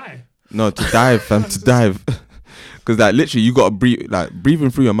 To die. No, to dive, fam, to dive. Because like literally, you gotta breathe. Like breathing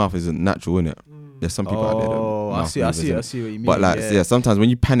through your mouth isn't natural, innit? There's some people out there. That Oh, I mouth see movers, innit? what you mean. But like, yeah. Sometimes when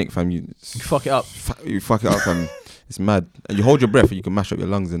you panic, fam, you You fuck it up. you fuck it up, fam. It's mad, and you hold your breath, and you can mash up your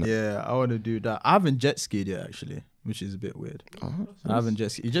lungs, innit? Yeah, I want to do that. I haven't jet skied yet, actually, which is a bit weird. I haven't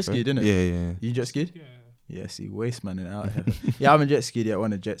jet skied. You jet skied, didn't it? Yeah. You jet skied? Yeah. Yeah, see, waste man in out here. Yeah, I haven't jet skied yet. I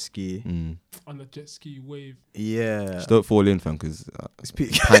want to jet ski. On the jet ski wave. Yeah. Just don't fall in, fam, because It's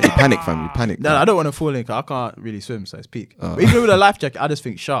peak. you panic, fam. You panic. No, I don't want to fall in 'cause I can't really swim, so it's peak. Oh. But even with a life jacket, I just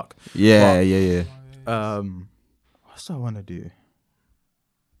think shark. Yeah. What's that I want to do?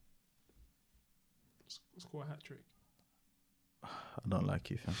 Score a hat trick. I don't like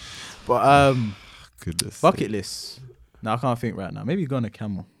you, fam. But Goodness. bucket list. No, I can't think right now. Maybe go on a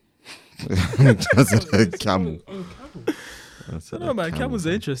camel. Just a camel. Oh, camel. I don't know, man. Camels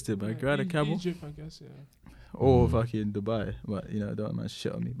are interesting, man. Go on a camel. Egypt, I guess, yeah. Or fucking Dubai. But, you know, don't man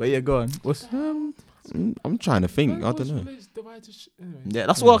shit on me. But yeah, go on. What's I'm trying to think. I don't know. Anyway. Yeah,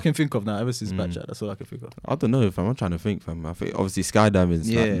 that's all I can think of now. Ever since Backchat, that's all I can think of. I don't know, fam. I'm trying to think, fam. I think obviously skydiving is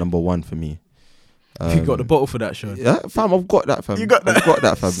Yeah. like number one for me. You got the bottle for that, Sean. Yeah, fam. I've got that, fam. You got that? I've got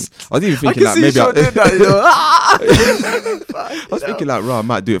that, fam. I was even I thinking can like see maybe Sean doing that, you know. I was thinking like, right, I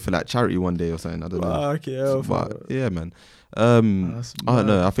might do it for like charity one day or something. I don't know. Okay, hell, But yeah, man. That's I don't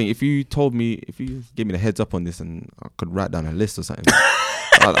know. mad. I think if you gave me the heads up on this, and I could write down a list or something.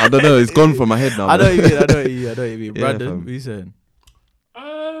 I don't know. It's gone from my head now. I know man. what you mean. I know what you mean. Yeah, Brandon, fam. what you saying?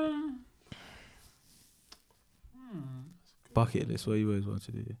 Bucket list. What you always want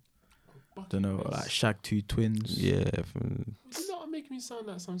to do? Don't know, like Shag 2 twins. Yeah. Fam. You know what making me sound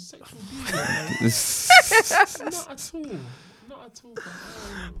like some sexual deviant, man. Not at all. Not at all.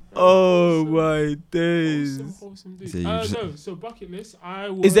 Oh my days. Wholesome dude. So you just- No, so bucket list.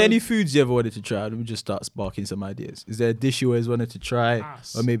 Is there any foods you ever wanted to try? Let me just start sparking some ideas. Is there a dish you always wanted to try?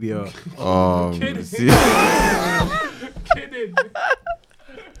 Ass. Or maybe a... Kidding. See- Kidding.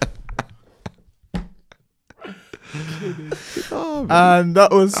 And that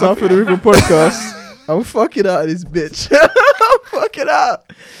was South of the River podcast. I'm fucking out of this bitch. I'm fucking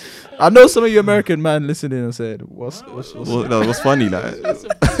out. I know some of you American man listening and said, what's Well, no, what's funny, like, That's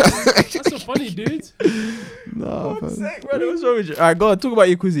a funny dude. nah, fam. sake, brother, what's wrong with you? Alright, go on, talk about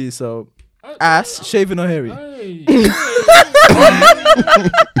your cuisine. So, ass, shaving or hairy? Hey.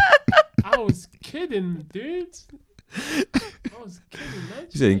 I was kidding, dude. I was killing man.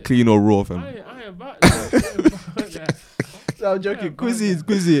 You saying clean or raw, I fam? ain't about that. I ain't about that. No, I'm joking.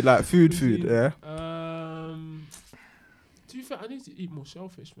 Cuisine, like food, yeah. To be fair, I need to eat more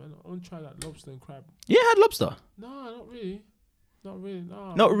shellfish, man. I want to try that lobster and crab. Yeah, I had lobster. No, not really. Not really,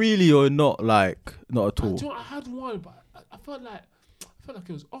 no. Not really, or not at all. I had one, but I felt like it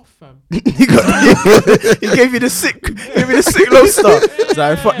was off, fam. He gave you the sick lobster. It's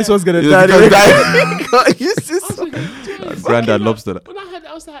like, fuck, this one's gonna die. Granddad lobster. When I had it,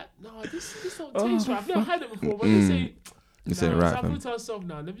 I was like, no, this don't taste right. I've never had it before, but they say. This ain't right, So I fam. thought to myself,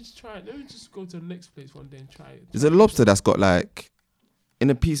 now, let me just try it. Let me just go to the next place one day and try it. Is it a lobster that's got like,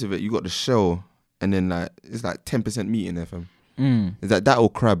 in a piece of it, you got the shell, and then like it's like 10% meat in there, fam. Is that or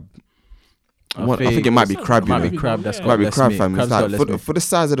crab? I think it might be crab. Might You be know? crab. That's Yeah. got Might be less crab, meat. fam. It's Crab's got like less meat. for the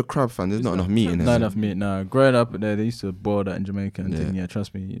size of the crab, fam. There's It's not not enough meat in Not there. enough meat. No, growing up there, they used to boil that in Jamaica and Yeah. thing. Yeah,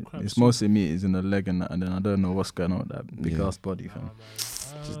 trust me, Crab it's soup. mostly meat is in the leg and that, and then I don't know what's going on with that big Yeah. ass body, fam.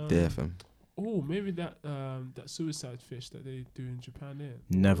 Just there, fam. Oh, maybe that suicide fish that they do in Japan there.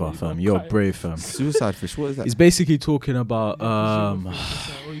 Never, You fam. gotta You're cut it. brave, fam. Suicide fish. What is that? It's basically talking about Or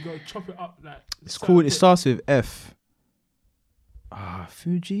you gotta chop it up like. it's called. It starts with F.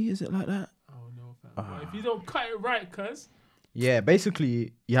 Fuji, is it like that? I don't know, fam. But if you don't cut it right, cuz. Yeah,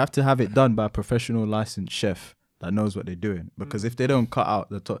 basically you have to have it done by a professional licensed chef that knows what they're doing. Because if they don't cut out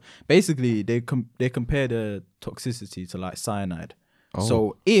the basically they compare the toxicity to like cyanide. Oh.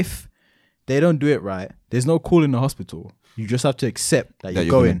 So if they don't do it right, there's no call in the hospital. You just have to accept that, That you're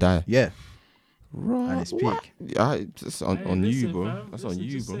you're going. gonna die. Yeah, Right. and it's What? peak. Yeah, it's on you, listen, bro. fam, That's listen, on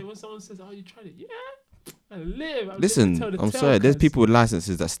you, just bro. say when someone says, "Oh, you tried it," yeah, I live. Listen, I'm sorry. There's people with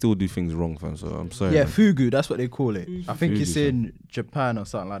licenses that still do things wrong, fam. So I'm sorry. Yeah, man. fugu. That's what they call it. Fugu. I think it's Fugu, in Japan or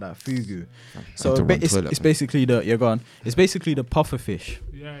something like that. Fugu. I So had to run it's toilet, man. basically it's basically the puffer fish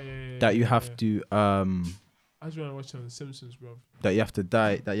Yeah. that you have yeah. to I just want to watch on The Simpsons, bro. that you have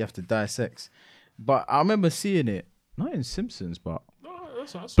to dissect. But I remember seeing it not in Simpsons, but No,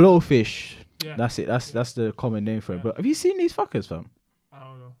 that's blowfish. Yeah. That's it. That's the common name for it. But have you seen these fuckers, fam? I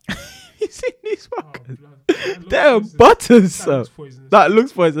don't know. You seen these Oh, fuckers? blood. That looks They're poisonous. butters, That so looks poisonous. that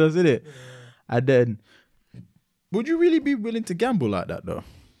looks poisonous, isn't it? Yeah. And then, would you really be willing to gamble like that though?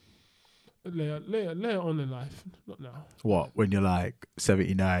 Later on in life, not now. What, when you're like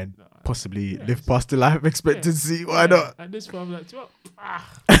 79, Nah. possibly Yeah, live past the life expectancy? Why Yeah, not? At this point, I'm like,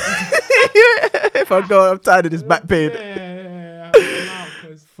 If I go, I'm tired of this back pain. Yeah, I'm out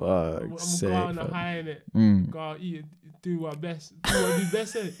because I'm Fuck's gonna go out on sake. a high in it. Mm. Go out, eat, do what best. Do what I do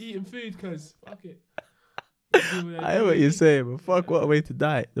best at eating food, cause fuck it. Do what I hear what you're saying, but fuck, what a way to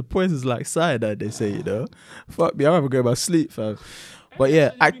die. The poison's like cyanide, they say, you know. Fuck me, I'm having to go to my sleep, fam. But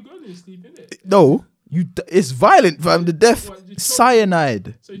yeah, I be going to sleep, innit? no, it's violent, fam. The death, What, you choke?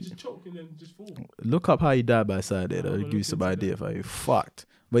 cyanide. So you just choke and then just fall. Look up how you die by cyanide. I'm I'll gonna give you look some into idea that. if you fucked.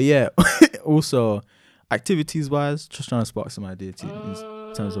 But yeah, also activities wise, just trying to spark some idea in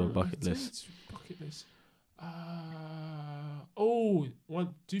terms of a bucket list. Bucket list.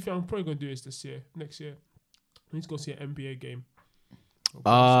 Do you think I'm probably gonna do this year, next year? I need to go see an NBA game.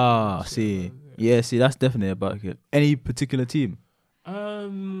 See, yeah, see, that's definitely a bucket. Any particular team?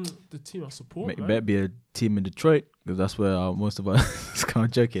 The team I support. It man. better be a team in Detroit because that's where most of us is kind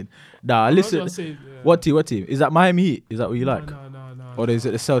of joking. Nah, I was listen. gonna say, What team? What team? Is that Miami Heat? Is that what you like? No. Or is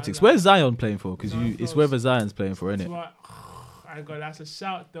it the Celtics? Where's Zion playing for? Because No, it's close. wherever Zion's playing for, isn't it? Right. I ain't gonna. That's a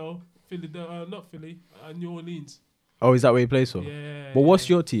shout though. Philly, not Philly. New Orleans. Oh, is that where he plays for? Yeah. But what's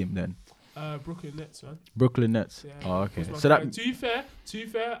your team then? Brooklyn Nets, man? Brooklyn Nets. Yeah. Oh, okay. That's my So that guy. To be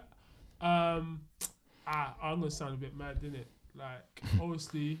fair, I'm gonna sound a bit mad, didn't it? Like,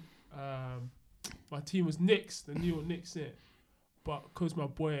 obviously, my team was Knicks, the New York Knicks, it. But because my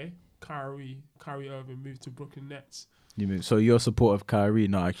boy Kyrie Irving moved to Brooklyn Nets, so you're a supporter of Kyrie,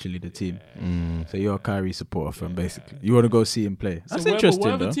 not actually the team. Mm. So you're a Kyrie supporter from basically. You want to go see him play. That's so interesting,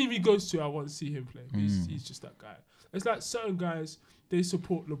 whatever though. team he goes to, I want to see him play. He's just that guy. It's like certain guys, they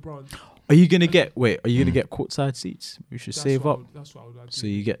support LeBron. Are you gonna get courtside seats? We should That's save what up I would- that's what I would like to so do.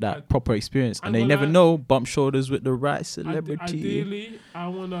 you get that I- proper experience, I'm and they gonna never lie- know. Bump shoulders with the right celebrity. Ideally, I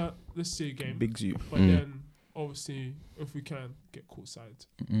wanna let's see a game, Bigs you. but then obviously if we can get courtside,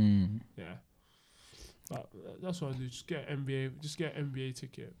 yeah. But that's what I do. Just get an NBA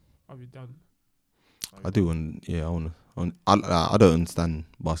ticket. I'll be done. I do, and yeah, I don't understand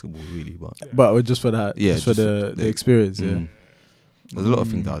basketball really, but Yeah. But just for that, Yeah, just for just the experience, yeah. mm. There's a lot of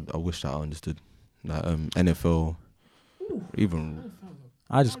things that I wish that I understood, like NFL, even.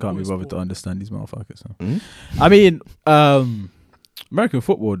 I just can't be Always bothered to sport. understand these motherfuckers. So. Mm? I mean, American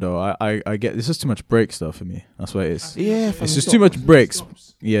football though, I get it's just too much break stuff for me. That's what it is. Yeah, It's fam, just too much breaks.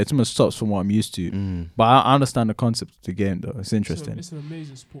 Stops. Yeah, too much stops from what I'm used to. But I understand the concept of the game though. It's interesting. It's an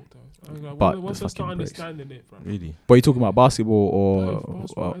amazing sport though. Like, But once the I start fucking breaks. understanding it, bro. Really. But you're talking about basketball or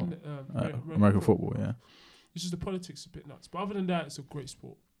Both basketball and, American football, yeah. It's just the politics a bit nuts. But other than that, it's a great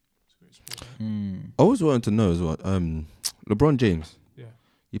sport. It's a great sport. Man. I always wanted to know as well. LeBron James. Yeah.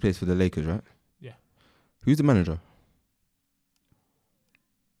 He plays for the Lakers, right? Yeah. Who's the manager?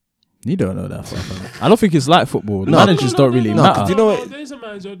 You don't know that far. I don't think it's like football. The No. managers don't really no, matter. 'cause you know No, what- there's a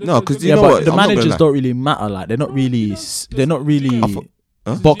manager. No, 'cause you Yeah, know but what? the I'm not gonna managers lie. don't really matter. Like they're not No, really. you They're not really I thought-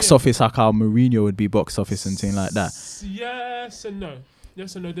 Huh? box office like how Mourinho would be box office and thing like that. Yes and no.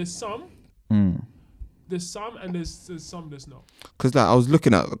 Yes and no. There's some. Mm. There's some, and there's some there's not. Because like I was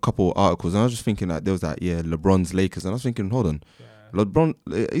looking at a couple of articles and I was just thinking like there was that LeBron's Lakers and I was thinking, hold on, Yeah. LeBron,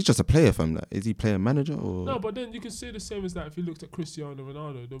 he's just a player fam. Like, is he player manager or? No, but then you can say the same as that if you looked at Cristiano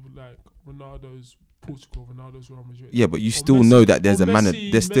Ronaldo. They'll be like Ronaldo's Portugal, Ronaldo's Real Madrid. Yeah, but you Or still Messi- know that there's or a manager.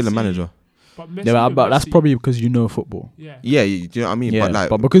 Messi- There's still a Messi- manager. But Messi, Yeah, but that's Messi- probably because you know football. Yeah. Yeah, do you know what I mean? Yeah, But like,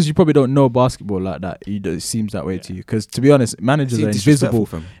 but because you probably don't know basketball like that, it seems that way to you. Because to be honest, managers it's are disrespectful,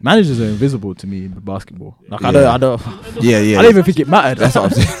 invisible. fam. Managers are invisible to me in basketball. Like I Yeah. don't. Yeah, yeah. I don't even think it mattered. That's what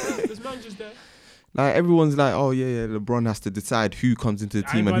I'm saying. There's managers there. Like everyone's like, oh yeah, LeBron has to decide who comes into the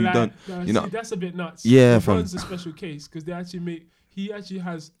team and who don't. No, You know, that's a bit nuts. Yeah, LeBron's fam. a special case because he actually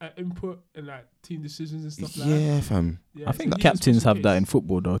has input in like team decisions and stuff like that. Yeah, fam. Yeah, I so think he's a captains special have that case. in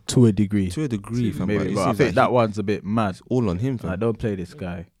football though, to a degree. To a degree, fam. Maybe, it but I seems think like that one's a bit mad. it's all on him, fam. Like, don't play this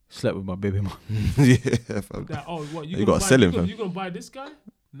guy. Slept with my baby mom. Yeah, fam. That, oh, what You gonna gotta buy- sell him, gonna- fam. You gonna buy this guy?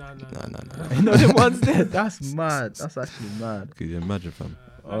 Nah. Nah. You know the ones there. That's mad. That's actually mad. Could you imagine, fam?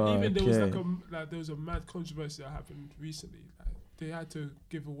 Even there was Okay. there was a mad controversy that happened recently. Like, they had to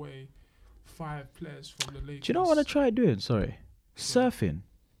give away 5 players from the Lakers. Do you know what I want to try doing? Sorry, surfing.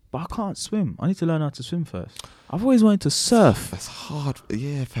 But I can't swim. I need to learn how to swim first. I've always wanted to surf. That's hard.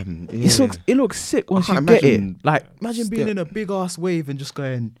 Yeah, fam. Yeah. It looks sick once you can't get it. imagine- Like imagine being Yeah. in a big ass wave and just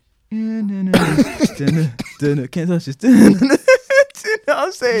going. Can't touch this. You know what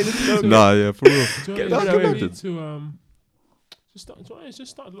I'm saying? It's so Nah, yeah, for real. So Get you back really away. need to just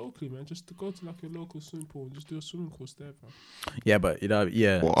start locally, man. Just to go to like a local swimming pool and just do a swimming course there, bro. Yeah, but yeah. Or So,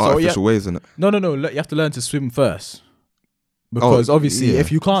 yeah. artificial waves, innit? No. You have to learn to swim first. Because obviously, yeah. if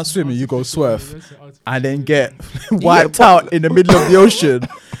you can't swim and you go Artificial surf wave, that's artificial and then wave. get wiped out in the middle of the ocean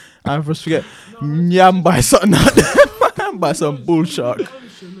and just get nyam by something out there, by some bull shark.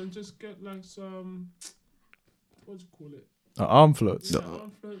 And just get like some, what do you call it? Arm floats. Yeah,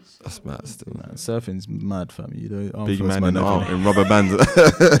 arm floats. That's mad still. Man, surfing's mad, fam. You know, arm Big floats, man in, nothing. in rubber bands.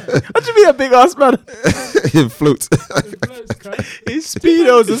 What do you mean a big ass man? It floats. It floats, cuz. His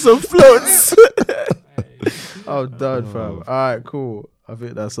speedos and some floats. Hey, I'm done, fam. All right, cool. I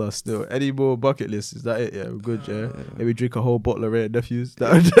think that's us still. Any more bucket lists? Is that it? Yeah, we're good, yeah. Maybe drink a whole bottle of Red Nephews.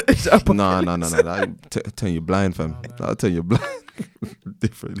 Nah. That'll turn you blind, fam. Nah, man. That'll turn you blind.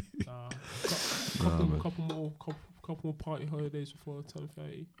 Differently. Couple more party holidays before I turn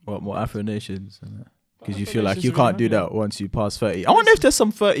 30. What more Afro Nations? Because you Afro feel like Nations you are can't do happening. that once you pass 30. I wonder if there's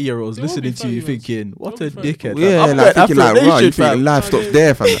some 30-year-olds There will listening be to you 30-year-olds. thinking, what a There will be 30-year-olds. dickhead. Yeah, I'm like going thinking like, Afro right, you Nation, think fam. life stops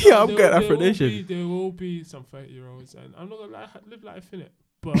there, fam. Yeah, I'm going Afro Nation. There will be some 30-year-olds, and I'm not gonna live life in it.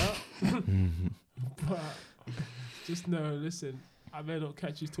 But, but just know, listen, I may not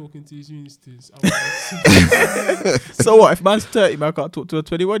catch you talking to these universities. So what? If man's 30, man can't talk to a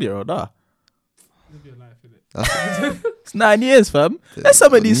 21-year-old, nah. Live your life in it. It's 9 years, fam. There's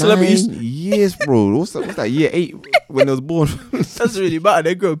some of these celebrities. 9 years, bro. What's that? Year 8 when I was born. Doesn't really matter.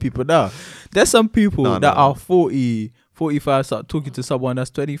 They're grown people now. There's some people No, that no. are 40, 45, start talking to someone that's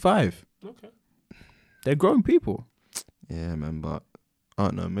 25. Okay. They're grown people. Yeah, man, but I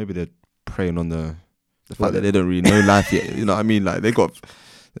don't know. Maybe they're preying on the fact that they don't really know life yet. You know what I mean? Like they don't,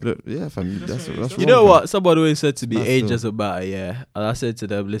 yeah, fam. That's right. wrong, You know fam. what? Someone always said to me, That's age still- doesn't matter, yeah. And I said to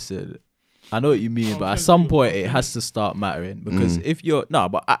them, listen, I know what you mean, Oh, but at okay, some good. point it has to start mattering. Because if you're,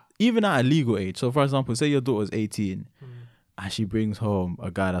 even at a legal age, so for example, say your daughter's 18 and she brings home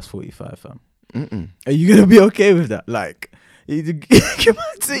a guy that's 45, fam. Mm-mm. Are you going to be okay with that? Like, you come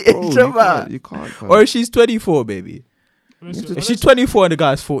on to Bro, age, you man. can't, you can't, fam. Or if she's 24, baby. If she's 24 and the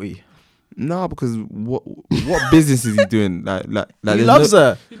guy's 40, Nah, because what business is he doing? Like he there's loves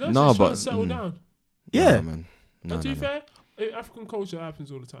her. He loves No, no, but- to settle down. Yeah. Nah, man. Nah, And to nah, be nah. fair, in African culture that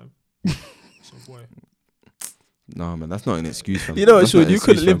happens all the time. So boy, Nah, man, that's not an excuse, fam. You know what, That's not Sean, an you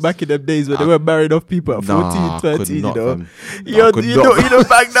couldn't excuse, live fam. back in them days when they I- were married off people at 14, Nah, I could 13, you not, know. fam. You could don't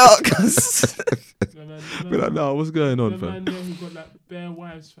back now. 'Cause the man, Be like, nah, what's going the on, man fam? there who got like bare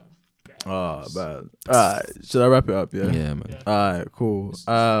wives, fam. Bare Oh, man. Alright, should I wrap it up? Yeah. Yeah, man. Yeah. Alright, cool. It's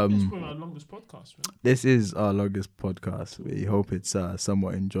probably our longest podcast, man. This is our longest podcast. We hope it's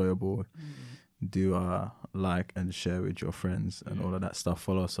somewhat enjoyable. Do like and share with your friends and all of that stuff.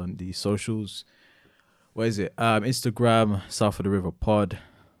 Follow us on the socials. What is it? Instagram, South of the River Pod.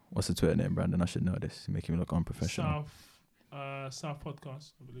 What's the Twitter name, Brandon? I should know this. You're making me look unprofessional. South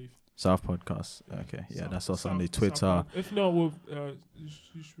Podcast, I believe. South Podcast. Okay, yeah, that's us on the South Twitter. Pod. If not, we'll you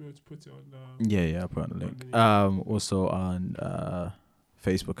should be able to put it on. Yeah, I'll put on the link. Underneath. Also on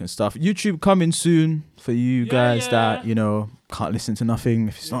Facebook and stuff. YouTube coming soon for you guys that can't listen to nothing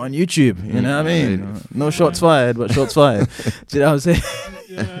if it's not on YouTube. You know what I mean? No shots fired, but shots fired. Do you know what I'm saying?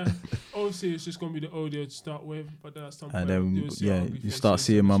 Yeah. Obviously, it's just gonna be the audio to start with, but then at some point, And then you'll see our ugly you faces start on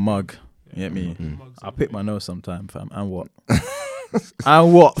seeing my the mug. screen. You get me? the mugs I'll pick everywhere. my nose sometime, fam. And what?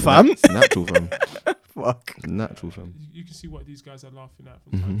 And what, fam? It's natural, fam. Fuck. Natural, fam. You can see what these guys are laughing at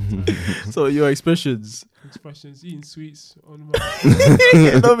from time to time. So your expressions. Expressions, eating sweets on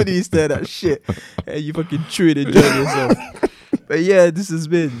my. Nobody said that shit. Hey, you fucking chewing and enjoying yourself. But yeah, this has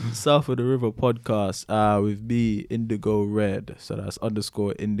been South of the River podcast with me, Indigo Red. So that's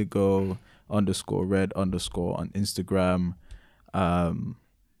 _Indigo _Red_ on Instagram.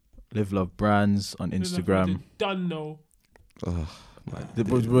 Live Love Brands on Instagram. Done no. Oh,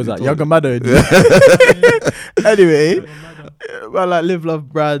 What was that? Younger Maddo. Anyway, well, like Live Love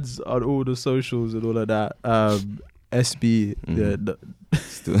Brands on all the socials and all of that. SB, the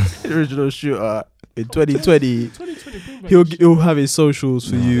original shooter in 2020. 2020, bring back He'll have his socials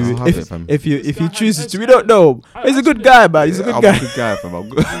for No, you I'll have it, fam. if he This guy chooses has to. We don't know. He's a good guy, man. He's a good I'm guy. a good guy, fam. I'm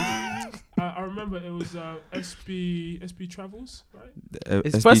good. I remember it was SB Travels, right?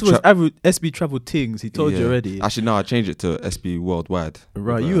 His first was SB Travel Things. He told you already. Actually, no, I changed it to SB Worldwide.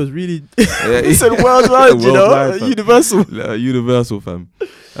 Right, you was really. Yeah, He said worldwide, you know, Worldwide, fam. universal. Universal, fam.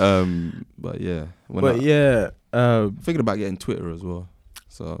 But yeah, thinking about getting Twitter as well.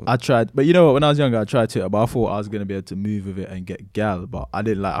 So I tried, but you know what? When I was younger, I tried Twitter, but I thought I was gonna be able to move with it and get gal, but I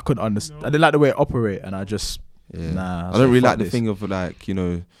didn't like. I couldn't understand. No. I didn't like the way it operate, and I just yeah. I so don't really fuck like the this. thing of like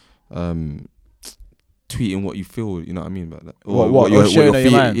tweeting what you feel. You know what I mean? But like, What you're sharing on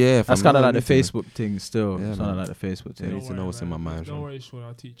your mind. Yeah, That's fam, kind of I like the need to know. Facebook thing. Still, Yeah, it's kind of man. like the Facebook Yeah, thing. need to know what's in my mind, Don't fam. worry, Sean.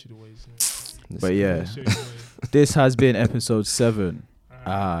 I'll teach you the ways. But yeah, I'll show you the way. this has been episode 7.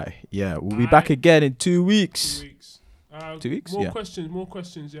 Alright. Yeah, we'll be back again in 2 weeks. 2 weeks. 2 weeks? More Yeah.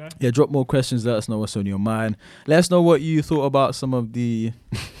 questions, yeah. Yeah, drop more questions. Let us know what's on your mind. Let us know what you thought about some of the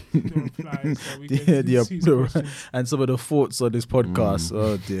Don't fly, so we Yeah, can the- see some questions. and some of the thoughts on this podcast.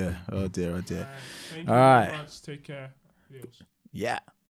 Oh dear. Alright, thank you Alright. very much. Take care. Adios. Yeah.